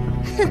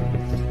哼，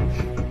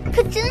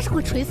可真是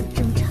会垂死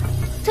挣扎。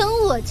等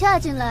我嫁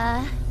进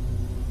来，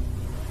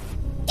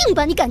定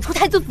把你赶出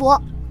太子府。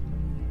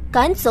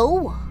赶走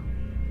我？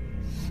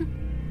哼，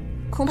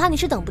恐怕你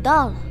是等不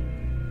到了。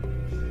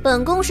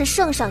本宫是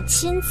圣上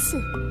亲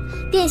赐，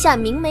殿下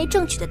明媒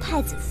正娶的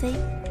太子妃，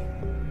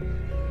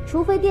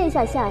除非殿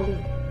下下令，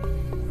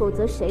否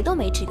则谁都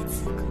没这个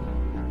资格。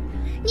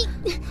你……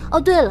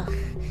哦，对了，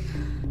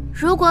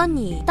如果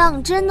你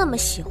当真那么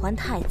喜欢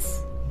太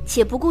子，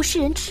且不顾世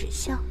人耻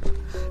笑，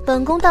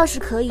本宫倒是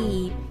可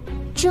以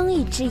睁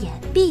一只眼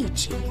闭一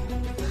只眼，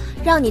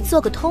让你做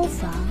个通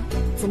房，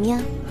怎么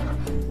样？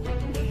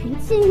云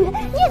千羽，你……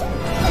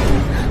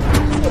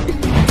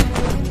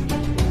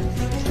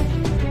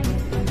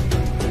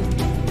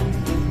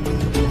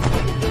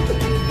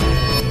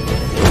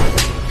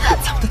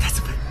咱们的太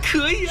子妃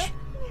可以啊！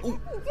你居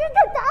然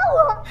敢打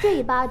我！这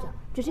一巴掌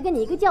只是给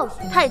你一个教训。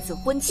太子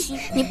婚期，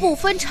你不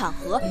分场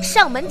合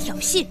上门挑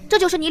衅，这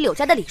就是你柳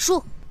家的礼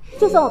数。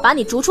就算我把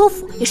你逐出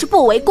府，也是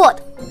不为过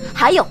的。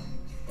还有，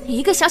你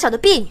一个小小的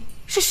婢女，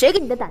是谁给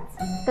你的胆子，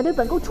敢对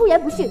本宫出言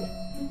不逊？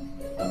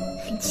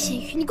云千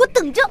羽，你给我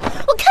等着，我看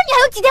你还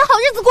有几天好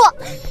日子过！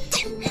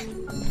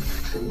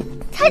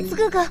太子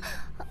哥哥，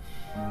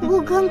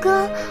我刚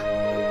刚……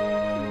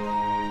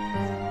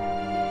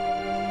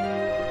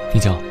你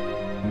讲，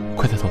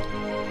快抬头，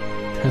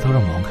抬头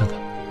让母王看看。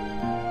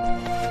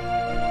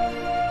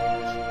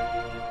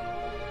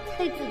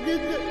太子哥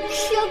哥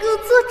是要给我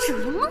做主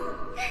了吗？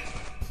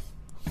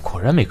果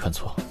然没看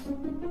错，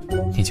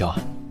你讲，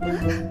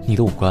你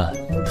的五官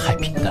太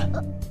平淡，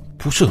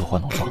不适合化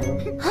浓妆。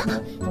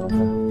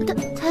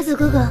太子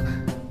哥哥，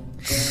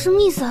什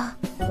么意思啊？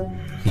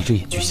你这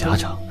眼距狭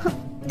长，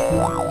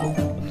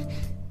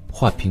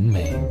画平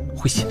眉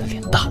会显得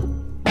脸大。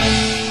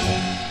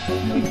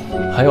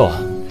还有啊，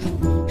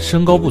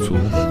身高不足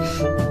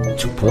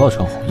就不要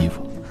穿红衣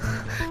服，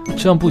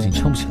这样不仅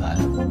撑不起来，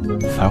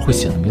反而会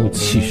显得没有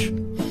气势。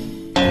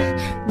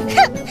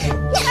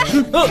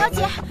小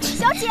姐，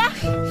小姐，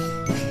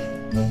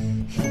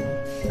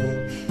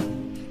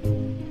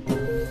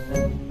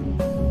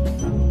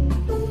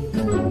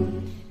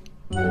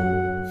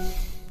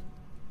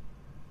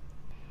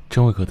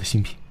真伟阁的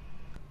新品，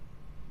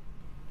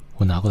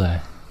我拿过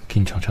来给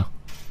你尝尝。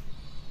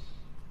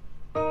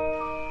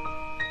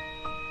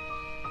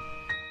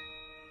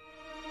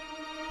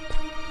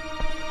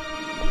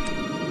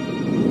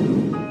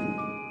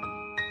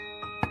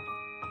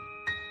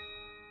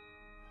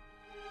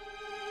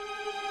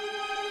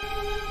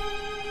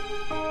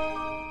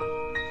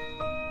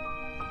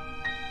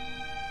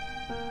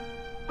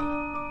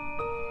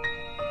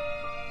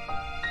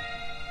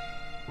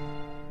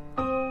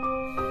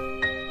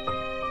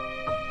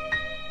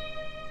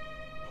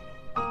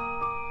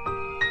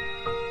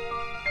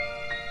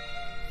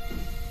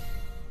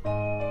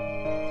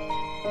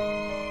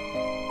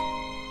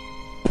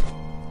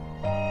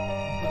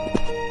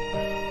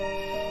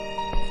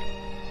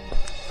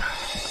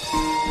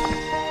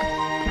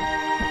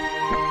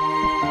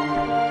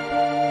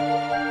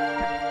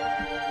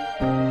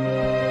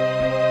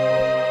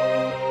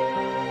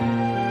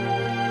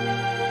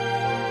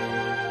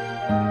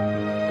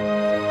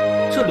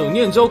这柳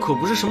念娇可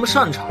不是什么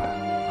善茬。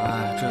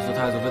哎，这次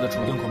太子妃的处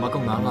境恐怕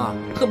更难了，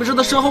特别是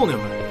她身后那位。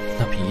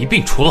那便一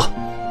并除了。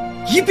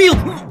一并。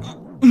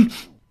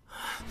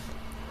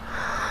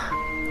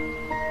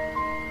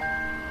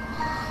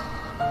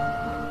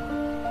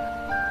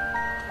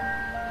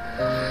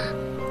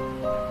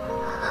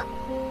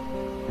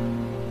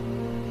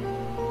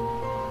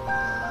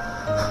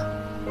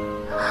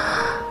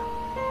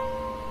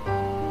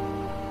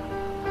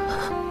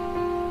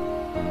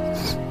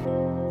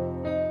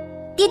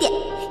爹爹，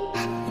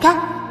你看，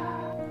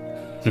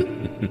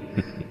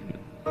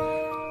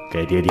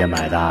给爹爹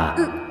买的。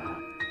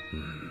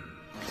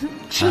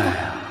吃的。哎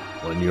呀，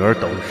我女儿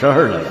懂事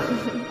儿了呀！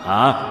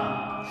啊，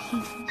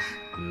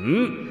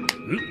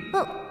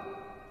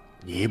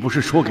你不是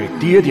说给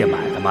爹爹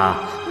买的吗？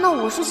那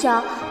我是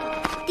想，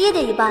爹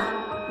爹一半，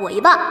我一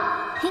半。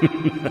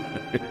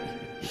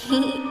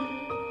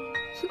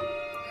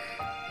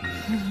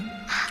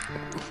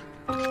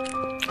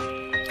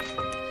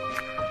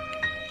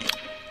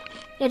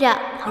爹爹，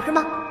好吃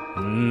吗？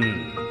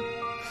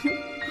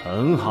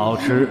很好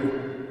吃。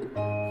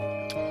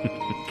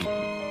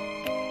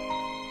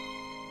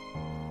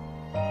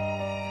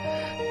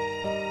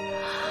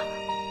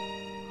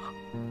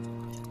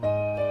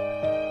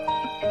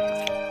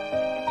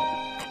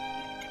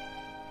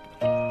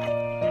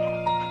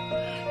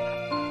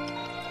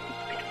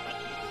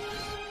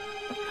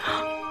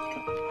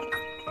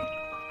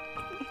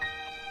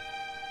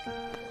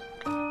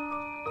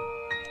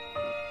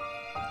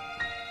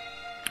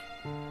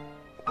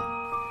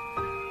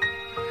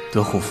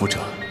得虎符者，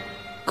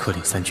可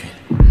领3军。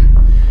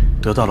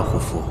得到了虎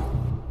符，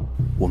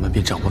我们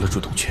便掌握了主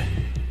动权。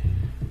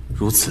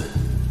如此，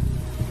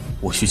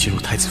我需进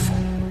入太子府。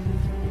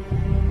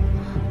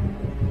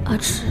阿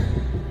赤，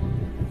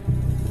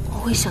我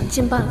会想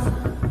尽办法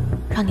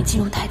让你进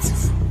入太子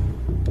府。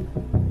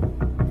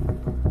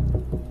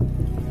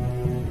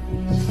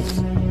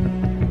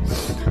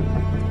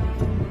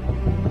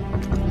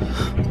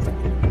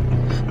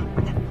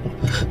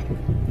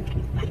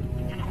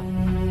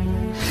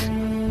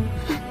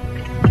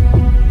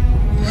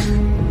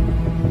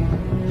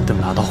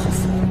拿到虎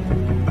符，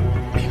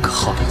便可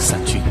号令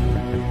3军，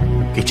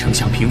给丞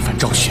相平反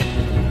赵宣。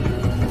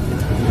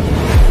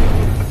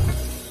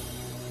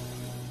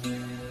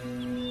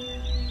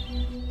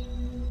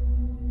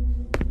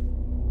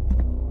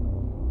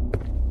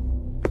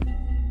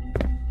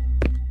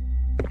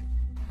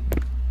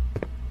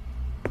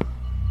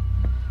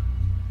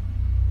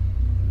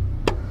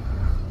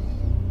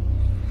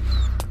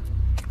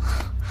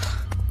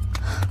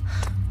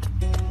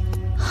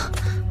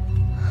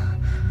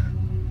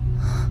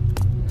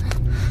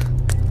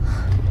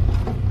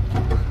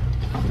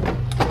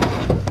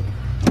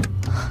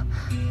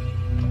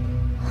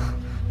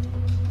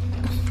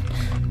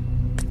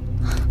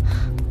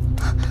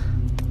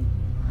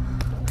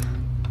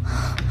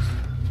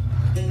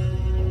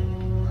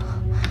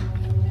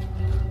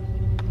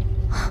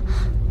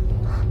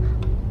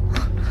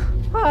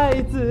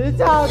太子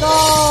驾到！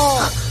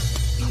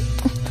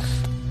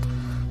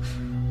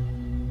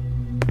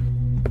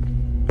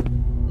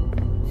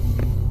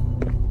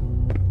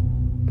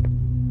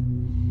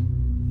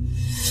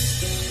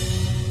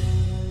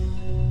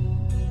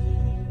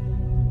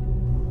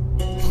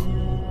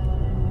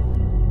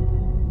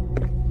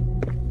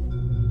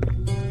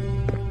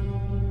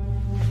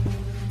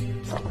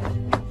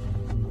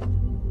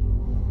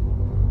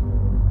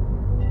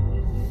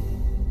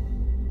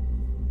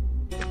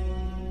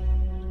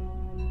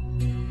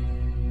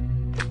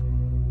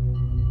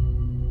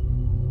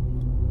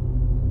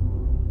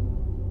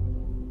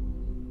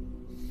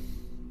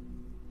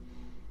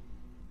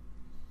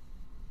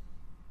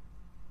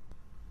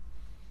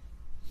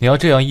你要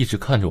这样一直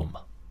看着我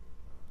吗？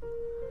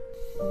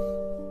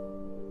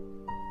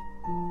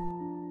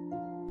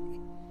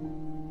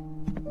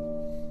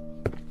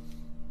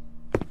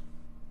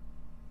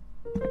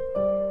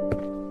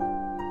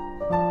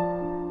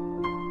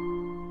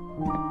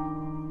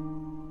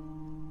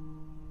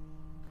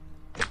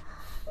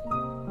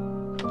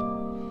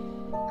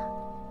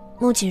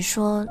木槿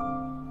说，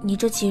你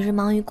这几日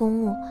忙于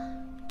公务，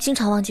经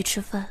常忘记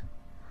吃饭。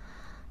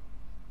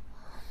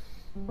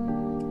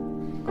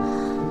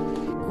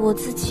我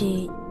自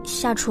己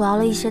下厨熬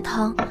了一些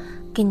汤，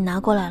给你拿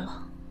过来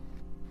了，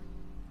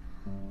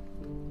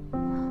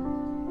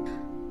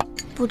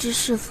不知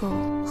是否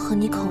合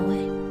你口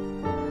味？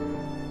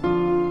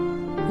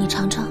你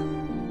尝尝。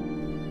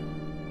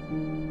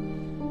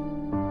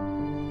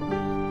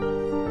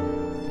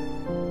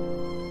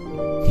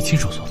你亲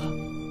手做的？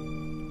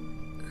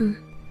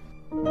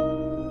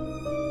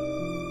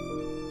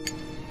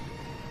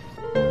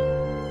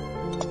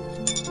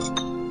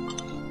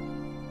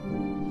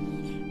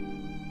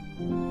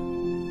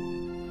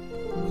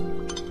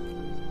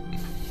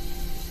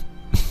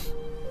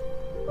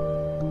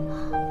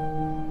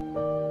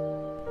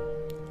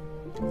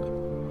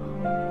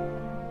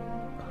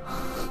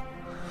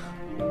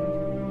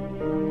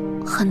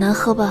很难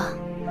喝吧？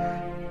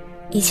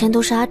以前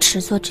都是阿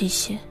迟做这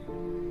些。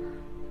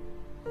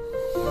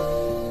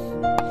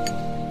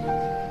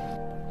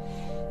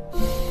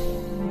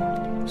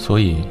所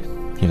以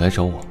你来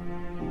找我，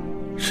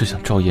是想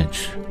召燕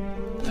池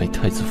来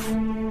太子府？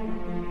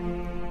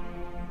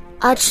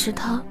阿池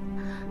他，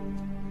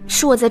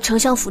是我在丞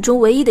相府中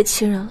唯一的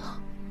亲人了。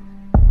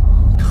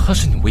他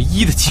是你唯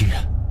一的亲人？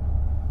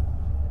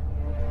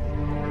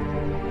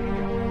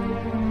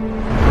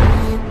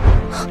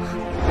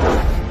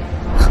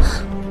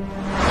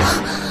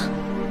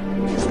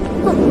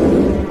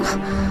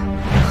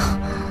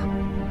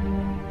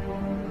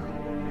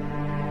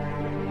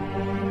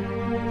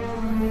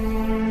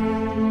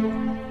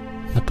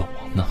那本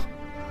王呢？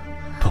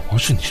本王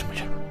是你什么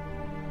人？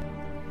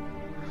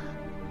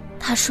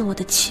他是我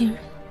的亲人，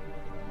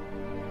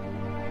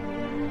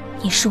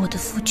你是我的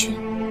夫君。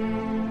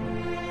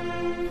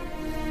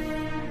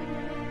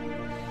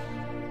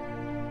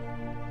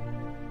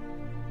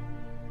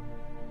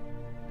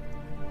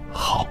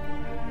好，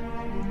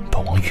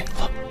本王允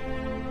了。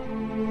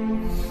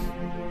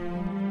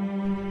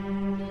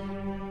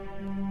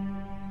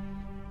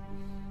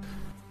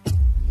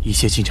一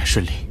切进展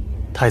顺利，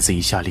太子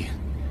已下令，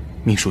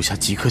命属下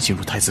即刻进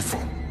入太子府。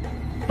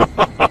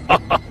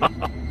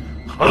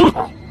很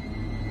好，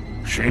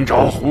寻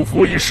找虎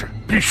符一事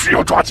必须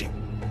要抓紧，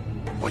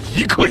我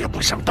一刻也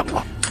不想等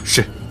了。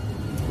是。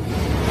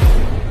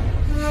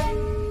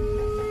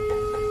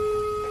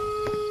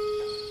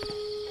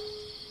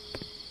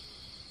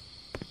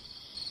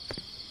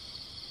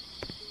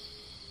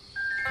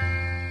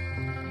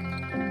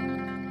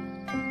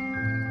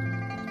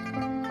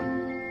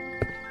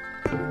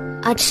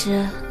阿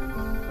池，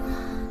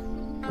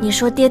你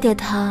说爹爹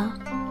他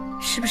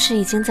是不是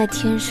已经在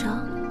天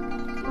上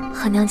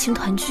和娘亲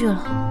团聚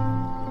了？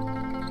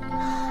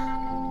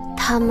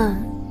他们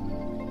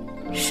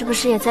是不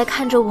是也在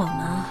看着我们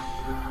啊？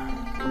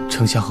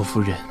丞相和夫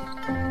人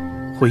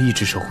会一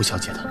直守护小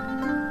姐的。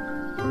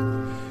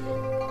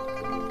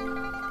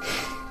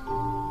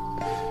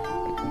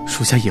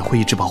属下也会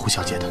一直保护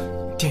小姐的。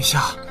殿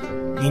下，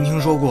您听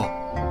说过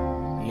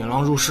野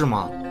狼入室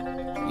吗？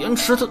燕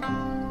池他……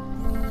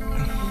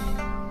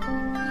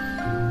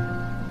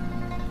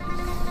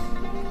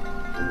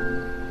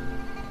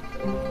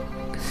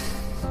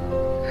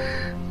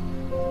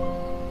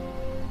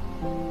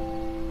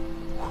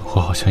我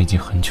好像已经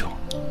很久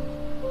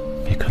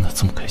没看他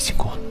这么开心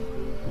过了。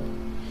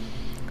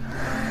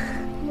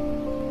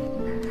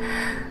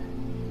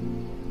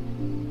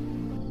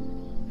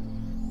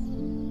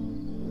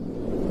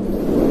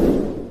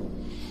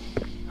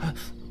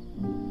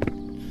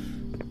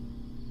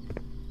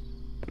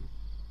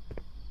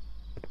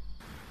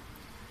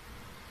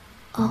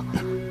哦，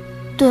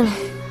对了，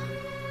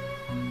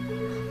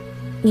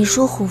你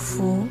说虎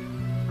符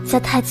在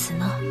太子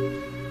那儿？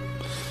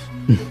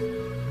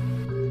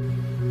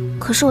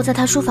可是我在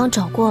他书房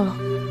找过了，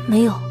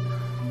没有。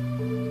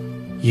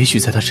也许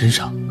在他身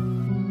上。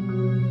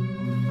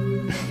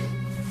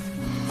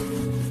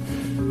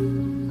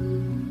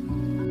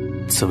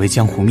此为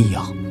江湖秘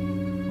药，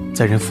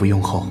在人服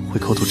用后会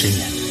口吐真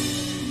言。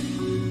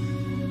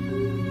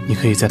你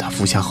可以在他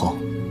服下后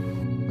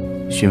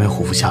询问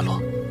虎符下落。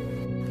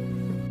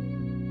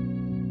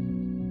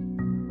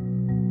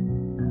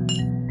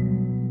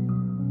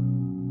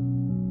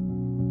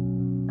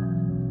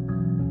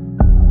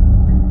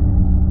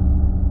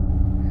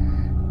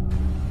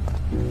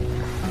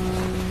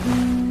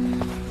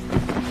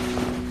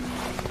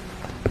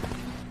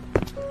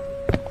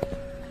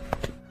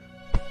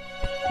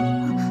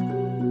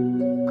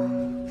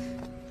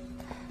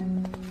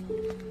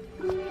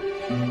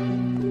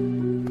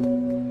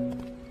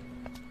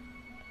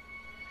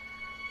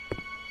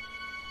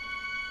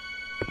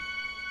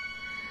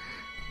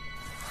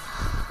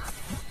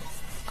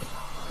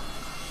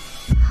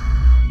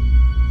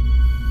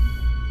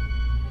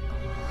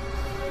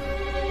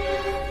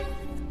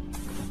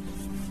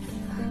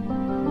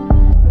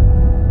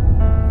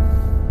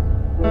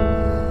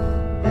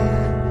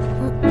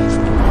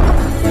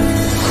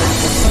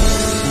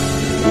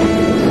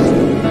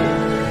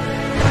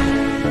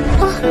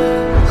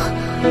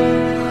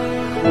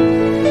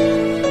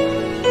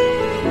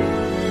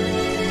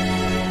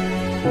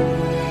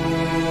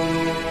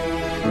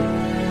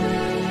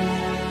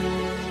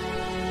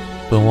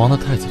本王的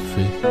太子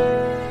妃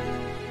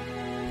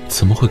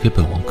怎么会给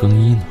本王更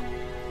衣呢？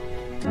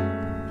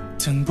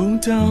等不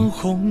到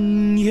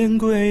红颜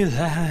归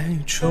来，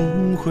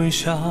重回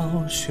小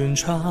轩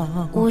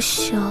窗。我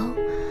想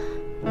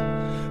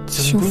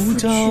等不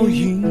到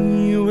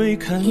一位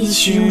看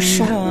夕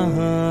阳。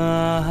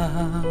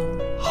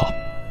好。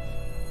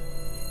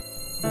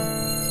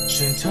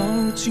直到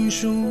锦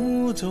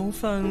书都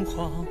泛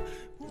黄。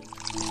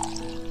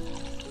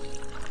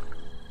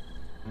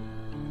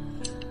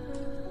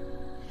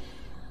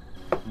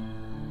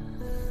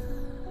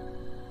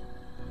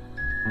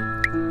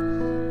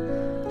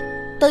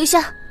等一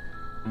下，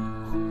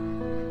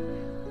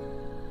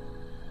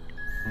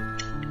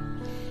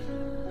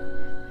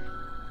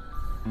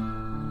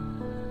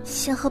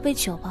先喝杯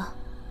酒吧。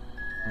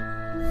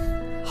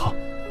好。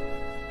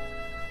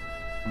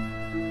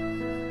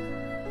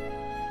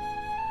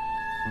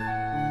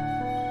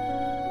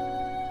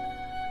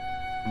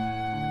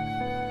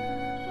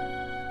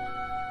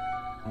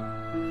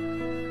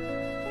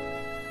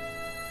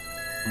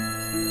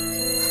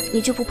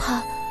你就不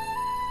怕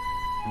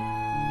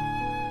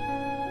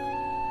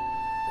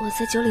我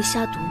在酒里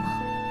下毒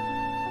吗？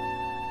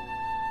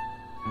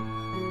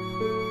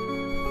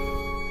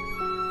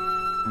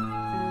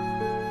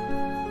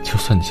就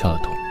算你下了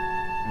毒，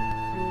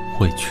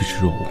我也趋之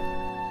若鹜。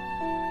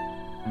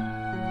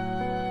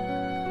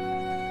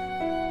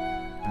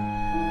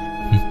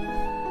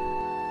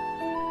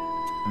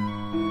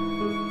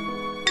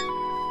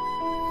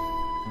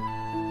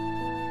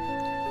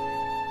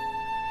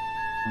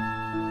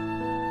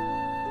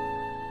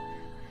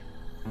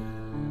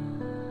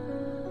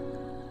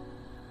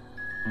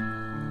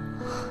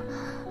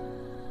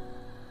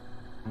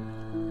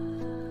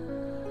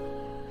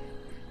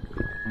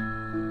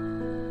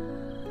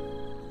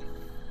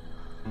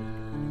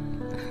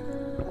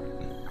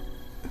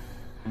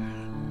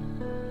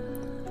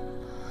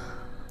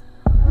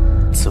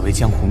此为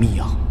江湖秘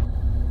药，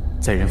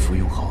在人服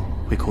用后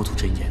会口吐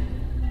真言，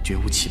绝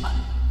无欺瞒。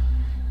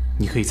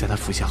你可以在他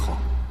服下后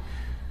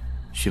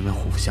询问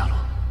胡夫下落。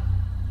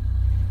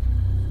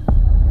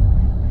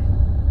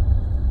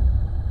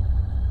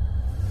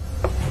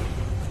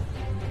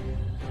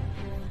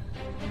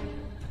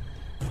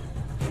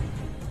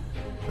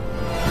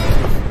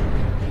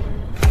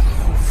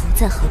胡夫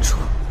在何处？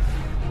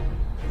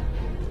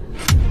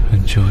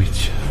很久以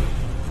前，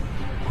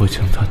我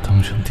将他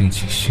当成定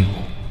情信物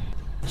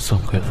送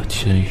给了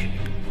千羽。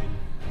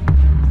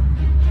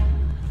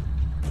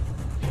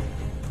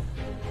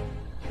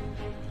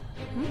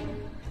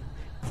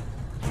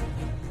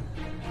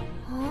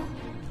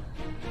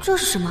这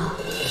是什么？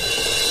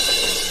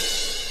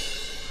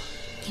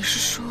你是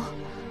说，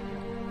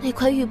那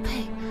块玉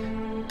佩，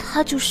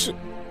它就是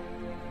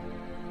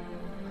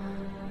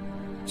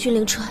君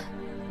临川？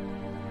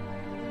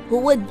我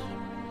问你，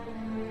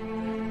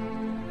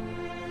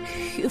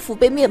岳父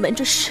被灭门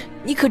这事，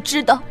你可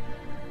知道？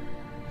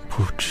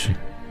不知。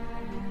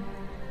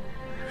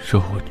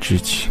若我知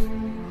情，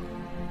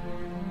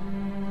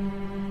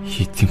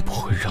一定不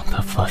会让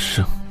它发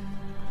生，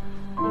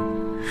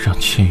让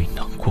千羽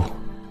难过。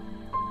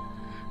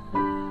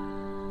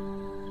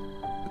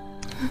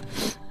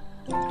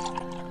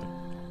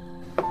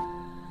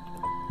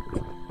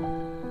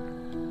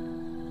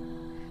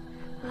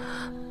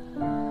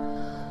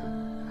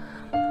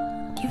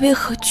你为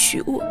何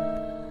娶我？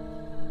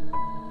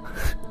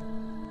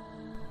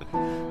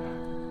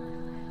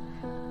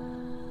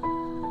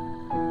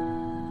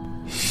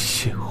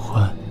喜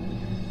欢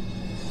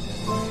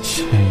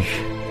千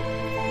羽。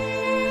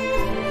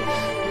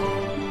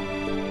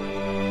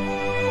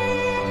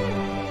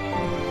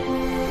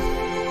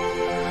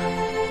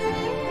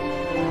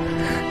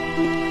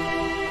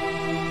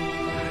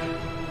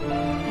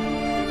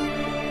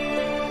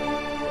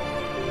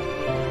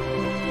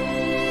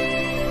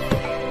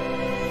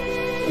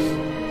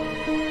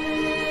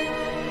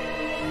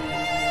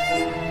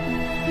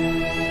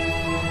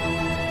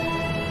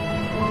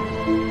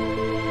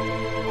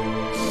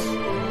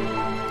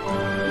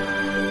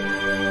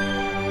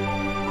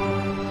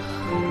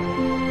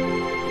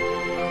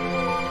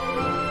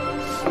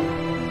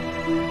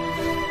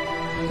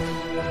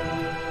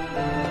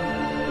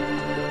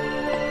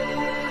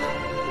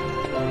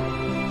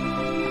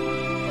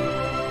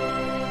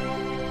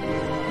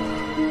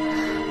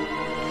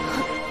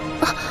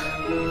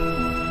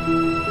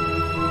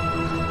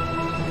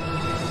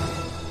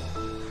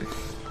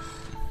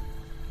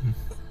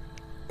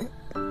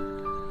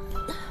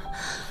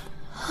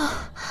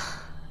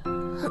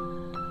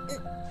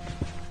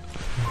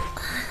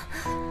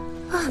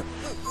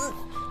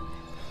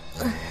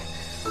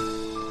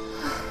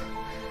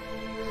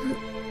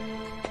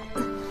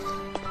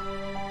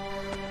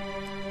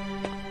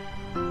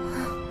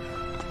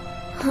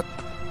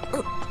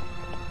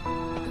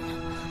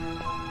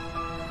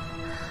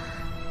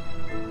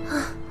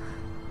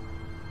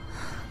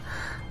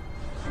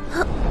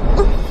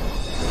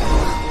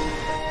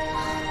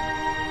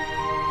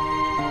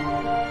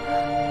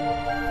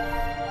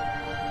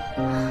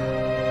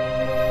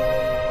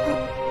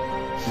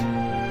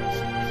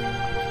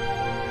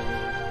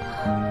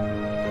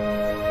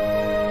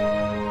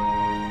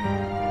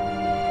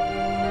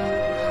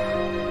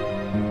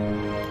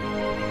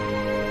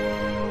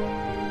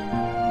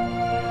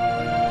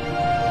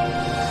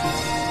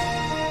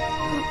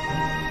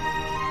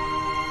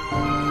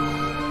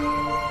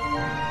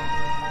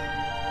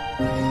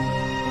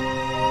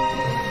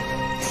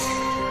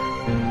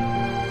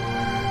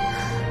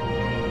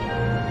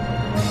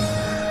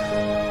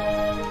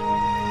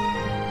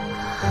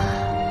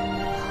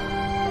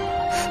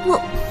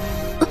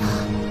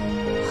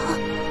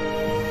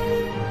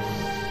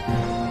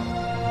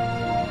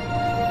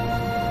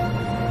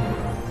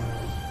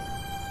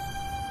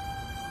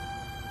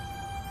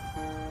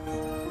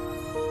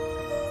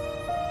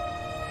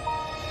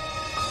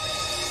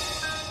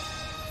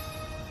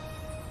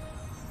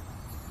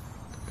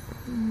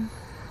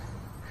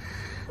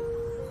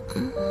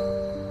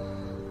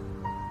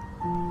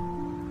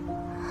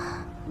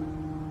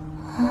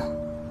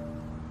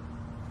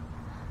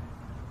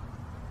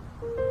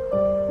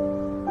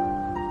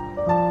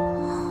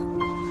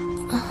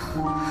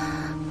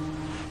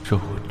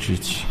事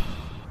情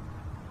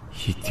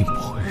一定不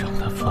会让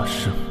它发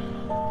生，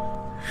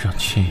让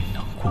千羽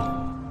难过。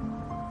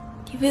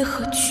你为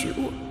何娶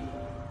我？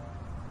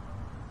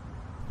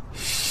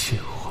喜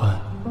欢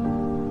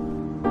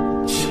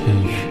千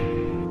羽。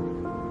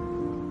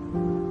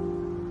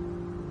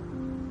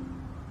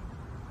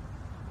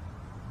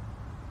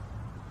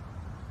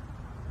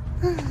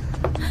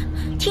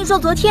听说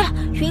昨天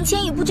云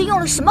千羽不知用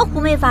了什么狐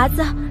媚法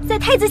子，在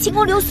太子寝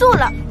宫留宿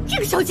了。这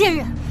个小贱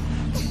人！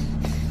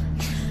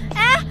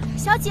哎，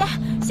小姐，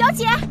小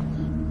姐，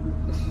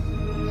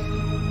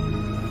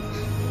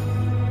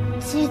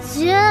姐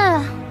姐，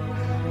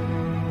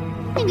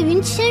那个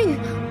云千羽，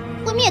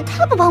未免也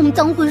太不把我们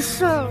当回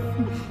事儿了。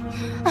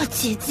啊，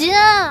姐姐，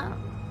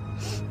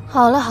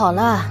好了好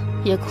了，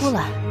别哭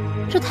了。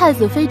这太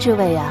子妃之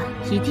位啊，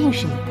一定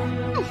是你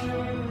的。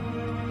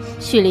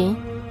许林，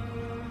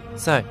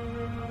在。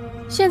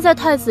现在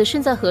太子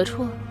身在何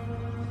处？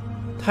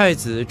太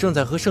子正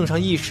在和圣上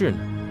议事呢。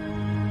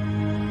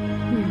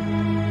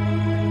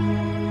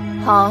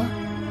好，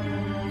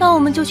那我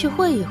们就去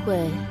会一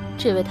会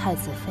这位太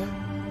子妃。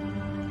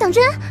当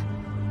真？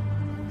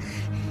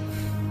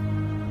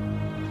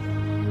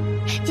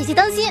姐姐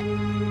当心。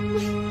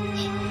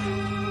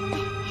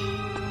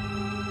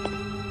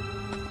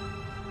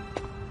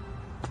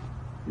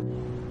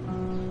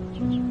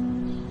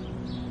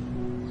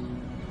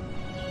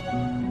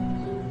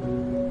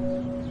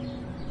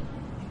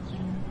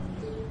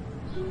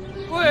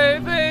贵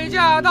妃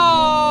驾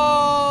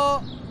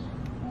到！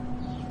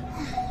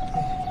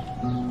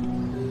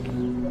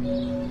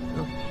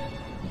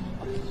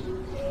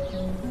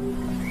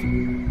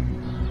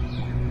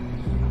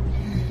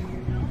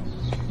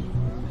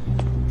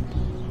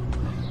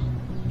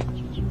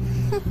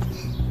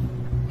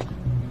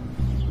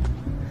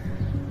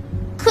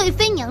贵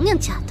妃娘娘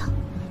驾到，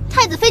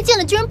太子妃见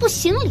了居然不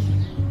行礼，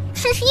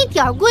真是一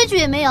点规矩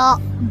也没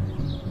有。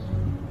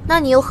那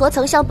你又何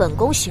曾向本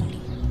宫行礼？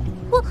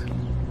我，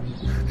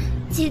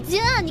姐姐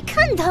啊，你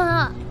看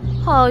她，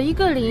好一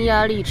个伶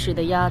牙俐齿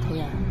的丫头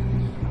呀！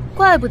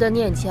怪不得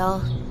念娇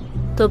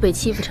都被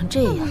欺负成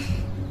这样。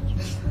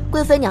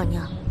贵妃娘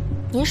娘，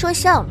您说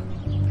笑了，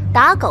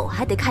打狗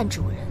还得看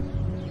主人，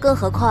更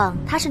何况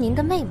她是您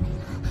的妹妹。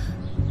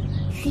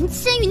云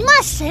千羽，你骂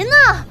谁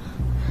呢？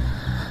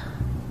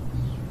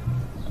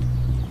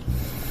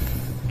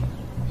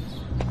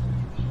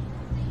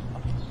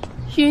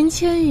云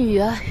千羽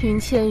啊，云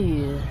千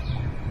羽，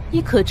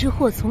你可知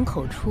祸从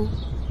口出？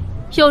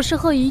有时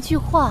候一句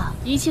话、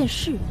一件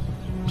事，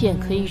便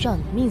可以让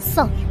你命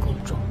丧于宫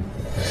中。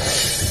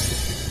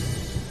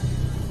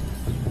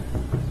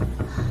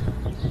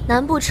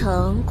难不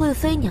成贵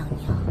妃娘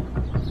娘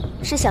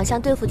是想像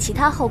对付其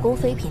他后宫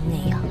妃嫔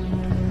那样，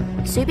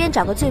随便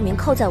找个罪名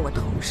扣在我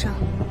头上，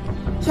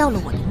要了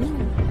我的命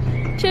吗？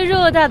这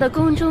偌大的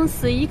宫中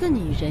死一个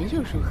女人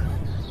又如何呢？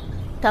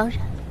当然，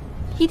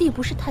一定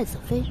不是太子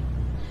妃。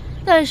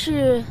但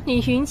是你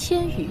云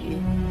千羽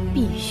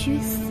必须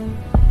死。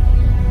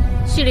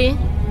许林，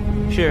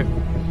是。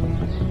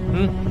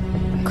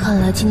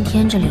看来今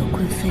天这柳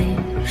贵妃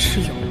是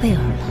有备而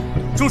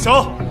来。住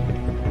手！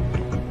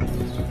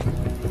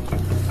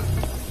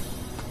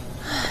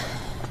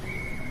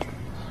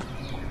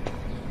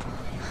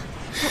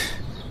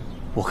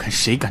我看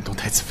谁敢动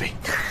太子妃。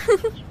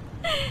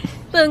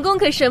本宫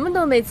可什么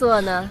都没做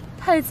呢。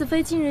太子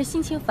妃近日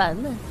心情烦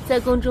闷，在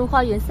宫中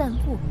花园散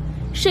步，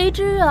谁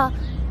知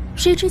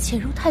潜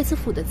入太子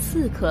府的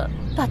刺客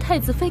把太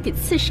子妃给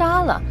刺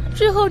杀了，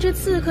之后这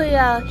刺客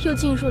呀又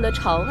进入了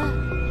朝外，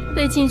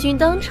被禁军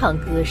当场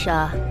格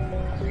杀。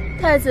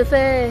太子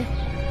妃，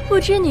不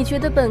知你觉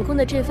得本宫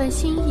的这番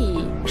心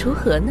意如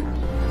何呢？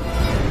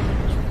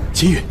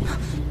秦羽，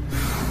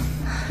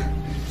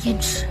胭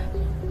脂，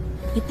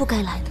你不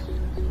该来的。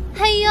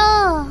哎呦，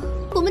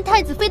我们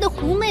太子妃的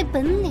狐媚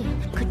本领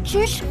可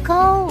真是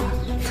高啊！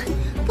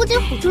不仅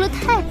唬住了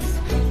太子，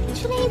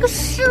就连一个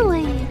侍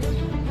卫也……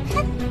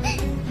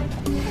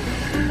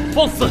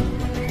放肆！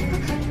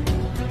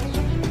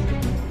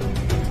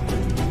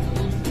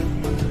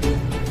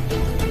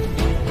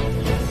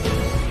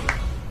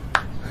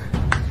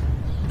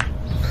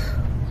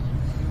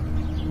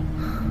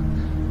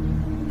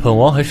本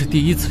王还是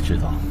第一次知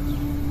道，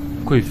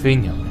贵妃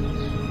娘娘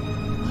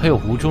还有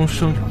无中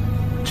生有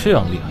这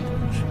样厉害的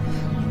本事，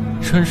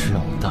真是让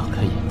我大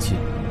开眼界。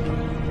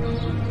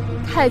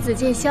太子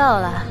见笑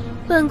了，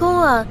本宫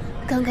啊，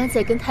刚刚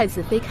在跟太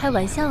子妃开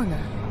玩笑呢，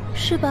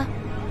是吧？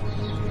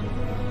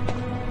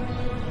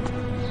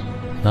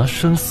拿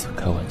生死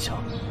开玩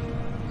笑，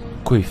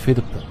贵妃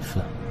的本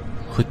分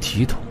和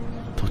体统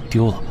都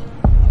丢了吧？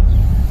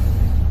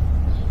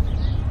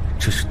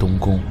这是东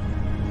宫，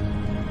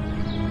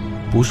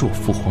不是我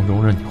父皇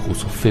容忍你胡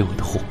作非为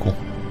的后宫。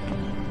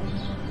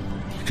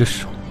你这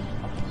手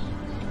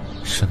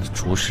伸得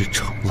着实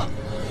长了。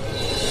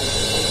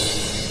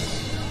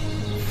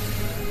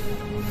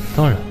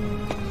当然，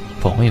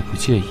本王也不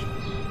介意，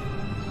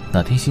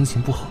哪天心情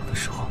不好的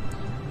时候，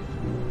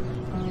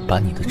把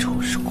你的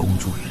丑事公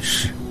诸于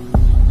世。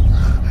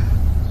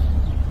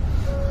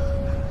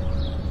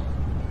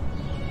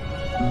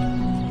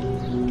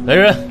来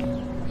人，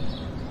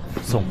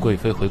送贵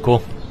妃回宫。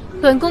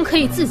本宫可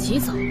以自己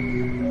走。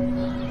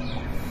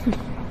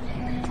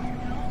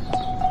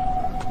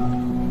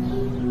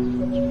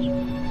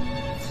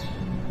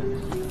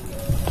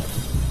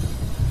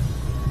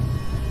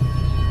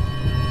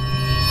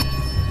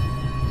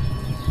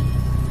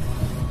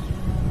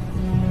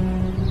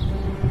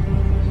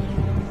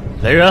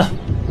来人，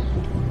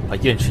把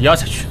燕池压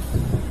下去。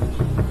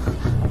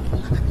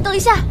等一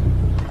下，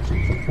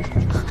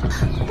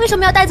为什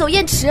么要带走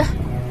燕池？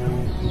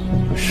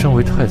身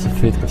为太子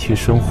妃的贴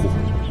身护卫，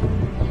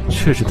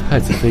却置太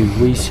子妃于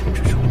危险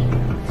之中，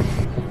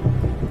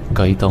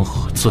该当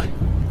何罪？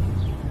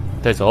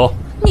带走。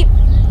你，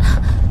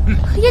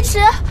燕池。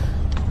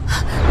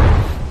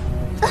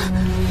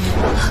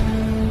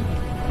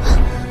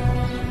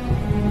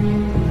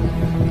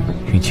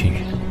云千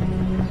羽，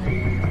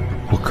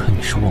我看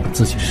你是忘了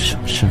自己是什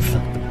么身份，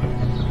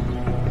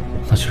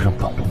那就让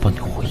本王帮你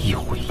回忆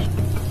回忆。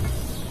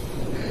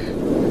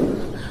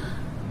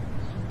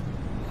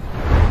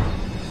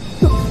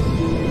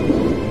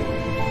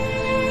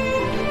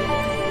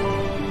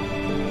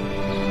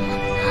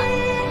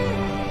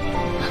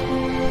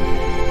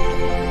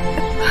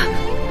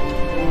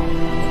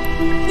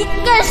你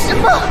干什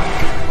么？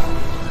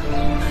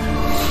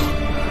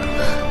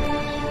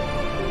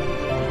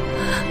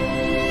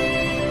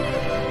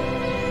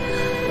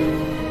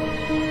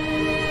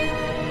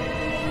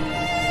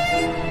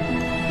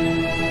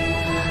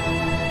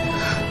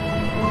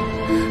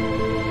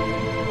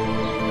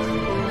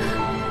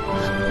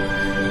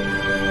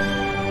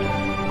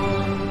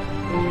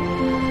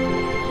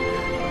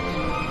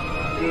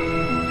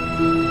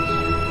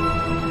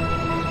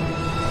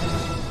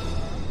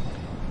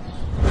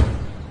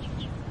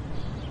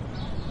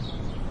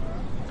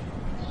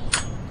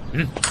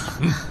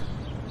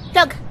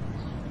让开！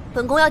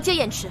本宫要接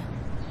燕池。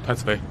太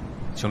子妃，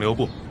请留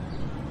步。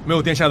没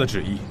有殿下的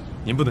旨意，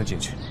您不能进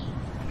去。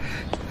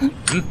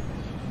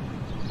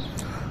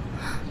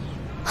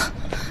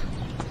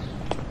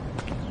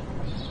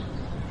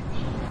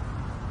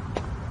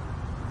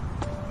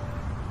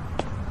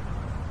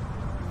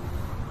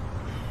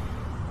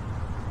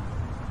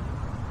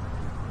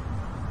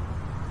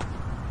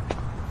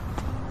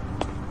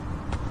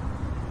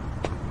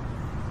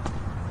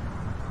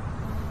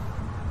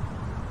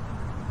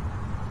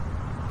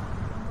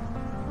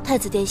太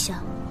子殿下，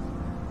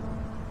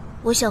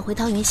我想回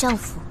趟云相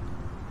府，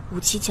武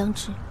期将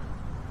至。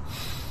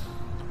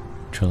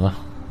臣啊，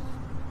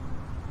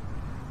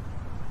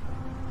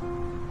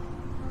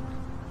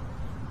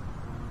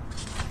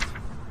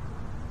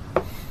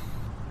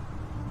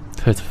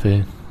太子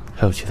妃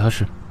还有其他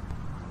事？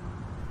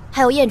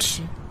还有燕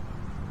池，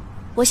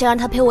我想让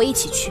他陪我一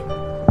起去。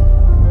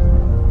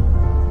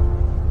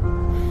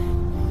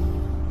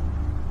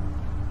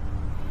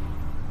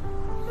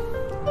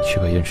去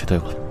把燕池带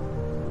过来。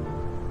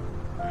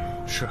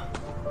是。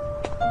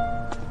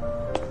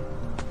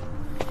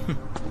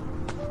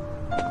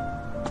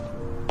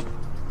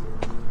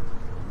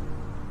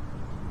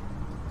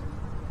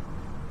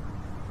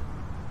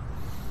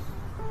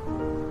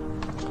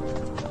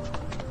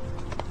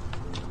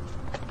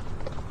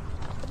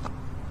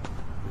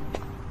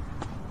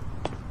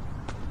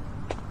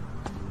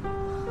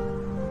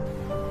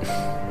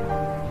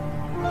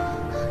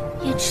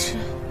燕池。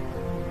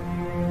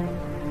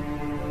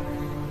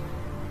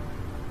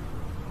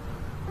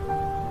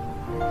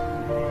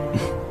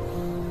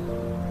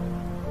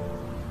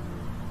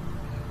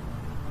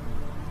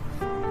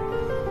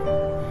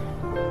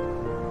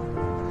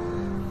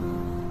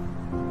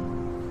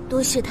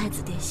多谢太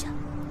子殿下，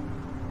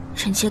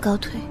臣妾告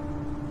退。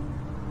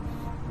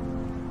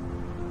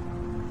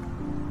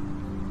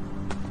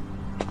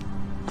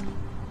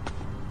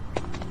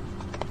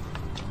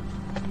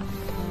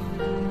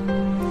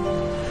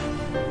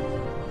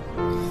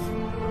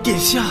殿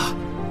下，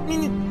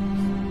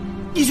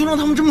你就让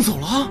他们这么走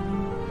了？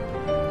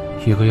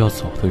一个要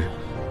走的人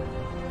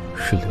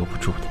是留不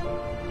住的。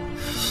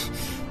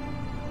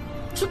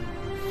这，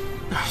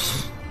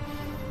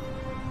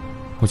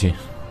穆锦，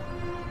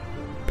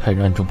派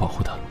人暗中保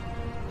护他。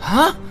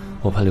啊！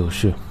我怕柳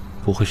氏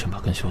不会善罢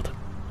甘休的。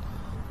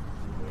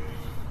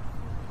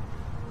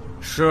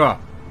是。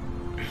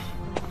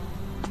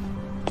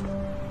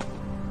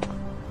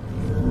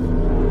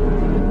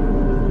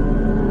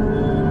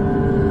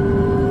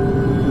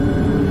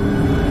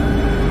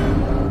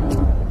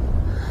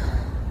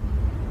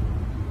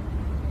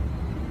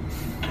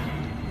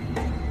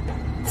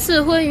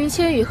赐婚云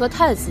千羽和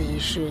太子一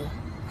事，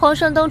皇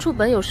上当初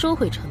本有收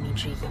回成命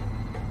之意，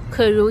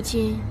可如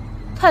今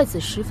太子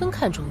十分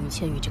看重云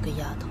千羽这个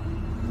丫头。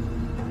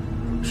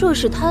若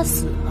是她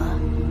死了，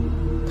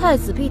太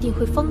子必定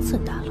会方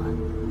寸大乱。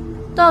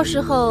到时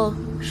候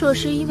若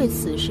是因为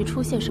此事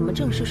出现什么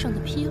政事上的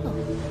纰漏，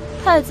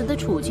太子的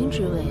储君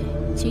之位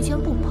即将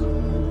不保。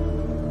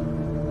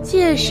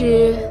届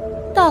时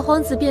大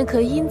皇子便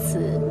可因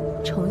此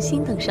重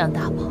新登上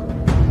大宝。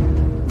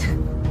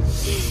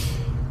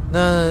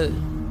那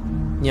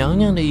娘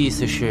娘的意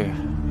思是？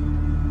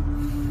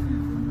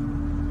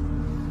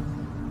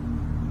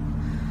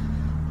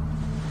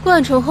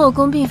灌宠后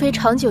宫并非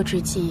长久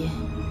之计，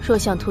若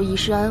想图一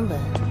世安稳，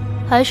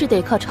还是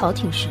得靠朝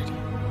廷势力。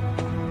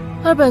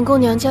而本宫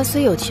娘家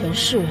虽有权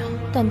势，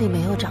但并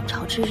没有掌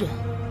朝之人。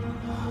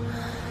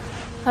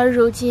而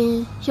如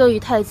今又与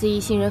太子一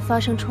行人发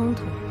生冲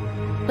突，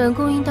本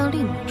宫应当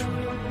另谋出路。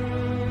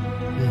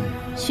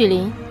许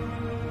林，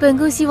本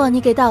宫希望你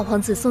给大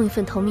皇子送一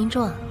份投名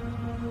状，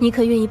你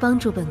可愿意帮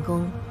助本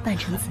宫办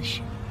成此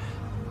事？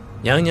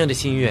娘娘的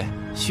心愿，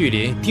旭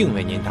林定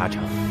为您达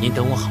成，您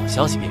等我好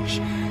消息便是。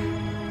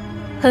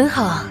很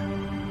好，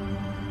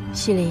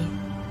旭林，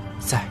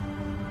在。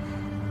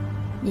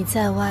你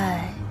在外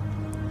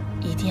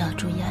一定要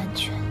注意安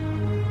全。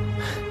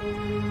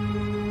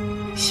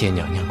谢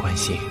娘娘关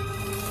心。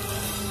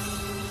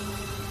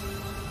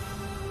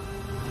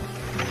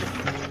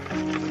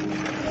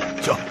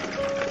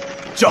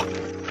驾！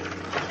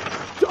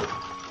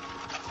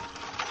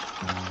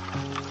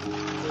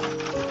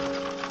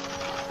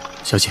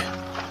小姐，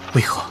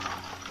为何？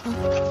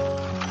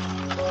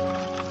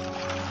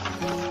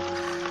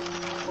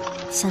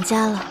想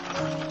家了，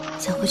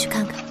想回去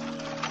看看。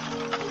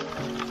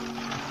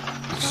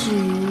至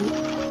于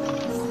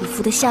虎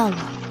符的下落，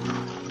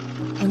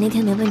我那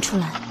天没问出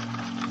来。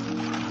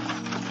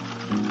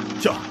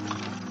驾！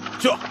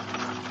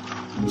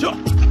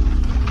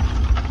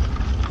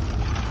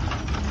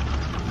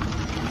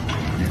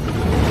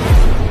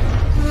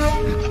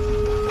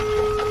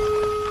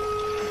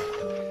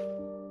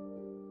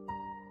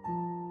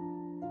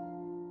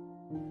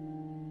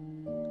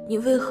你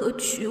为何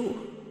娶我？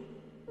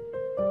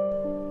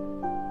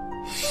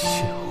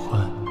喜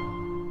欢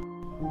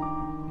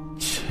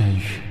千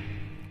羽。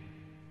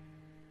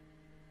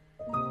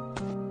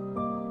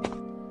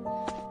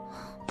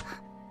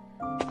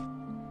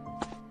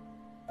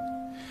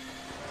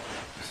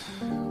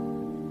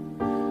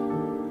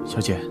小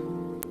姐，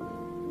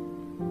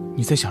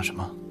你在想什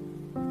么？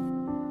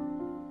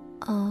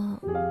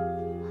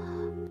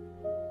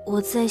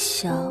我在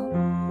想，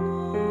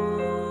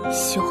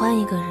喜欢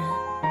一个人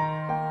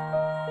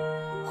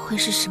会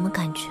是什么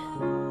感觉？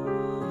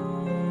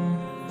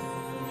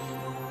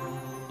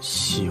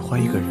喜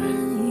欢一个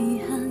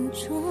人，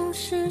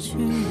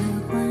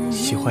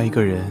喜欢一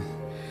个人，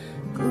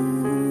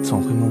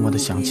总会默默地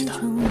想起他。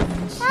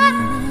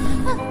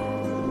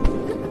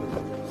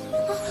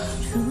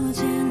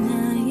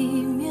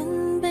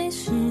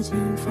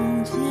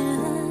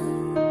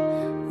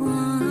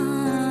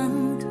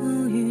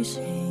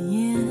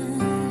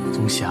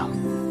总想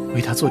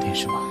为他做点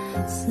什么，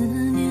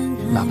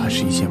哪怕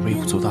是一件微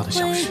不足道的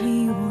小事。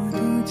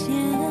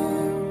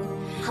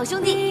好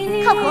兄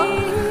弟，靠谱。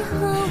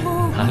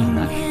哪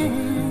里？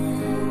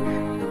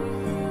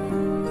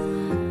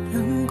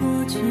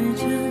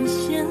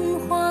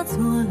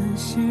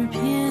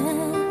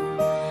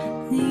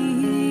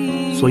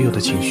所有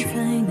的情绪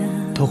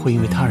都会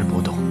因为他而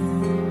波动，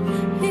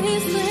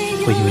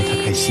会因为他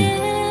开心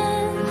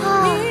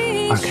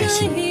而开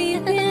心，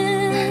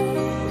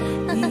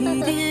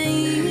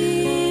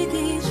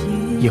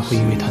也会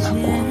因为他难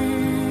过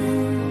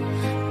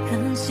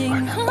而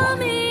难过。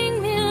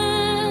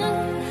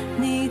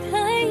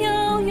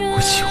我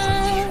喜欢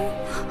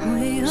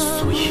你，所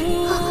以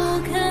我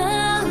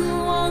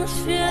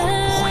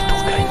不会躲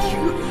开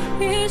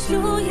你，只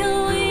会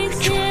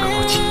靠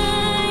近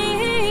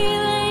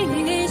你。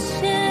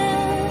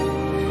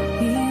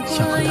想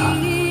和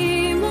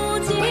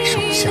他白首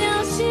不相。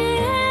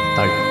大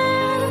人，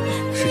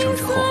事成之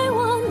后，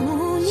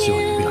希望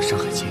你不要伤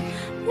害千羽。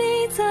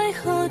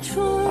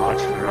阿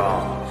迟啊，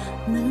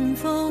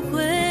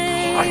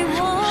太让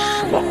我失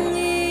望了，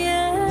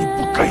你不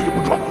该有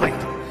软肋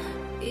的。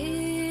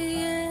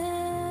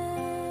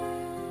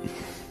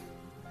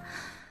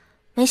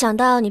没想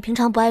到你平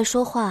常不爱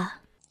说话，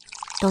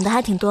懂得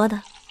还挺多的。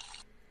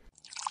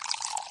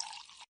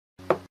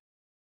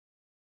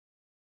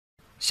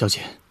小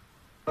姐，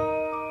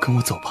跟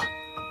我走吧，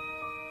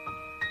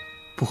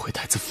不回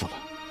太子府了。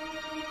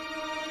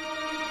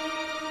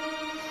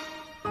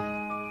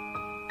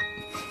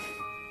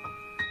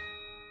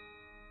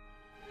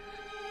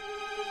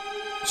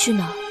去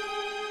哪儿？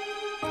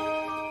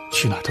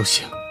去哪儿都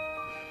行，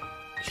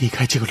离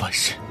开这个乱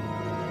世。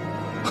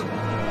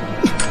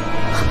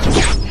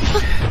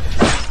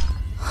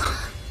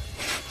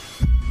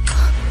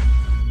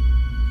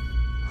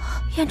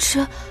燕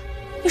池，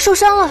你受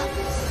伤了。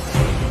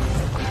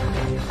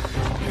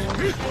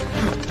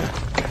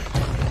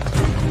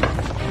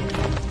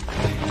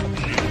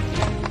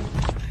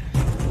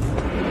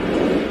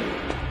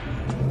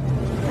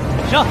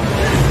上！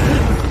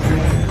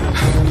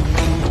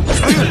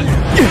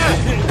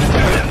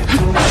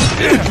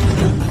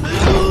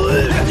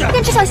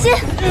燕池，小心！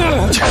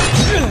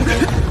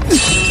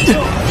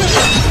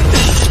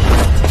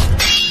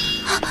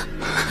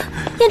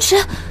燕池，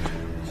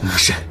我没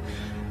事。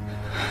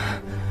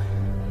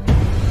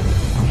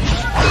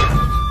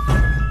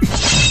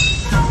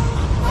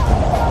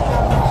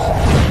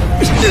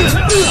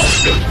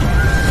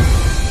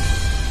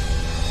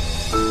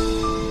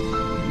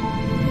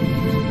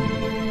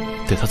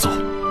带他走，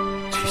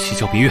去西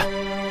郊别院。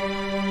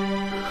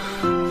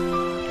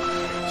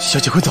小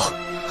姐快走！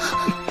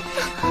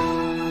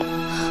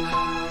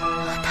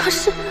他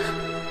是……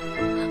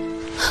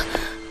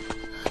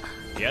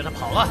别再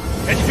跑了，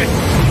赶紧去！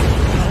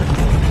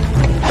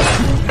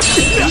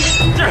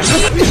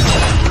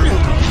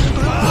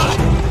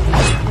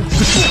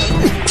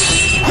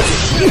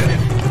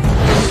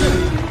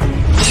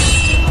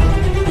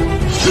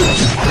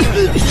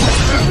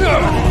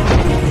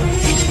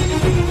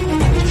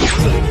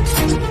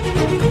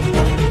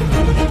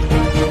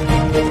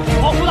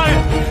保护大人！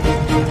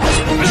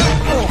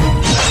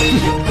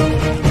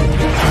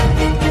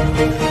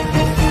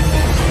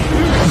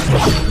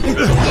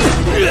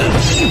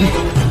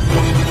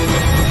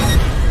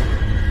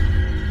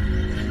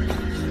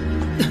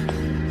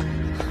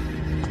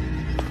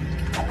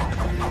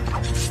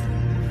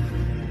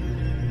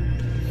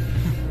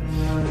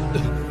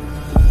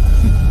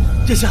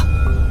殿下，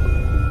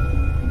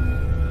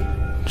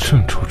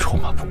正愁筹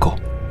码不够，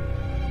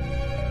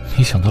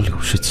没想到柳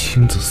氏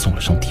亲自送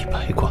了上底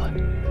牌过来，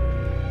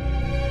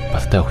把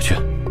他带回去。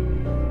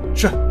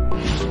是，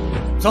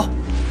走。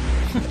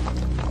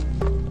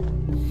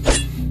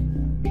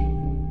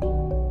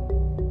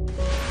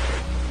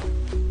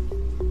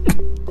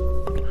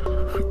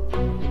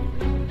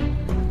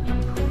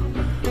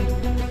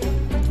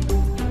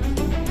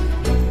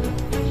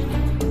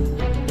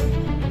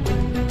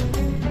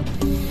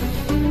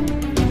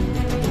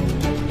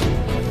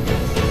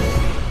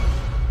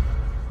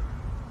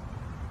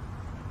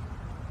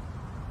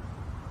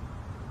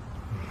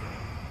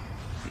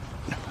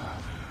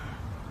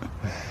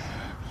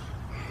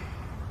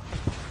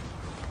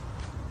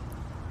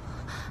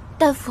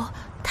大夫，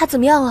他怎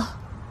么样了？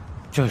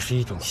这是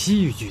一种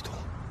西域剧毒，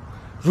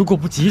如果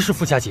不及时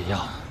服下解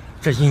药，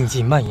这印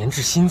记蔓延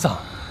至心脏，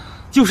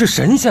就是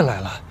神仙来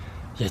了，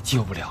也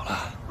救不了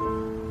了。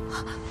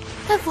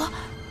大夫，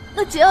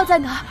那解药在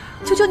哪？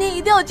求求您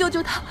一定要救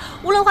救他，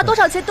无论花多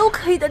少钱都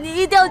可以的，您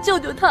一定要救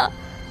救他。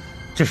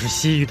这是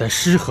西域的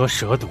尸和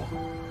蛇毒，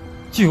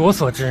据我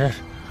所知，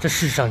这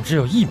世上只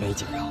有一枚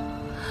解药。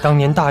当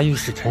年大御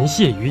史陈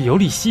谢瑜游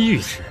历西域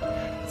时，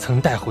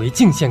曾带回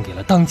进献给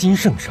了当今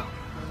圣上。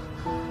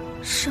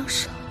圣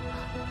上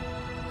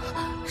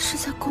是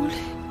在宫里，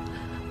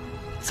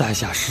在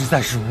下实在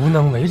是无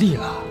能为力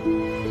了。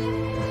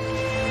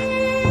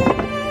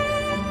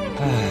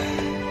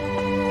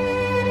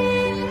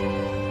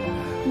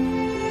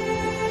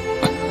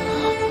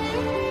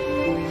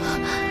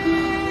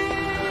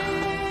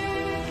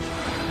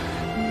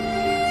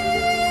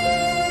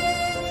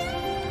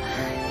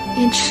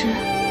燕池，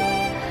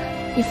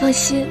你放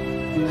心，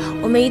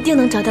我们一定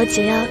能找到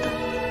解药的。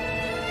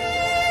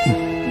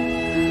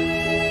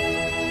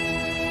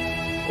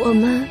我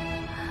们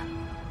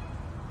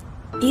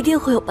一定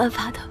会有办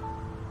法的。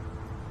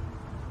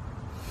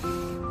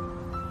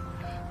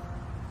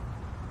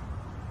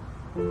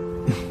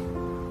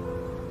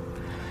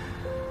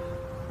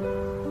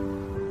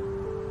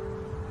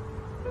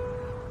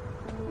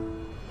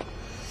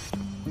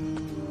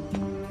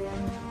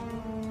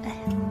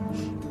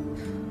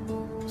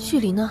旭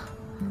林呢？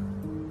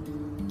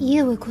一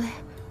夜未归。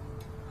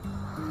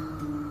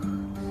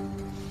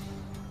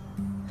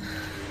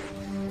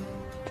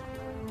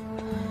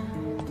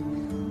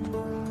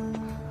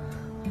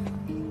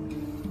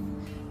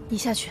你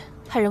下去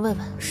派人问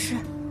问。是。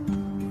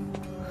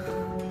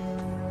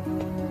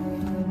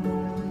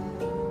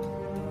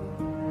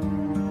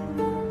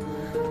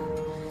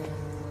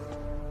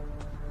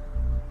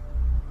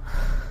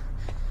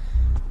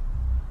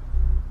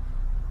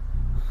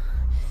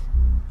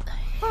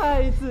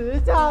太子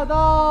驾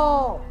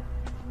到！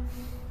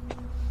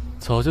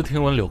早就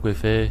听闻柳贵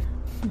妃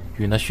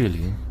与那旭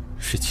林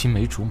是青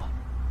梅竹马，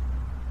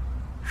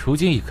如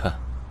今一看，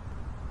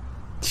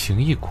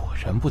情谊果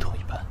然不同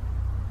一般。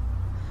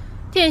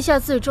殿下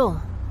自重，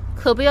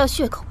可不要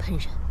血口喷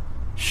人。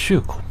血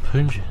口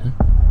喷人？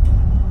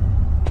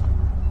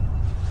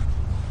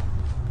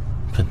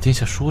本殿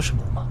下说什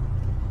么吗？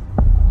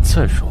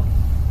再说，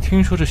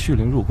听说这旭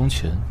林入宫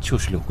前就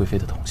是柳贵妃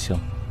的同乡，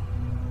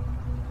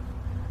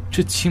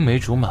这青梅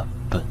竹马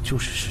本就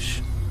是事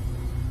实。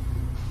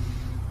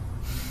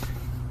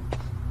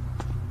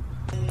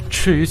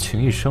至于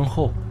情谊深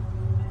厚，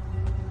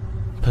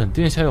本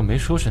殿下又没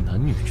说是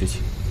男女之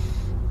情。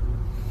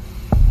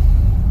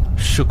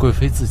是贵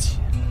妃自己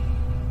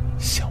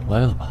想歪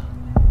了吧？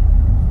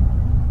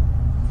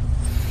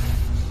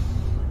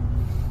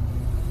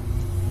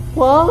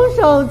皇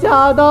上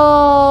驾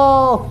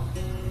到！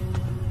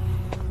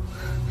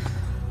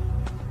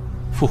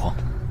父皇，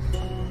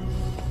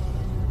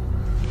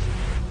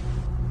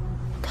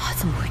他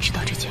怎么会知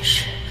道这件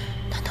事？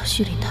难道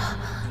旭林他……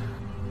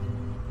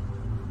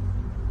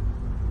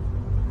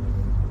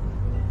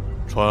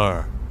川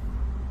儿，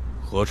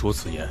何出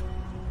此言？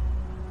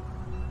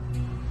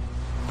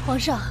皇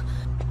上，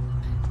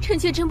臣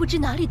妾真不知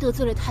哪里得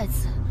罪了太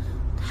子，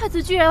太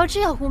子居然要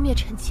这样污蔑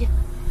臣妾。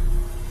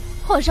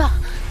皇上，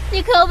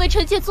你可要为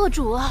臣妾做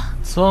主啊！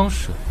脏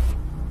水，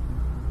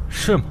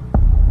是吗？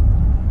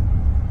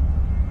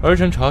儿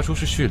臣查出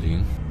是旭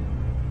林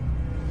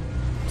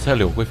在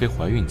柳贵妃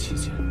怀孕期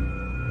间，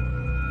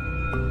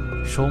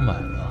收买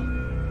了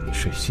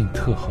水性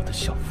特好的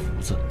小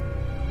福子，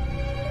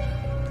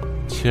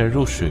潜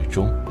入水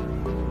中，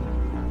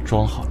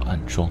装好了暗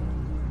桩，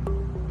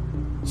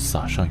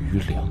撒上鱼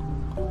粮，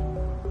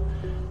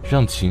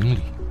让井里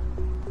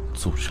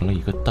组成了一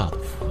个大的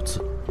福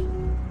字，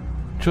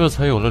这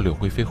才有了柳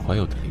贵妃怀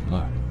有的灵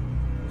儿，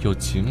有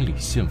井里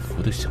献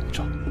福的象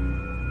征。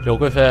柳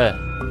贵妃，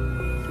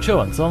这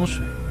碗脏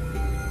水，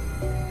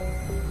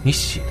你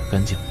洗得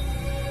干净吗？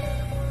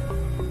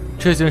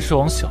这件事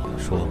往小了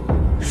说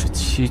是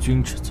欺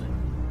君之罪，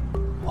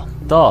往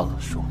大了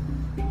说，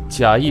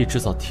假意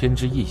制造天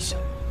之异象，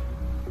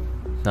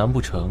难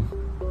不成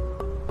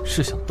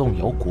是想动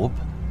摇国本，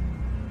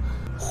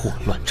祸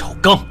乱朝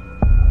纲？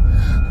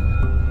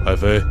爱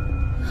妃，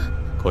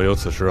可有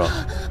此事啊？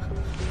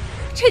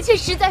臣妾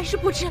实在是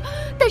不知，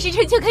但是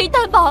臣妾可以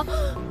担保，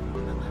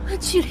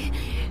旭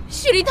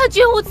林他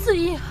绝无此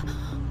意。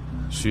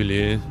旭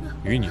林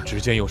与你之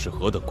间又是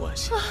何等关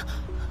系？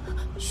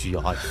需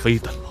要爱妃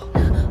担保？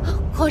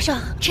皇上，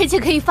臣妾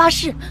可以发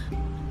誓，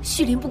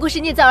旭林不过是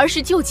念在儿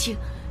时旧情，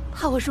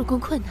怕我入宫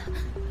困难，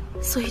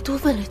所以多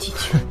问了几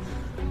句。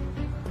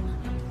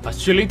把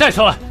旭林带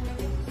上来。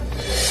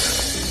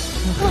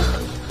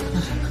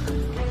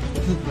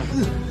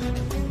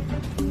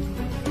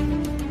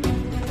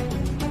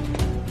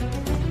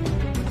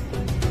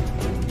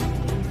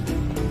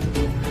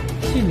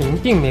旭林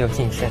并没有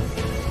近身。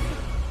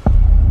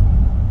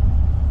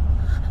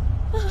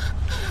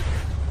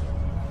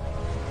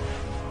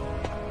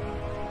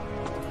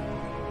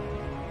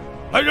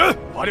来人，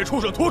把这畜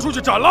生拖出去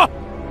斩了！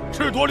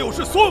赤夺柳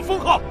氏所有封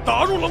号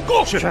打入冷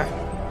宫。是。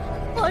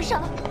皇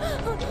上，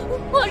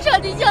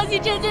你相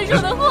信臣妾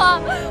说的话。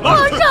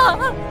皇上，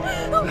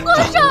无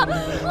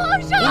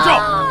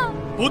诏，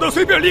不得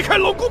随便离开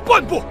冷宫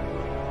半步。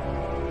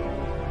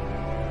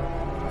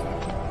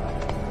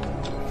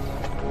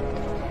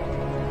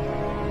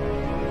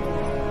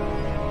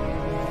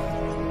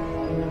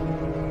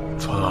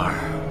川儿，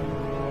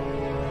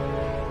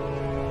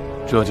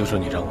这就是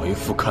你让为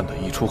父看的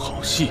一出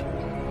好戏。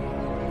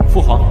父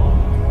皇，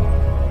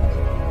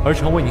儿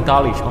臣为您搭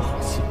了一场好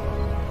戏，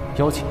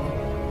邀请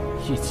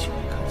您一起来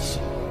看戏。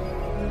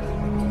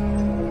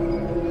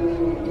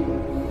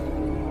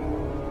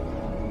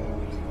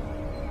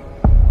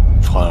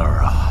川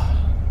儿啊，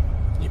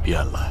你变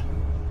了。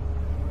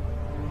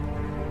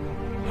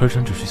儿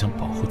臣只是想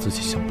保护自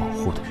己想保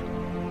护的人，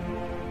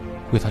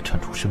为他铲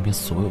除身边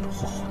所有的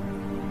祸患。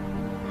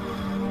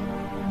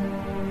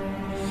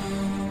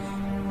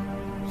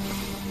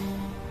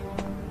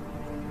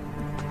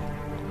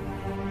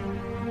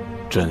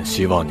朕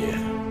希望你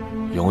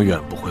永远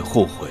不会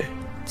后悔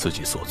自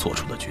己所做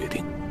出的决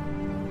定。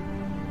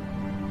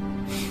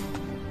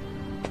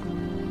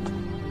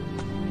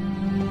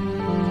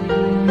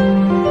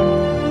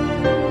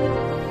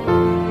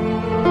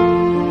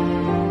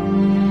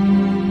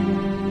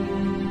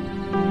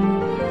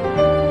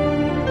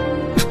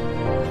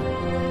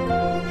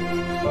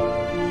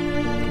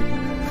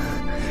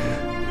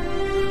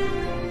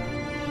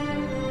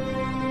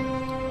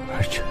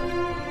儿臣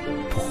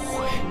不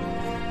会。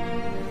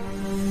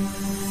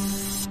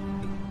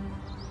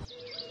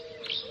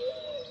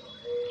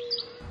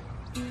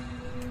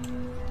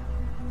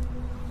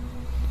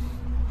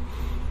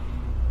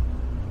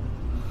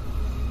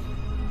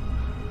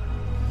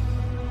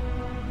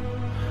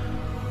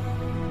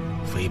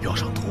飞镖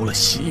上涂了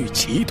西域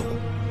奇毒，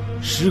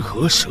失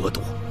和蛇毒。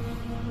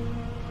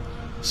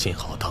幸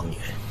好当年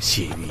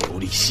谢玉游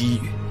历西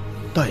域，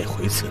带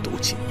回此毒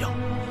解药。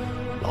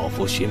老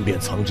夫寻遍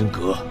藏针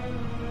阁，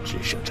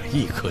只剩这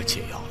一颗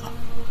解药了。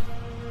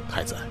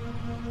太子，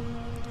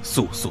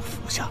速速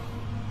服下，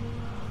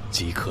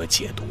即可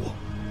解毒。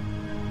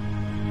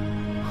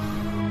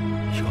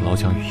有劳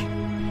将军。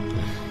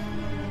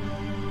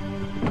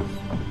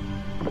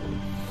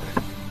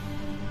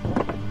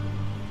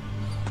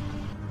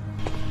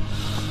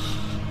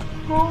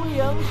恭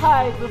迎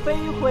太子妃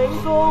回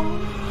宫。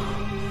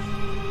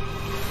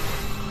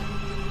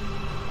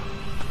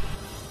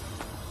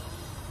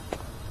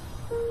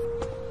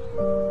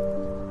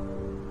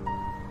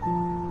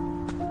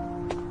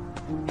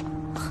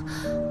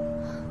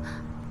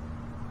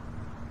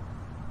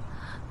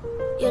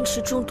燕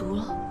池中毒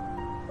了，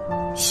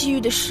西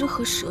域的失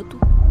和蛇毒。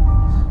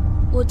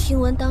我听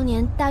闻当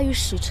年大御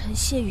使臣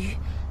谢瑜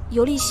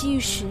游历西域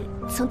时，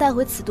曾带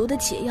回此毒的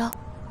解药。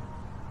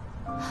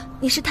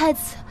你是太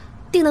子，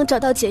定能找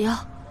到解药。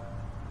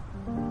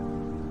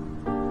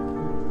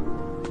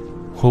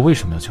我为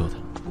什么要救他？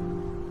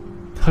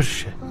他是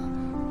谁？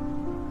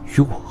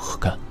与我何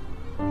干？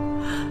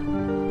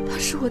他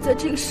是我在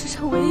这个世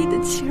上唯一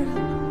的亲人，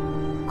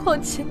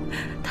况且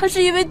他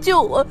是因为救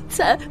我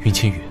才……云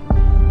千羽，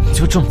你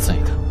就这么在意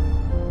他？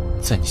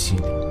在你心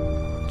里，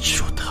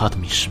只有他的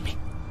命是命。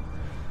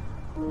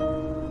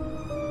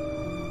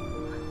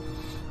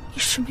你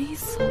什么意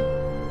思？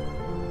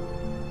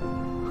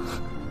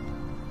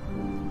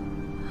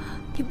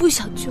你不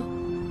想救？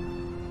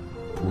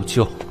不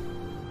救。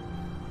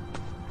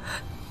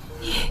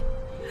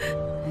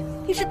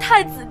你是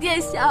太子殿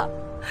下，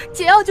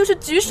解药就是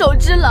举手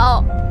之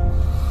劳。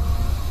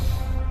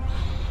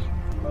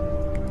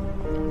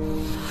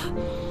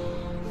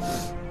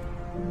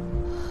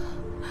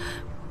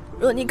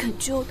若你肯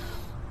救他，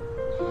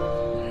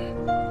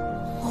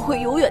我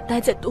会永远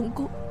待在东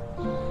宫，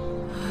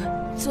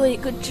做一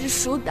个知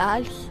书达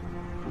理、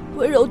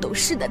温柔懂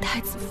事的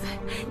太子妃。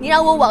你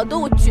让我往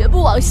东，我绝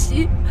不往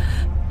西。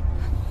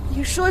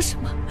你说什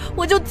么，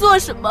我就做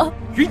什么。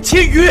云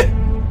千羽，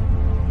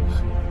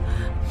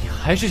你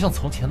还是像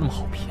从前那么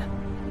好骗。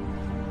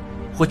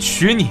我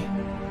娶你，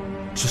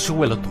只是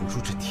为了堵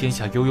住这天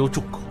下悠悠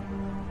众口。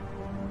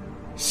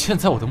现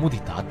在我的目的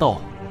达到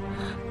了，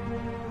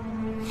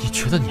你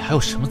觉得你还有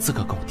什么资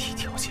格跟我提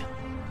条件？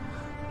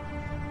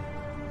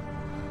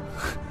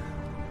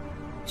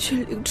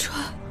君临川，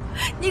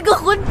你个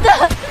混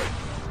蛋！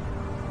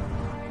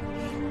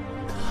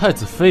太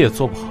子妃也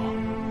做不好，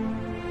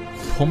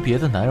同别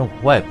的男人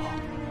往外跑，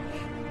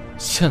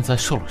现在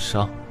受了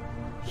伤，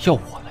要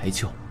我来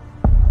救，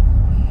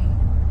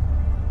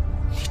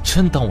你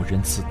真当我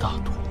仁慈大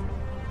度？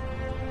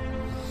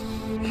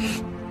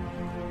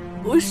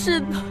不是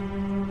的，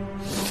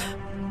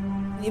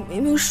你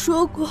明明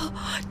说过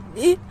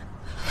你……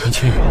云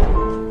千羽，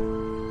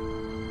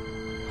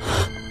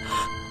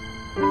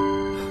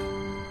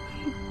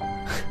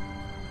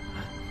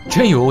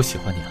真以为我喜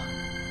欢你啊？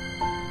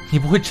你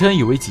不会真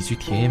以为几句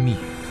甜言蜜语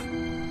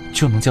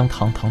就能将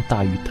堂堂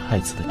大御太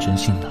子的真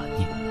心拿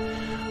捏，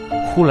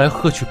呼来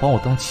喝去帮我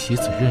当棋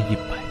子任意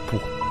摆布？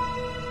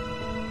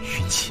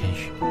云千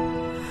羽，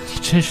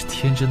你真是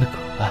天真的可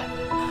爱，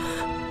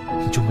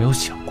你就没有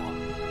想过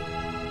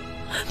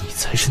你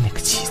才是那个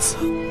棋子？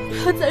不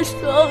要再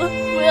说了，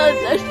不要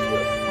再说，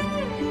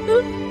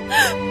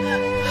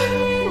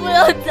不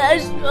要再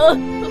说。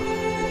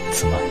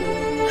怎么？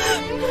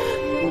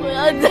不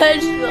要再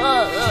说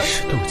了。你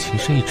是对我情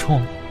深意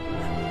重？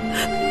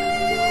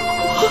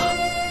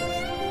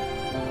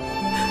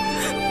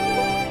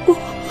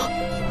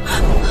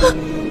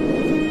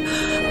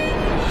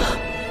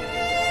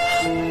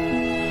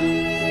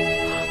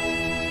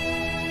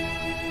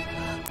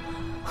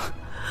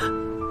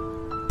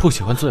不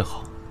喜欢最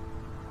好，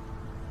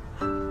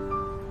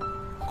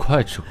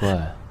怪只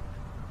怪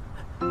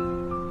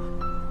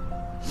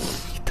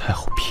你太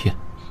好骗，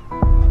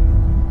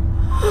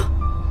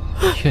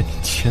骗你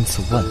千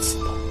次万次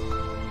的，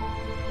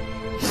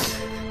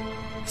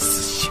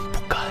死心不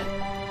改。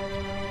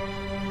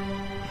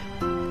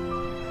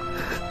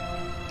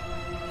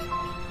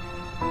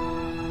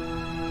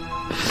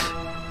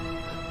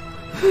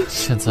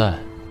现在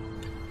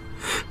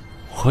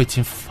我已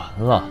经烦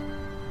了，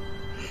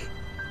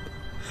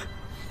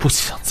不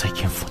想再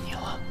应付你了。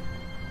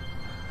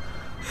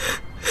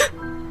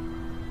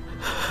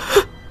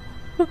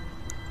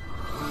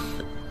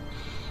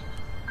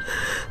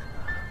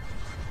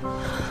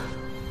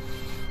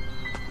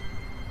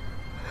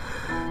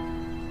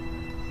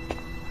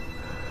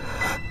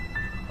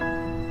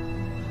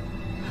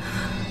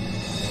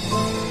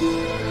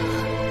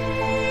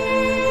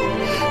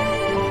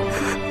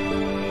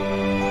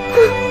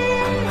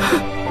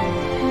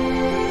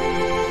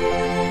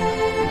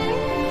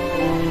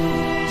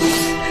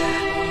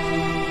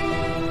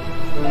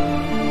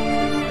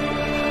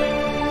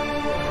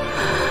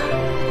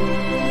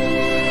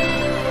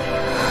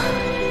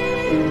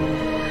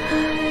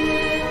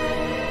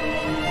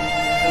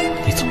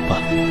你走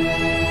吧。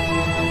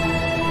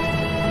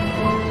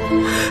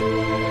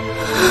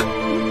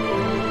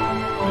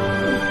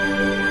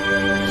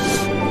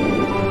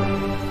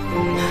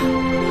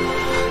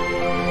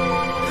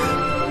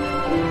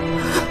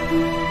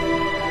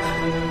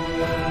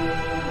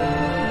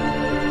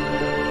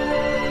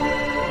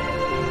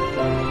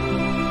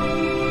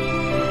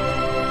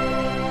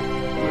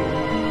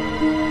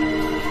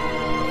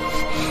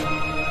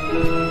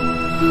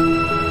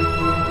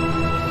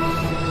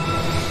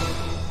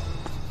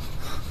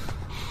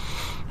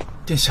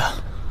殿下，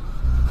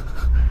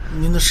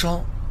您的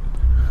伤……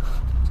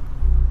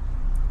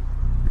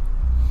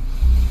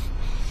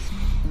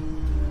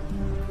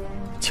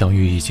江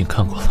玉已经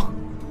看过了，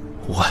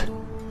无碍。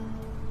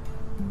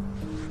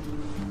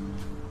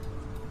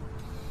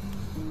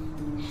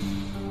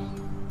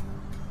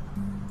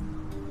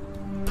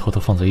偷偷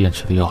放在燕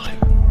池的药里，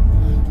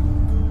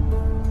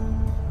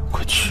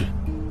快去！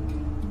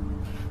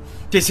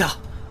殿下，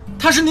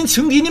他是您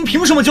情敌，您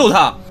凭什么救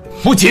他？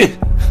穆锦。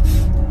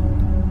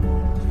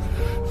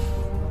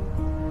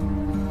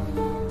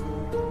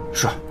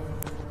是。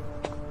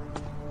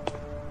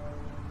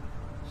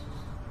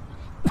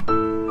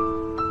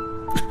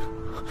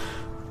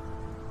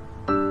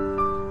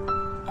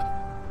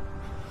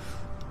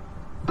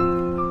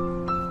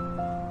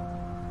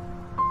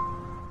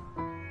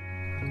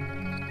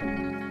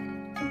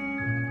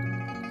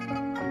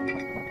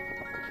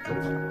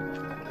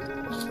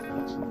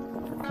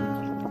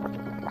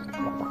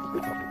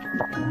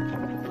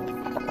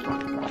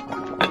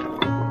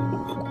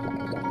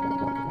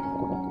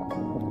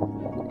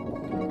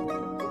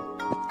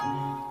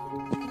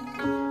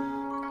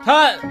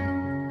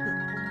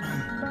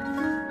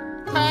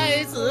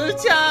太子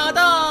驾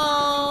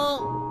到！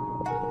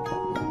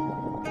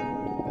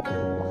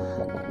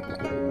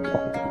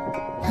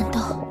难道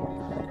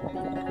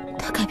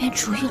他改变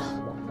主意了？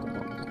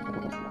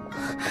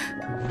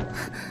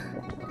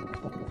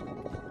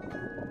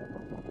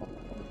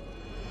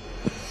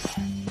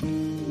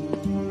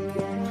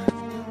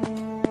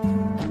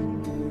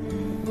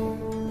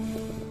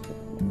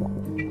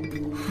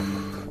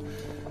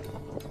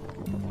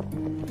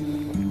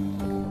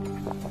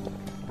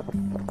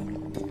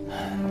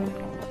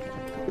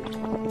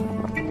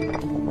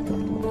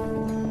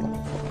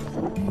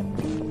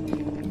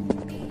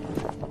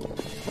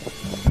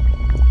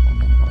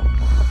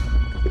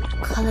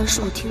看来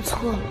是我听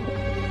错了。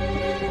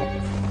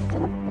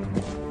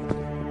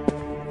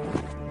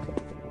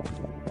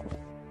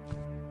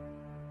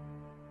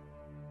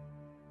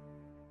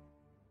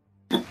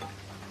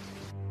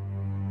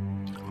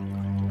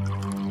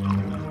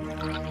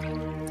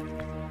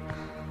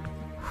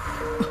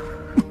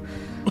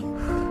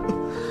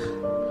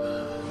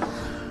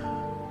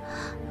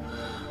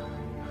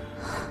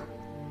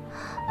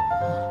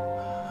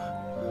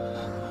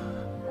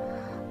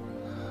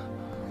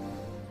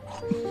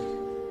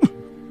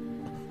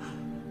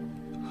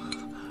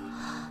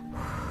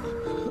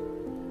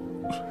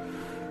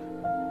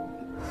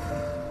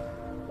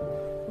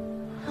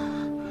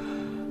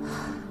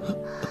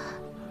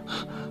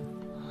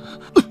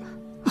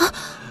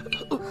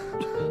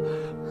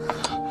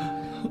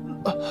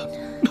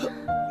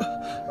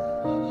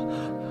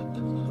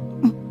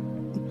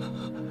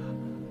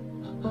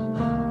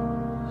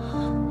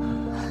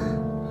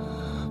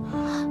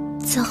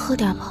再喝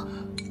点吧。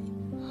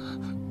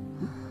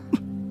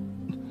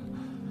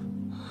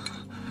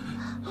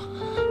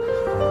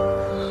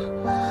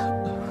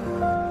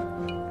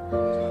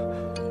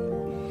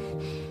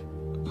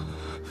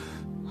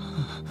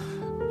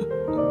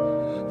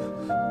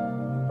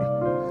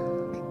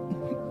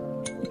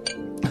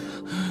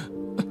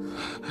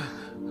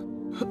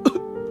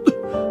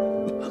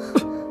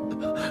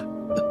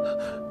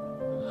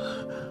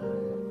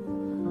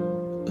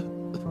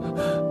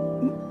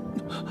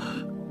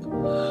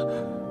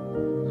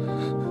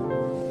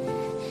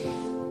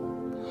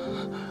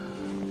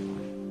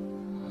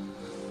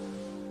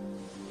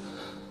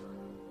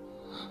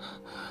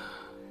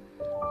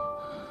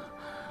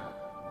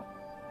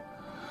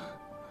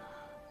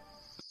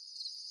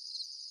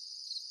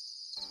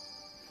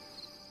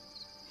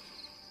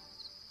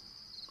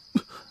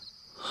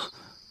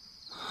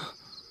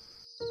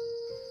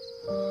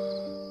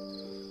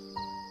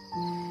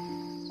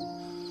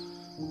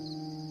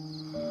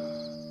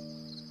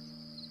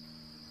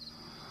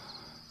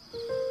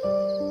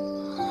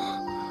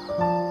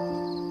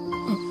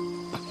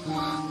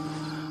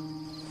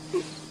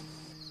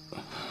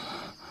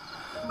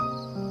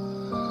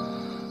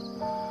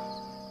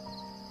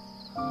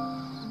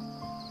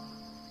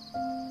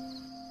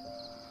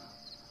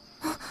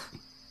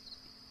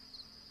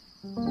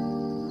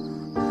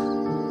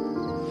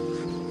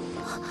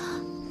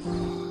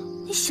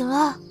你醒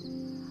了，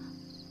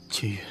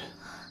千羽，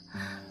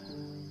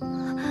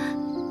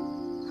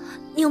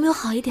你有没有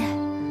好一点？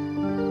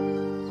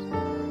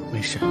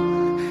没事。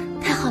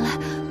太好了，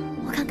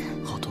我看看。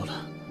好多了。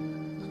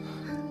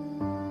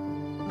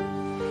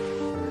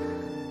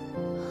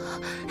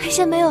黑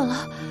线没有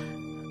了，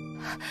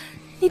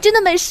你真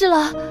的没事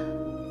了？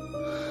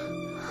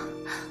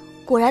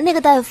果然那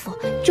个大夫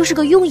就是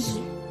个庸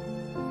医。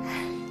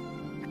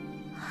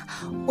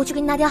我去给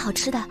你拿点好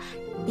吃的，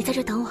你在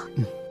这等我。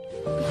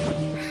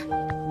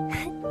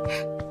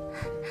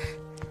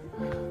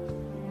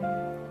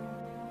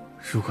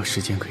如果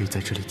时间可以在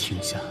这里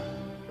停下，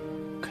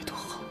该多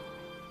好！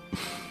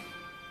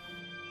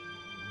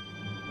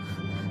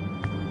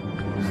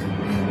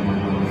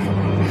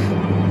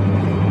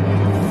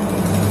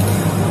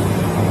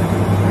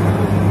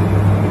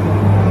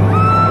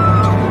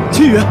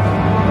千羽，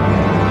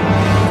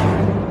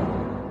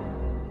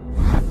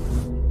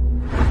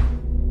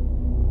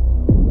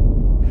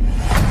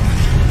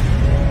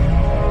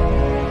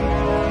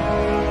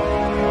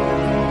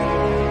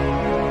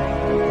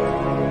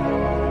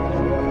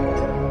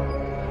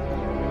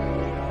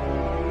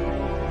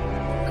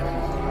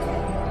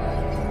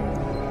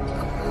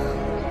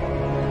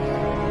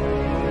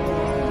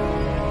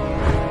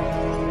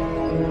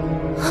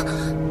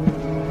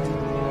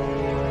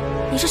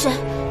你是谁？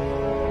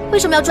为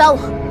什么要抓我？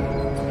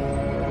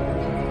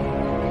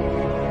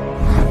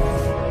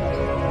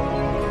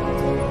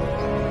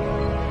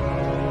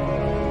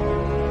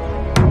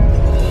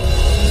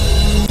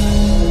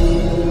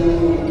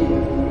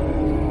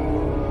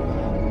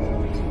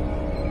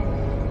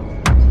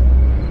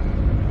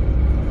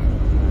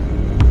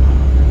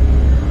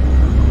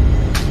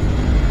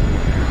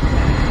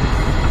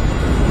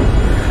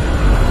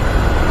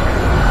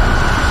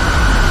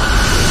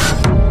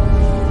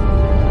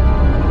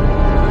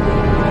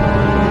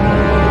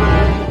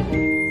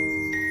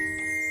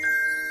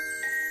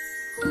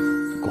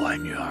乖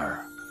女儿，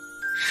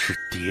是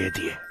爹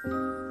爹。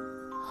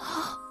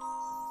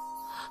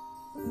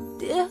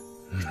爹，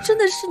真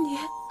的是你？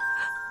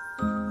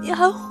你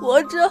还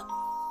活着？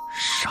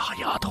傻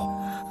丫头，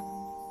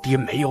爹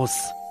没有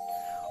死，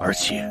而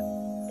且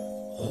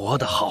活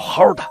得好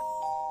好的。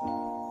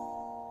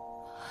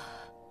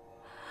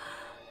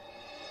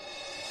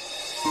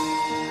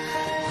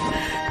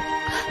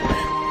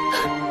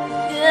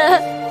爹，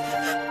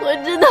我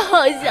真的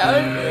好想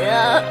你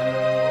啊！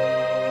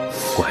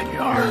乖女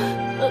儿，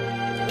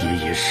爹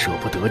也舍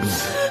不得你，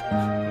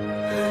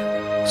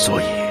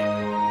所以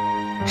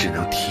只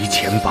能提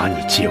前把你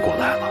接过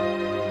来了。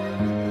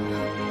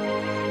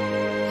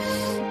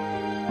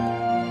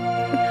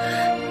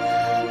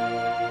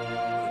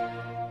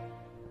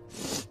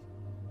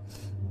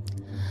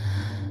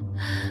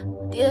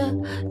爹，爹，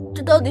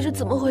这到底是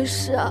怎么回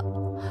事啊？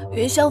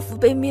云相府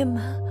被灭门，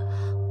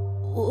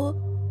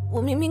我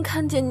明明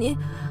看见您，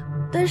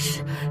但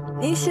是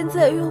您现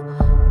在又……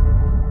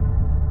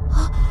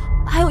啊，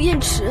还有燕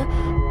池，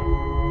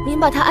您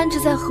把他安置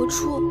在何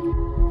处？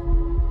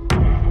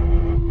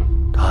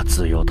他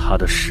自有他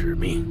的使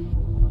命。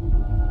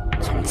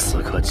从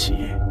此刻起，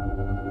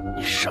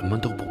你什么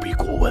都不必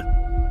过问，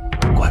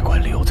乖乖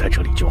留在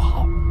这里就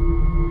好。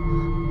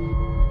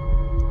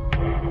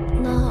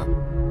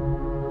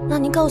那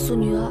您告诉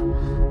女儿，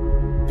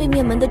被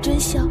灭门的真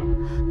相，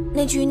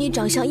那具与你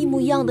长相一模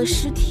一样的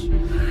尸体，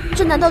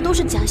这难道都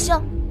是假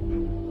象？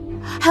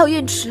还有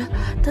燕池，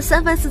他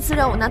3番4次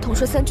让我拿统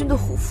摄3军的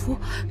虎符，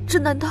这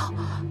难道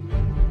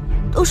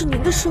都是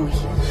您的授意？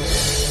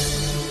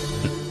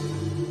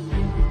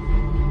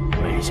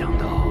没想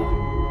到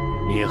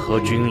你和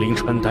君临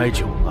川待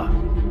久了，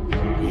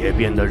也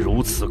变得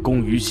如此攻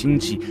于心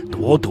计、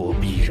咄咄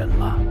逼人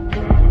了。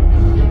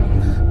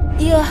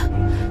爹，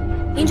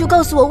您就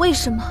告诉我为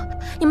什么？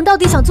你们到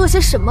底想做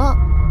些什么？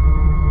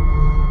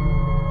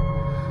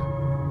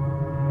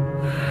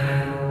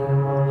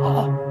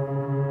好，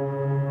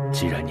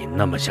既然你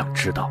那么想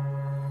知道，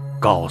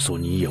告诉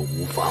你也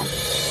无妨。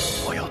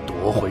我要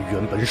夺回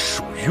原本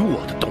属于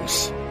我的东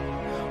西，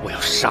我要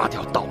杀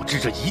掉导致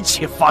这一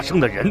切发生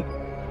的人。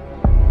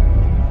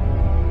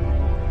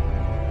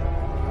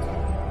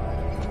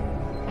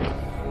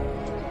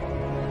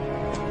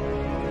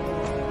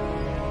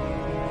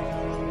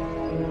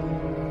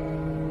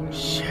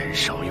鲜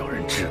少有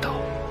人知道，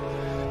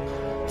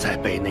在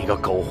被那个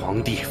狗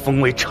皇帝封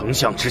为丞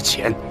相之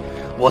前，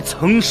我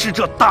曾是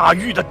这大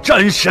狱的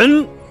战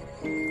神。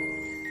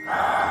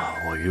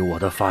我与我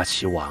的发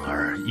妻婉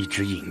儿一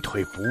直隐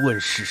退不问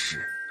世事，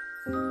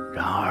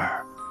然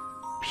而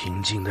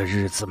平静的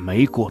日子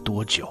没过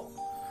多久，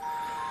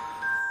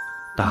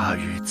大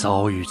狱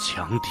遭遇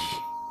强敌，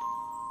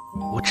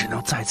我只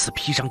能再次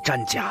披上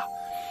战甲，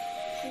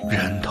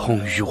忍痛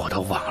与我的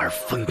婉儿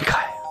分开。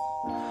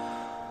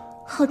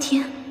昊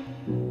天，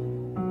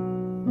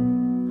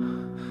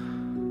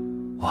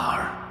婉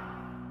儿，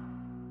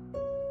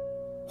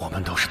我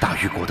们都是大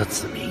玉国的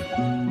子民，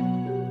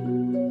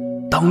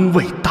当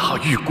为大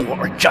玉国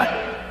而战。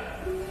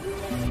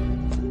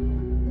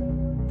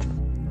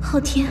昊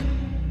天，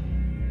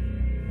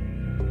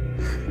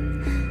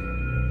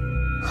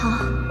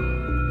好，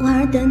婉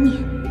儿等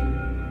你。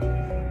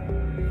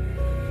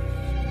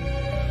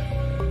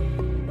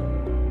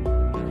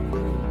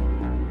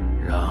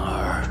然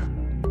而，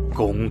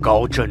功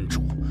高震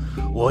主，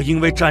我因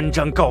为战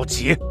战告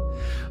捷，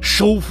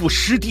收复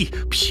失地，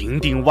平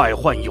定外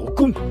患有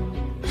功，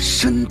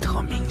深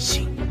得民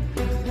心，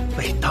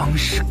被当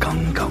时刚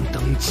刚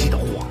登基的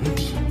皇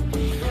帝，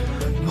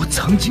我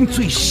曾经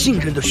最信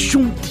任的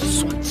兄弟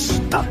所忌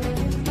惮，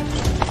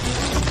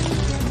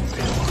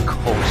被我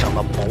扣上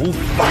了谋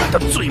反的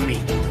罪名。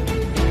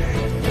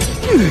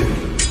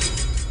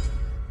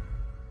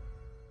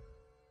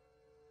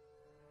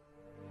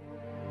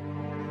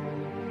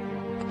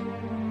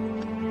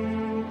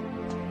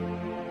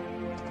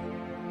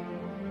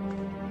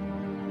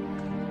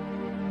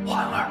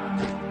婉儿，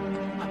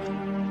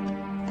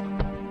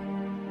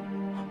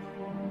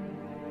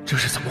这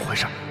是怎么回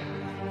事？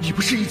你不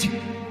是已经……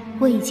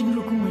我已经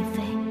入宫为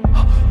妃。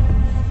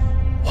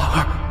婉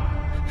儿，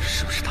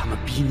是不是他们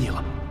逼你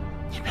了？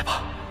你别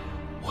怕，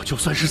我就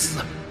算是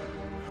死，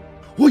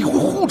我也会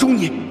护住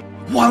你，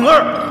婉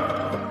儿。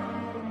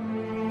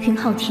云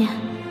昊天，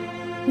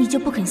你就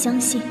不肯相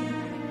信，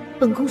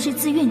本宫是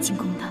自愿进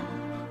宫的？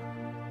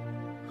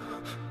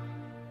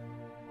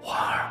婉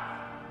儿，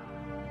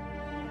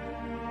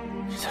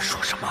你在说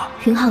什么？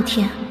云昊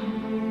天，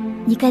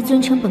你该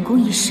尊称本宫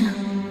一声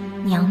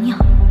娘娘，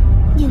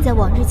念在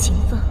往日情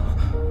分，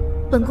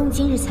本宫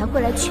今日才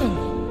会来劝你。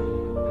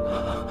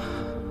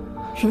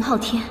云昊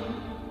天，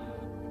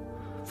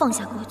放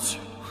下过去，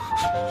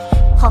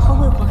好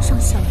好为皇上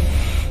效力，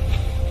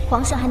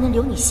皇上还能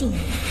留你性命，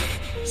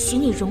许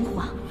你荣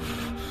华。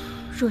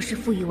若是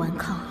负隅顽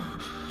抗，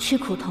吃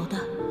苦头的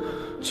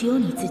只有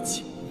你自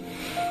己。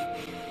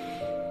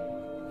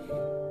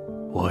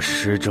我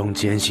始终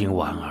坚信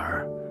婉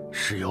儿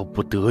是有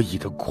不得已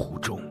的苦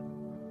衷，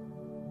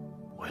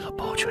为了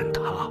保全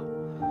她，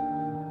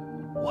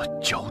我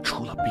交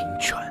出了兵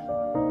权。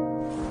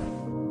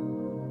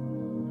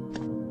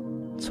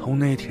从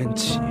那天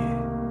起，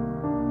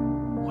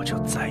我就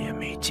再也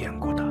没见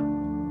过他。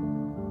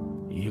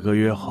1个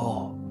月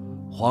后，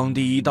皇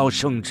帝一道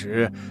圣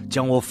旨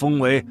将我封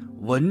为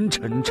文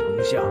臣丞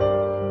相，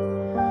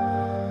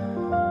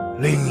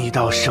另一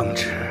道圣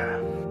旨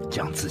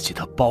将自己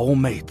的胞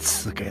妹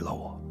赐给了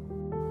我，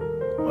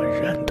我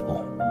忍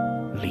痛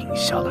领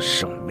下了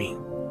生命，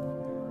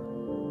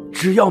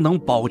只要能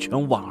保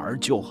全婉儿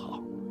就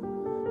好。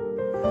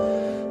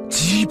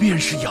即便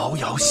是遥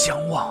遥相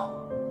望，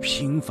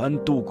平凡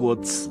度过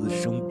此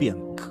生便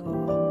可。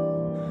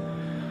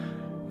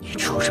你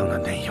出生的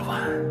那一晚，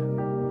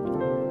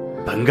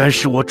本该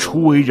是我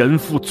初为人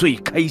父最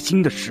开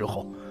心的时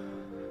候，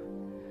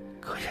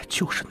可也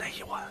就是那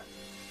一晚，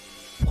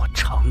我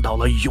尝到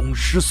了永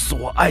失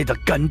所爱的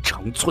肝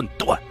肠寸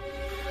断。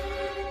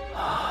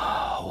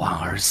婉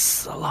儿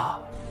死了，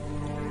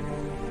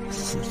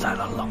死在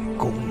了冷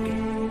宫里。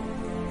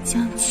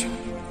将军，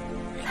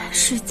来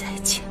世再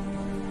见。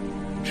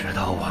直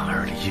到婉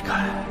儿离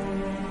开，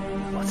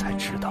我才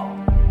知道，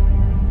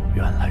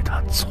原来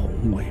她从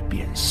未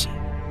变心。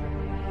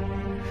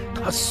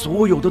她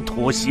所有的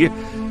妥协，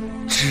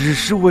只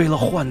是为了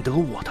换得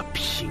我的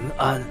平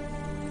安。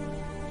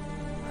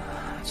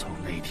从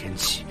那天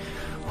起，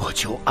我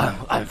就暗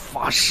暗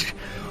发誓，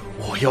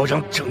我要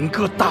让整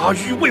个大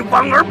狱为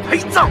婉儿陪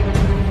葬。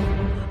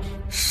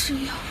是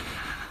要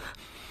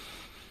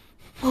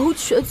谋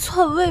权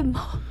篡位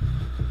吗？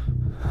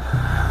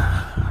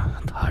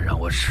他让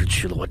我失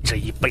去了我这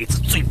一辈子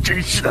最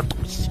珍视的东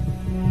西，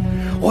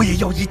我也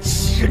要以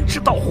其人之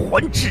道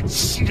还治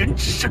其人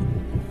之身。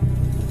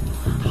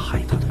害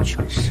他的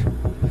权势，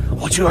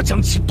我就要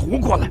将其夺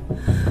过来。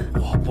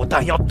我不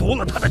但要夺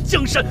了他的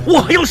江山，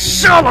我还要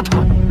杀了他。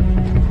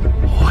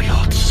我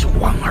要替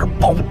婉儿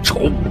报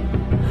仇。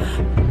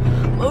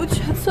谋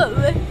权篡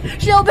位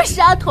是要被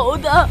杀头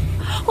的，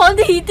皇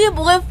帝一定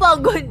不会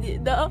放过你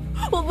的。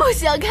我不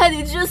想看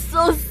你去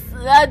送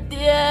死啊，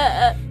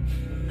爹！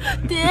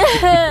爹！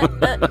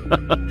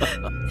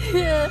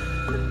爹！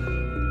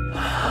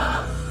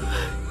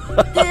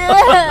爹！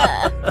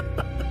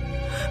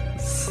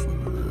死？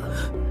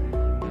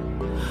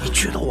你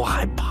觉得我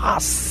还怕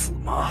死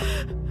吗？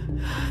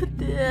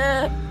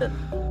爹！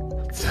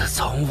自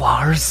从婉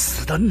儿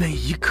死的那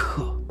一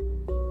刻，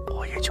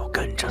我也就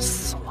跟着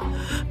死了。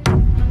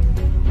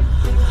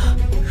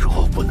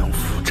若不能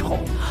复仇，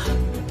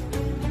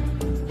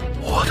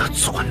我的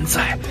存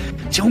在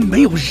将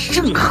没有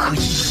任何意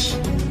义。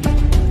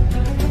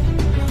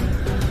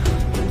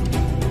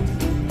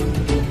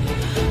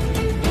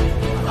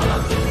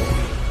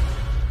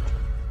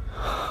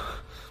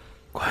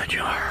乖女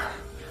儿，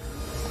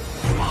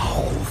把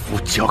护符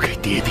交给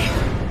爹爹。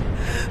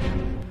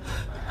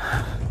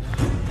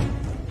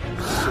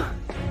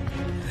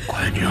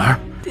乖女儿，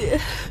爹，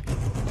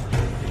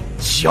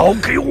交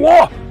给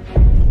我。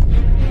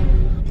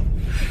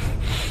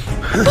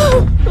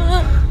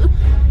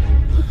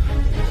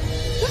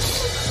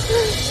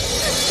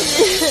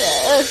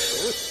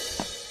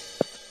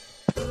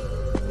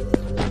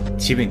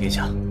启禀殿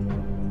下，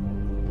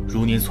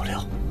如您所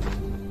料。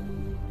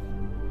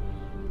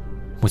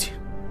母亲，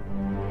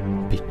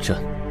备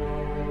战。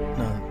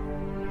那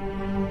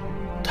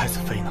太子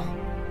妃呢？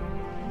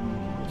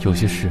有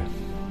些事，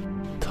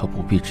他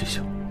不必知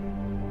晓。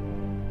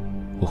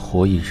我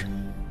活一日，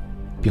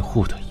便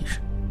护他一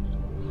日。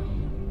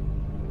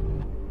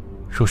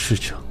若事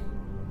成，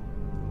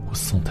我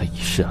送他一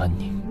世安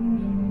宁；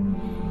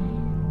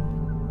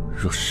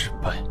若失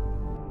败，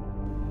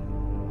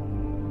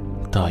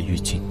大狱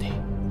境内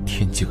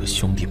天机和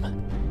兄弟们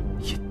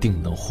也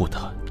定能护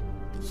他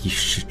一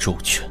世周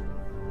全。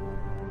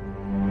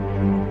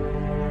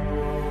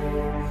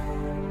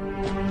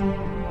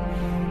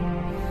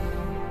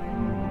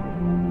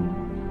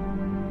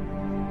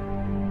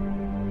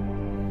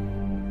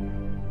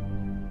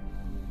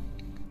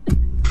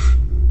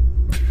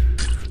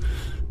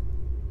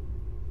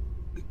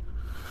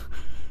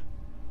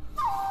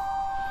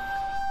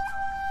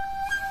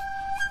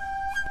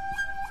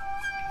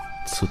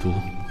此毒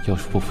要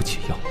是不服解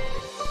药，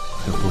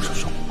还有多少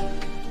寿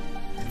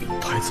命？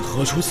太子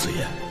何出此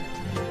言？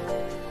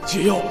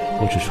解药？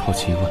我只是好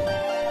奇一问。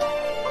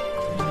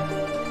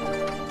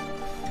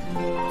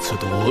此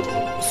毒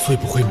虽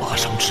不会马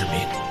上致命，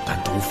但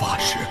毒发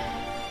时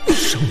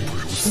生不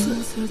如死，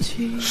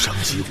伤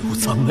及五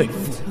脏内腑，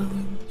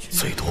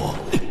最多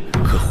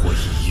可活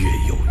1月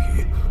有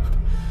余。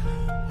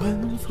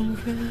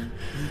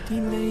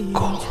够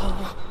了。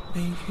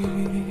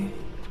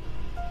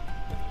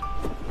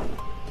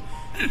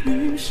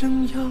余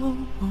生遥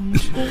望着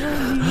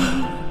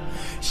你，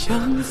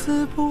相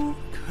思不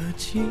可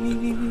及，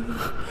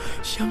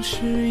像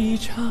是一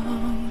场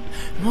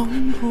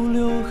梦不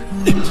留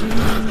痕迹。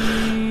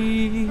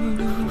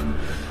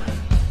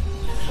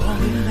望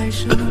来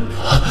生将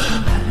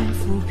太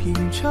抚平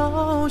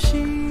朝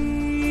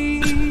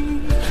夕，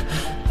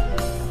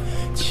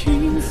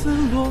青丝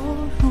落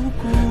入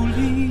故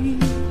里，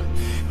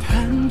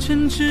弹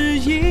针只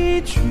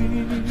一句。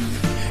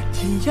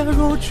天涯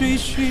若追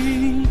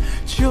寻，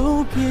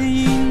就别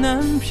意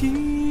难平。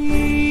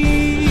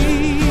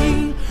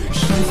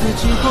生死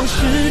之光是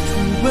初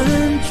吻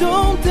中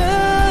的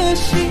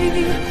心，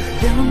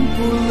凉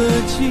薄了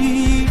记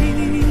忆。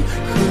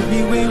何必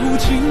为无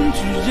情之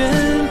人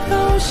掏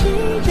心，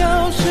要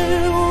是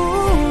无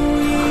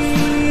意。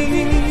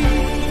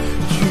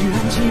居然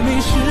凄美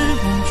是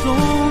梦中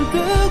的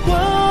光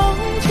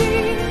景，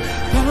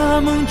把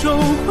梦中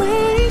挥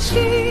醒。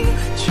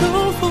秋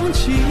风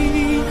起，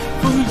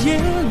枫叶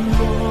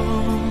落，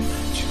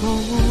秋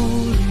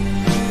离。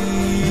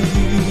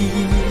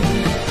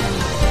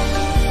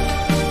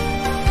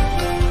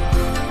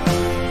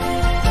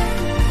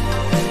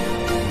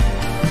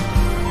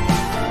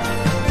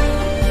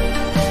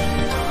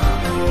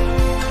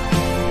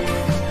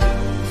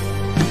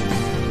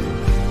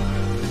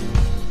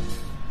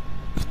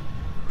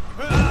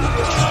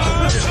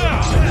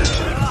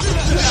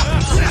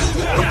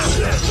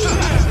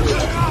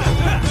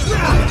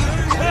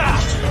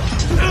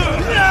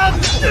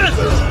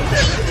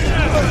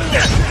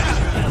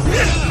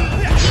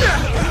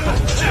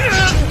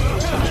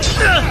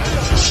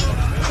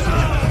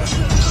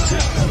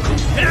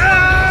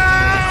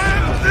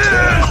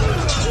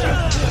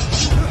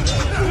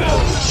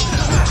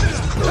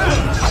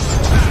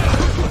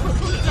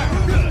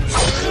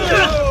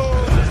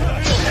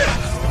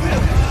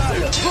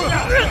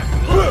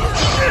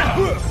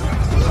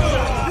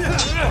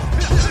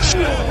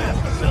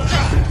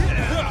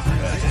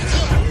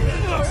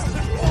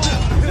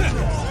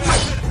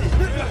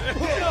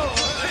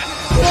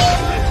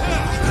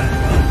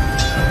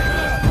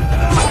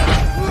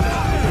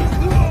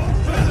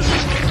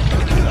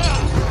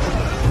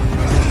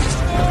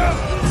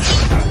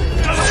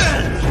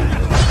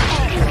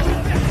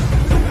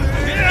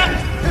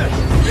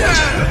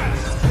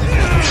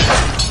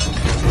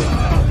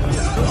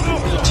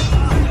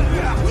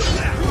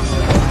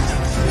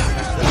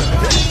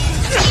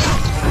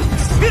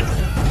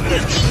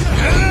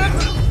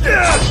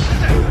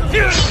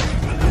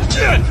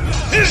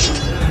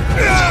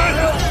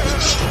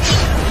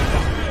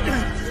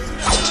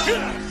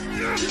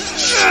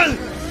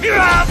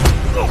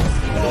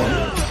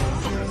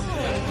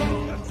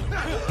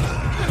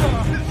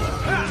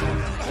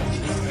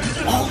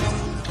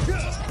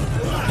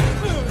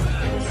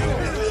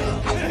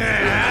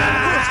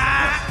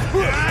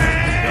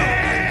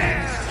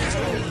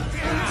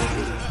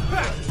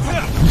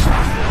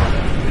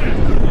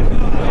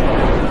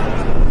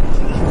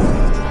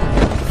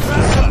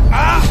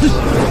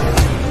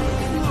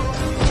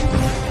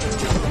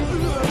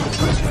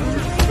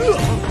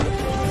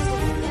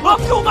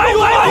给我埋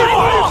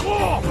伏！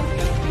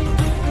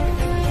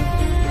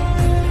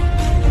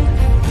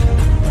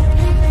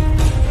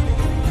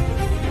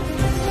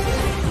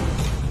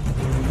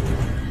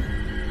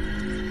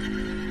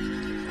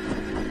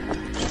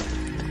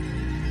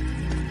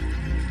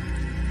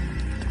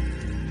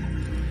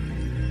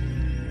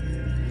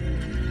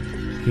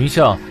云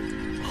相，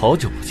好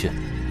久不见。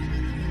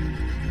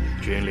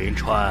君临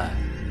川，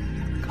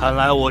看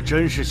来我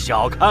真是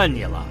小看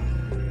你了。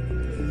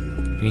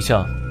云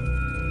相，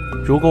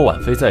如果婉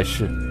妃在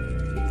世，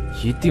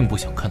一定不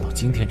想看到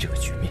今天这个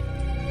局面。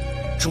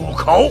住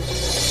口！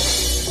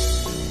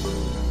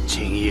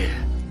今夜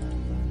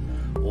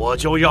我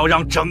就要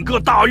让整个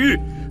大狱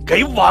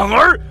给婉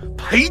儿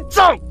陪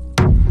葬。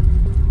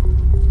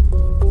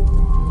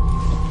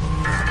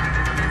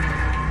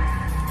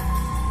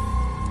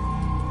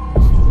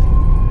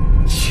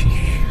青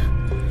羽，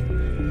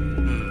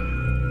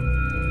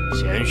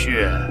贤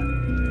婿，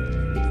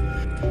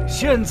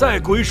现在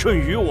归顺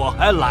于我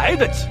还来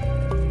得及。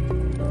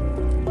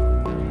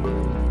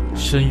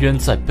深渊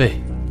在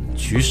背，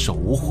举手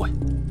无悔。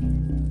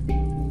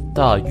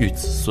大狱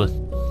子孙，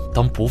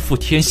当不负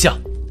天下。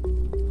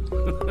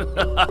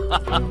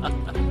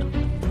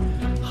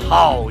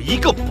好一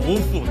个不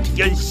负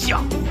天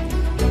下！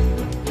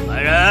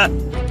来人，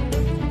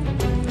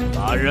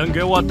把人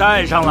给我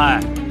带上来。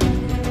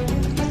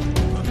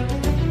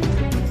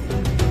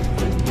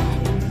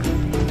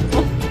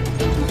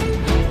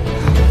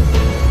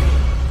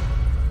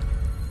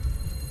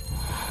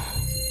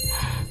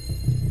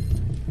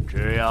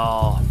只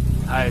要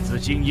太子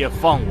今夜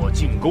放我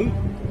进宫，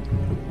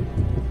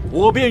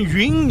我便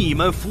允你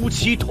们夫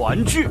妻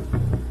团聚。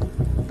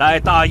待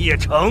大业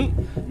成，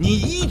你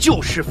依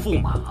旧是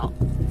驸马，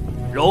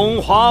荣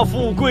华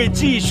富贵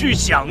继续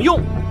享用，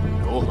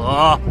如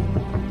何？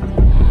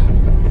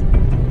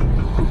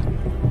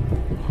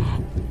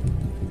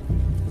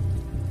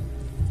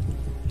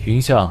云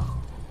相，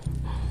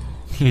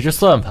你这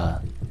算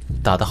盘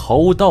打得毫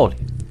无道理。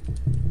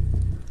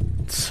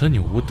此女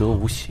无德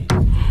无行，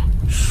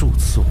数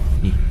次忤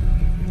逆，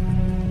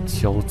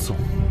骄纵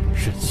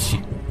任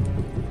性，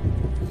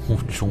目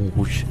中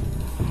无人。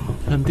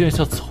本殿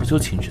下早就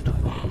亲自退，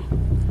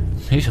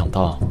没想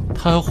到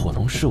他有伙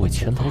同侍卫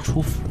潜逃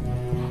出府。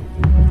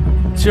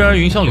既然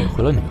云相领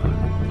回了女儿，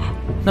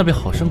那便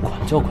好生管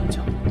教管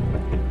教，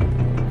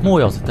莫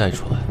要再带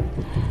出来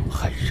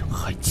害人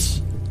害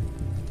己。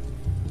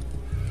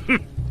哼，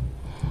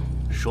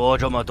说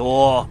这么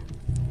多，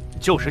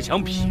就是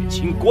想撇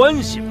清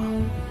关系吗？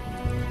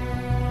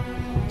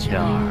倩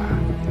儿，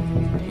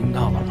听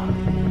到了吗？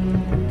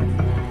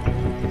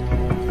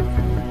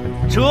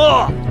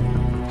这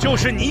就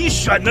是你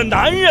选的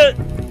男人。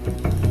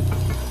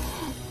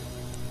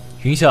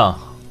云相，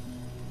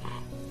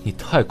你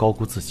太高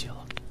估自己了，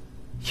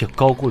也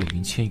高估了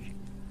云千羽。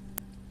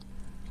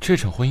这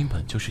场婚姻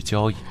本就是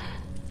交易，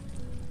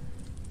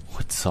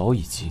我早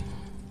已经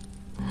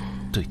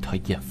对他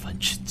厌烦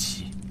至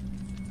极。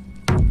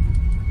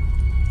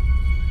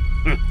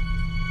哼。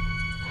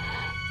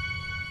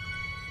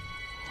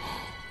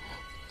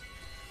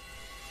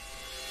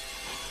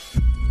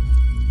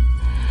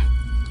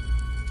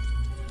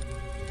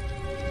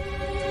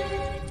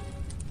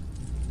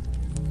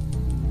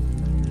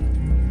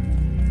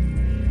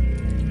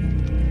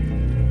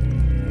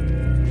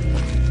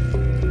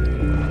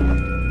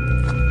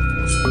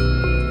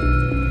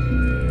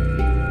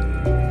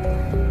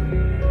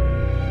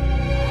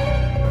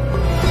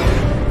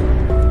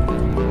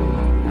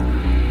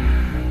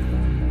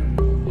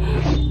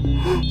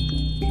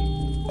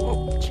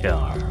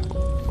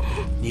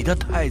你的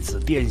太子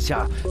殿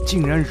下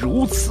竟然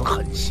如此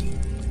狠心，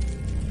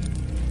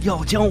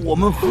要将我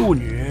们父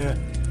女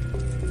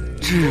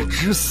置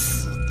之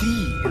死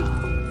地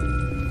呀！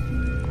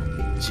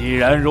既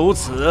然如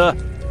此，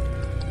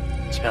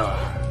倩儿，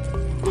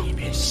你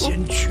便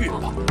先去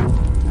吧。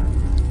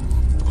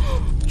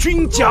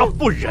君家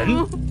不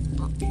仁，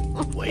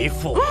为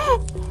父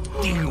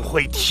定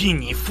会替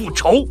你复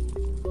仇。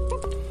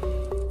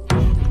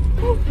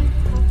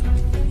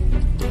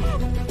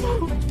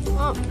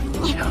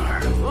倩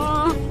儿，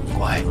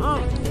乖，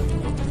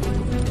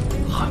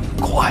很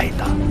快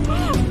的。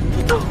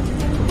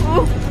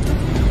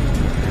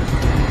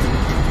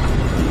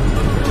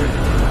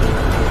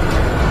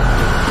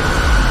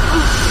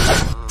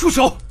住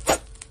手！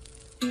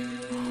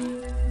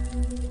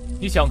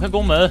你想开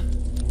宫门？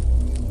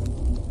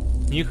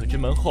你可知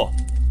门后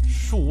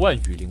数万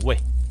羽林卫，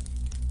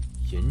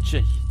严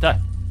阵以待。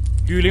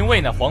羽林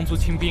卫乃皇族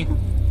亲兵，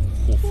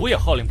虎符也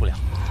号令不了。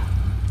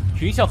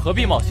云相何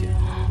必冒险？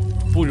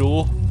不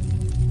如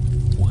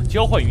我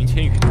交换云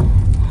千羽，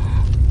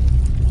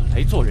我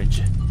来做人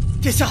质。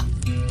殿下，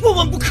万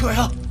万不可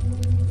呀！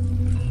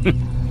哼！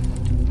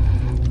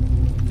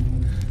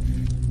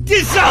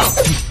殿下，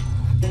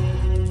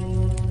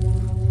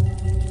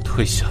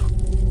退下。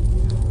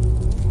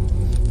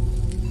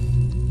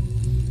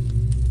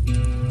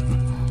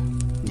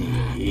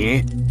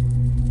你，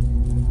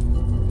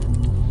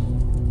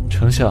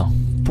丞相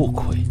不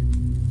亏。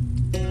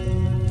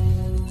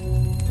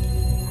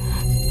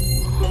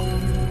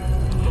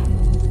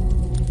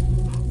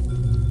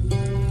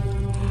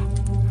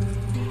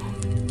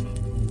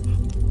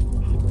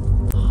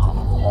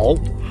好，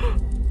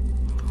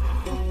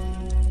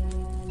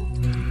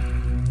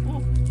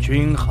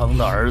君衡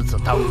的儿子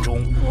当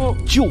中，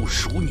就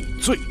属你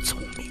最聪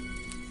明。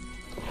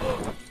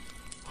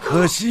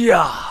可惜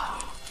呀，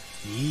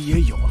你也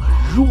有了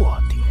弱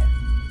点。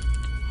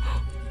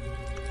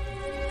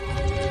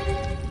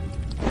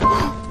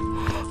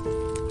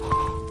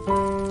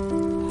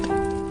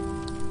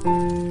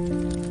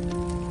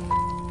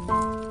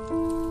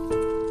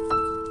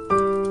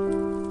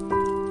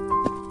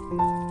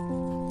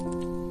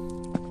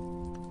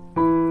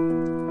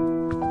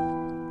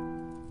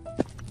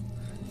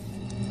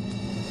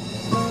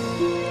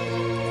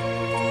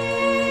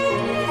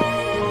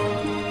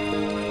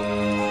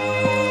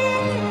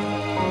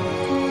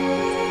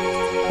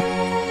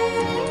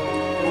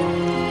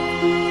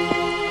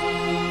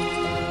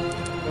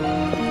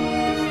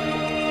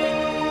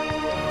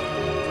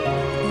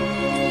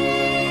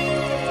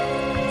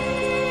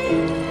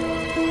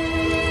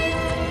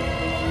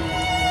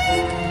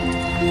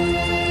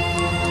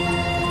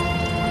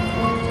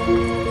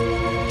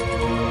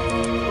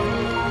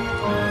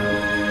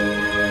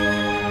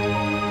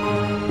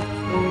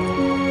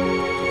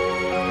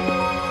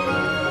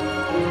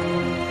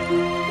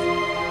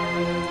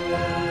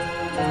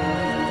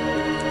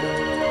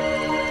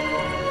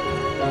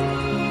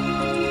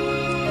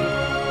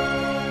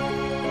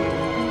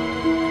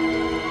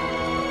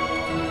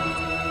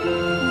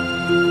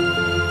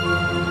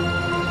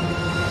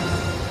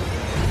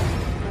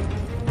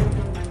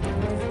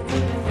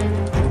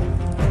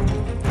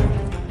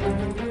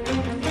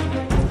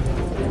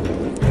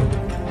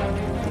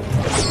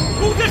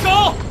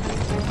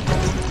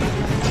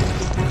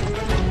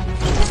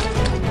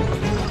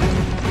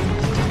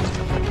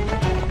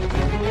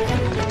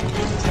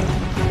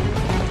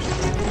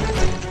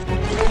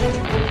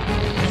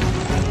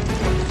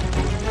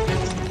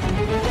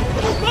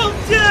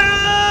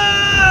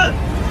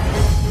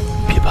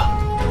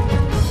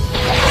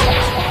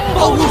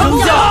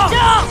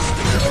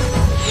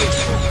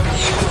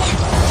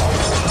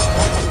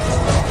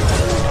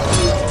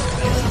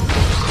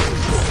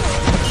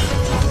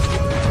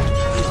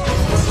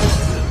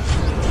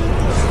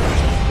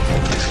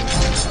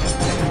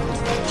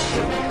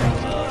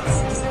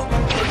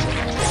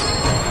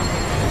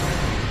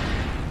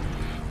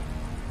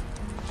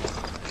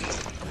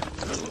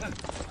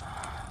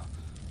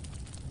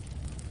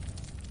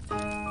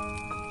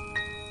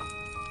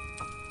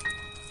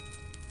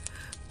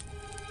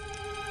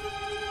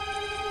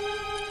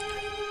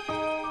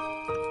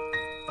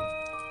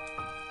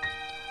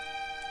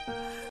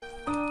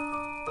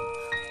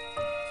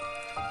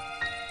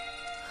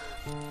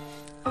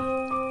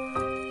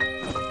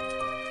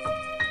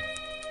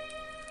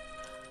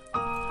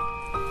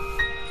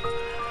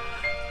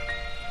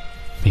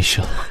没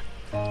事了，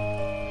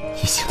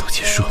一切都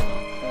结束了。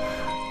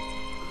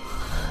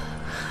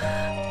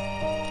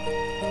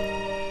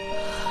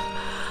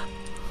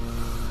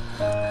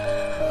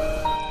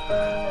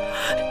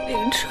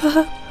凌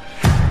川，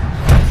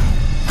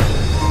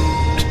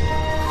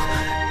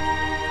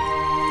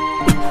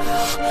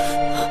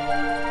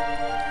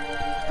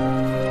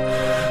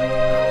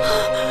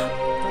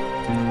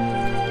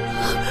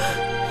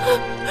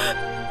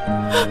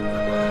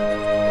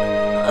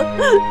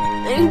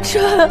凌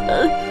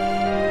川。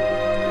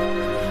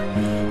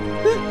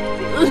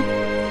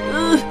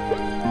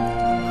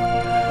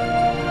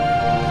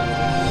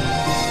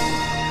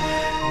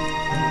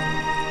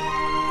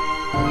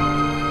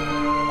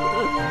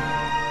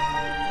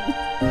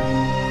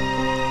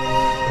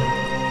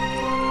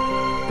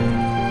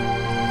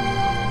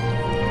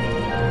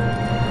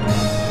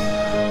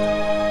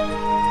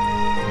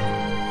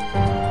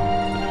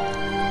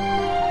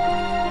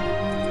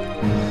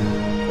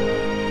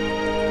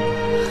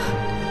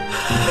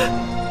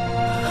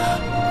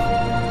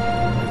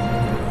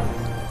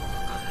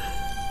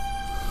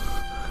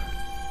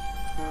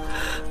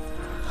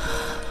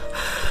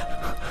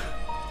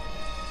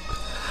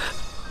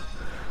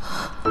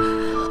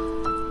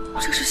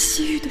这是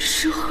西域的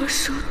诗和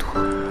蛇毒。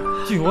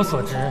据我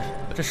所知，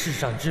这世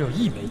上只有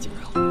一枚解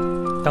药。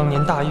当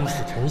年大御史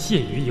陈谢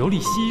瑜游历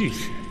西域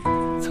时，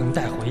曾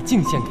带回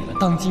敬献给了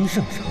当今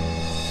圣上。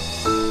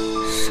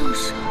圣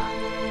上，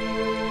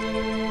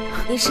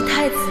你是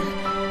太子，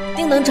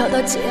定能找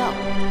到解药。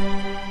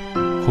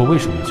我为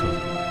什么要救你？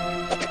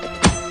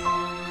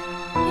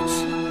燕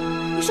池，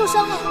你受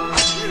伤了。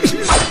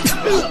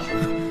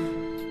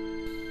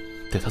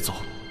带他走，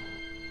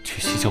去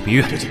西交别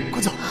院。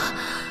快走！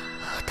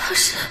他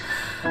是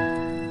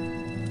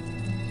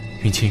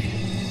云千羽，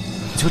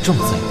你就这么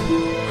在意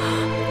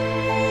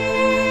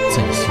他？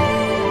在你心里，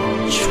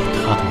只有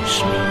他懂你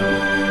使命。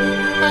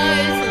太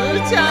子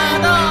驾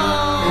到！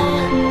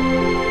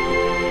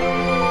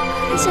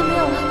危险没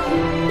有了，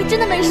你真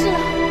的没事了。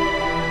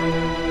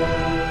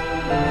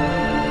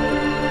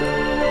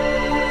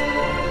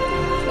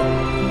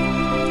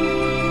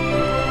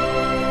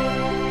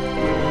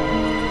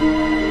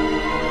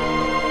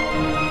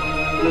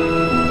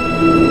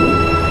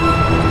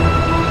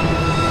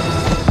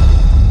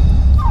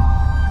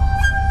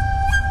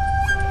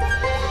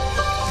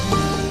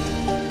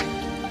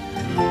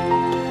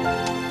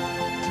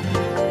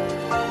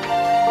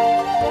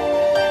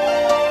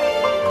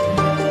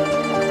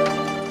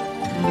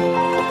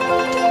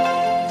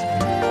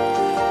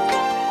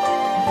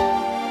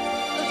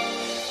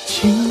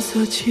青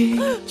色起，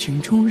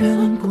镜中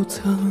人不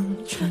曾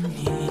知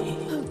你。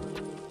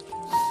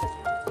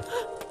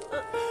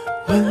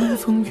晚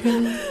风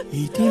远，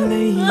一滴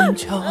泪映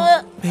照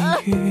眉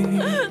宇。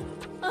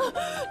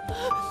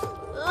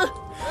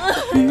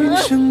余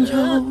生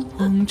遥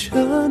望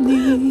着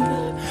你，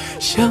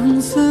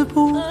相思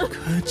不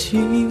可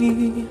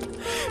及，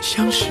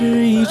像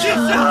是一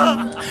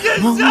场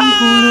忘不了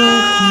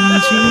痕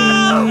迹。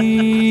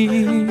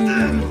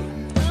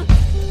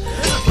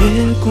别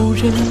故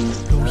人，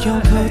如遥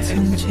可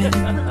曾见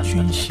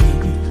君心？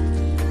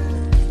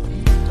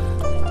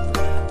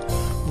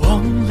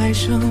望来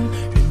生，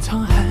任沧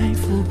海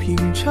浮萍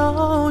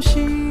潮汐。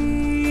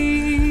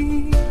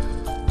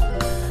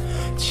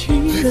石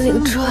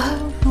灵川，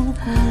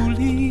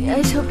你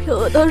还想骗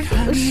我到什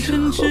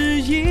么时候？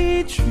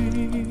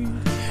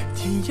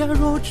天涯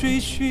若追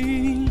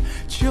寻，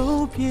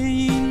就别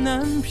意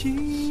难平。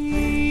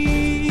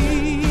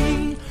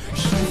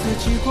生死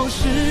几过是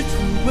初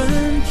吻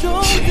中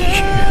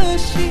的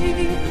心，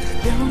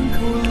两口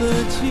了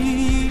记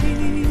忆，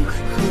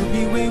何必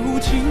为无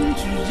情之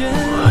人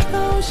道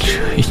心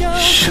要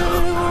是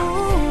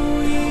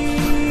无意？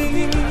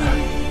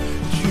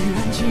居然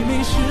凄美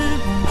是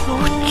梦中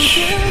的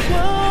光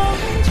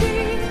景，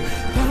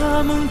大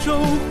梦中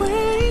回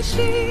醒，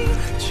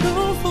秋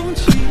风起，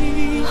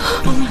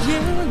风烟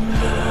了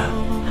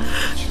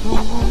秋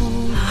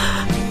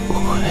会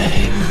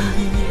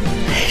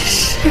没事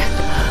的。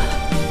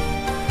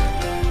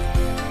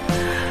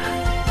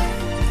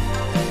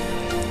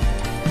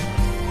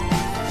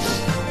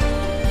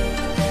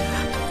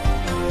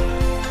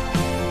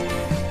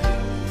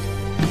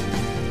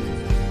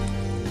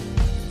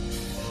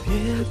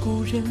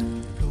故人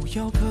如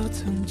遥可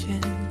曾见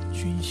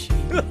君心？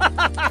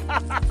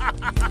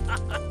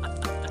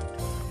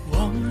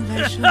望来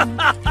生，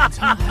沧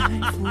海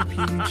浮萍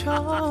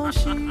潮汐。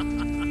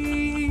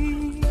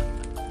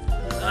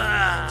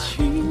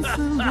青丝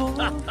落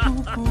入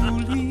故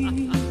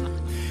里，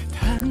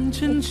弹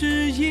针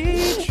只一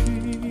句。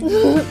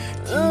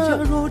天涯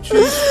若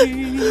追寻，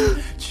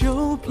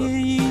就别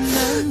意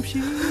难平。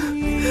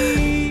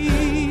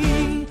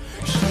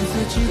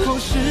几过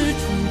是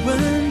初吻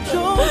中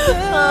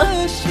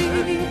的心，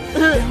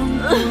两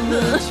过了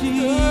记忆，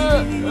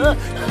何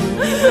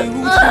必为无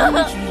情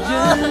之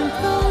人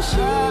道心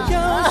要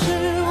是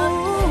无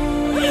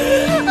意？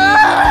居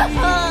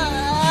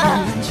然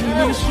凄美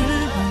是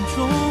梦中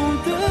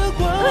的光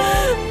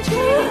景，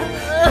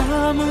大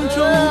梦中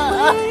回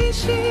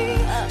醒，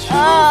秋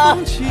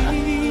风起，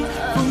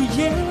风烟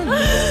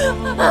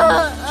了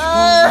秋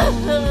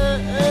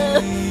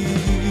意。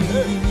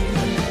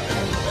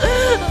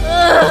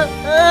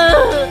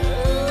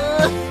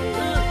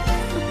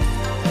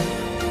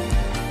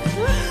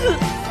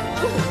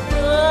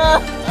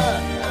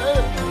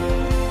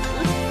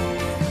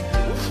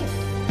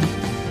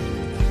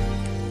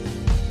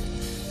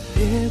别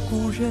故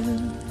人，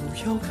如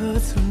遥可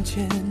曾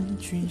见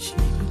君心？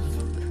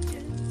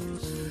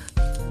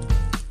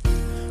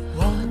望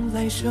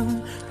来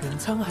生，任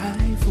沧海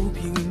浮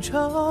萍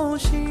潮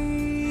汐。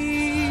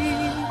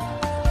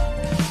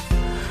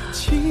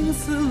青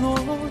丝落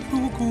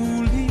入故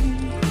里，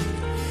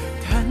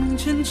弹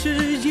针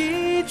只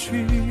一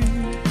句。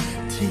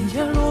天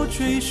涯若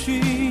追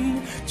寻，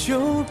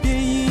就别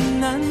意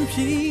难平。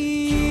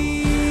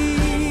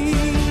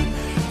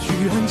居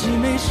然凄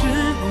美是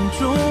梦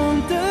中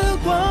的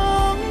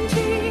光景，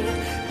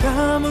大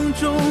梦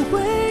中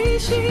回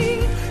醒，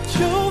秋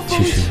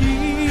风起，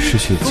失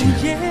去的亲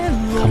人，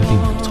他们并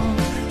没有走，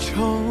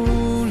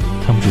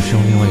他们只是用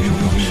另外一种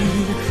方式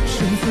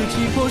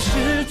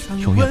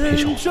永远陪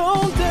着我。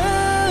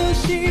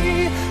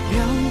亮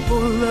过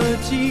了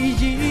记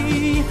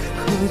忆，何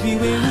必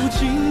为无情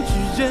之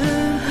人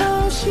道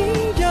心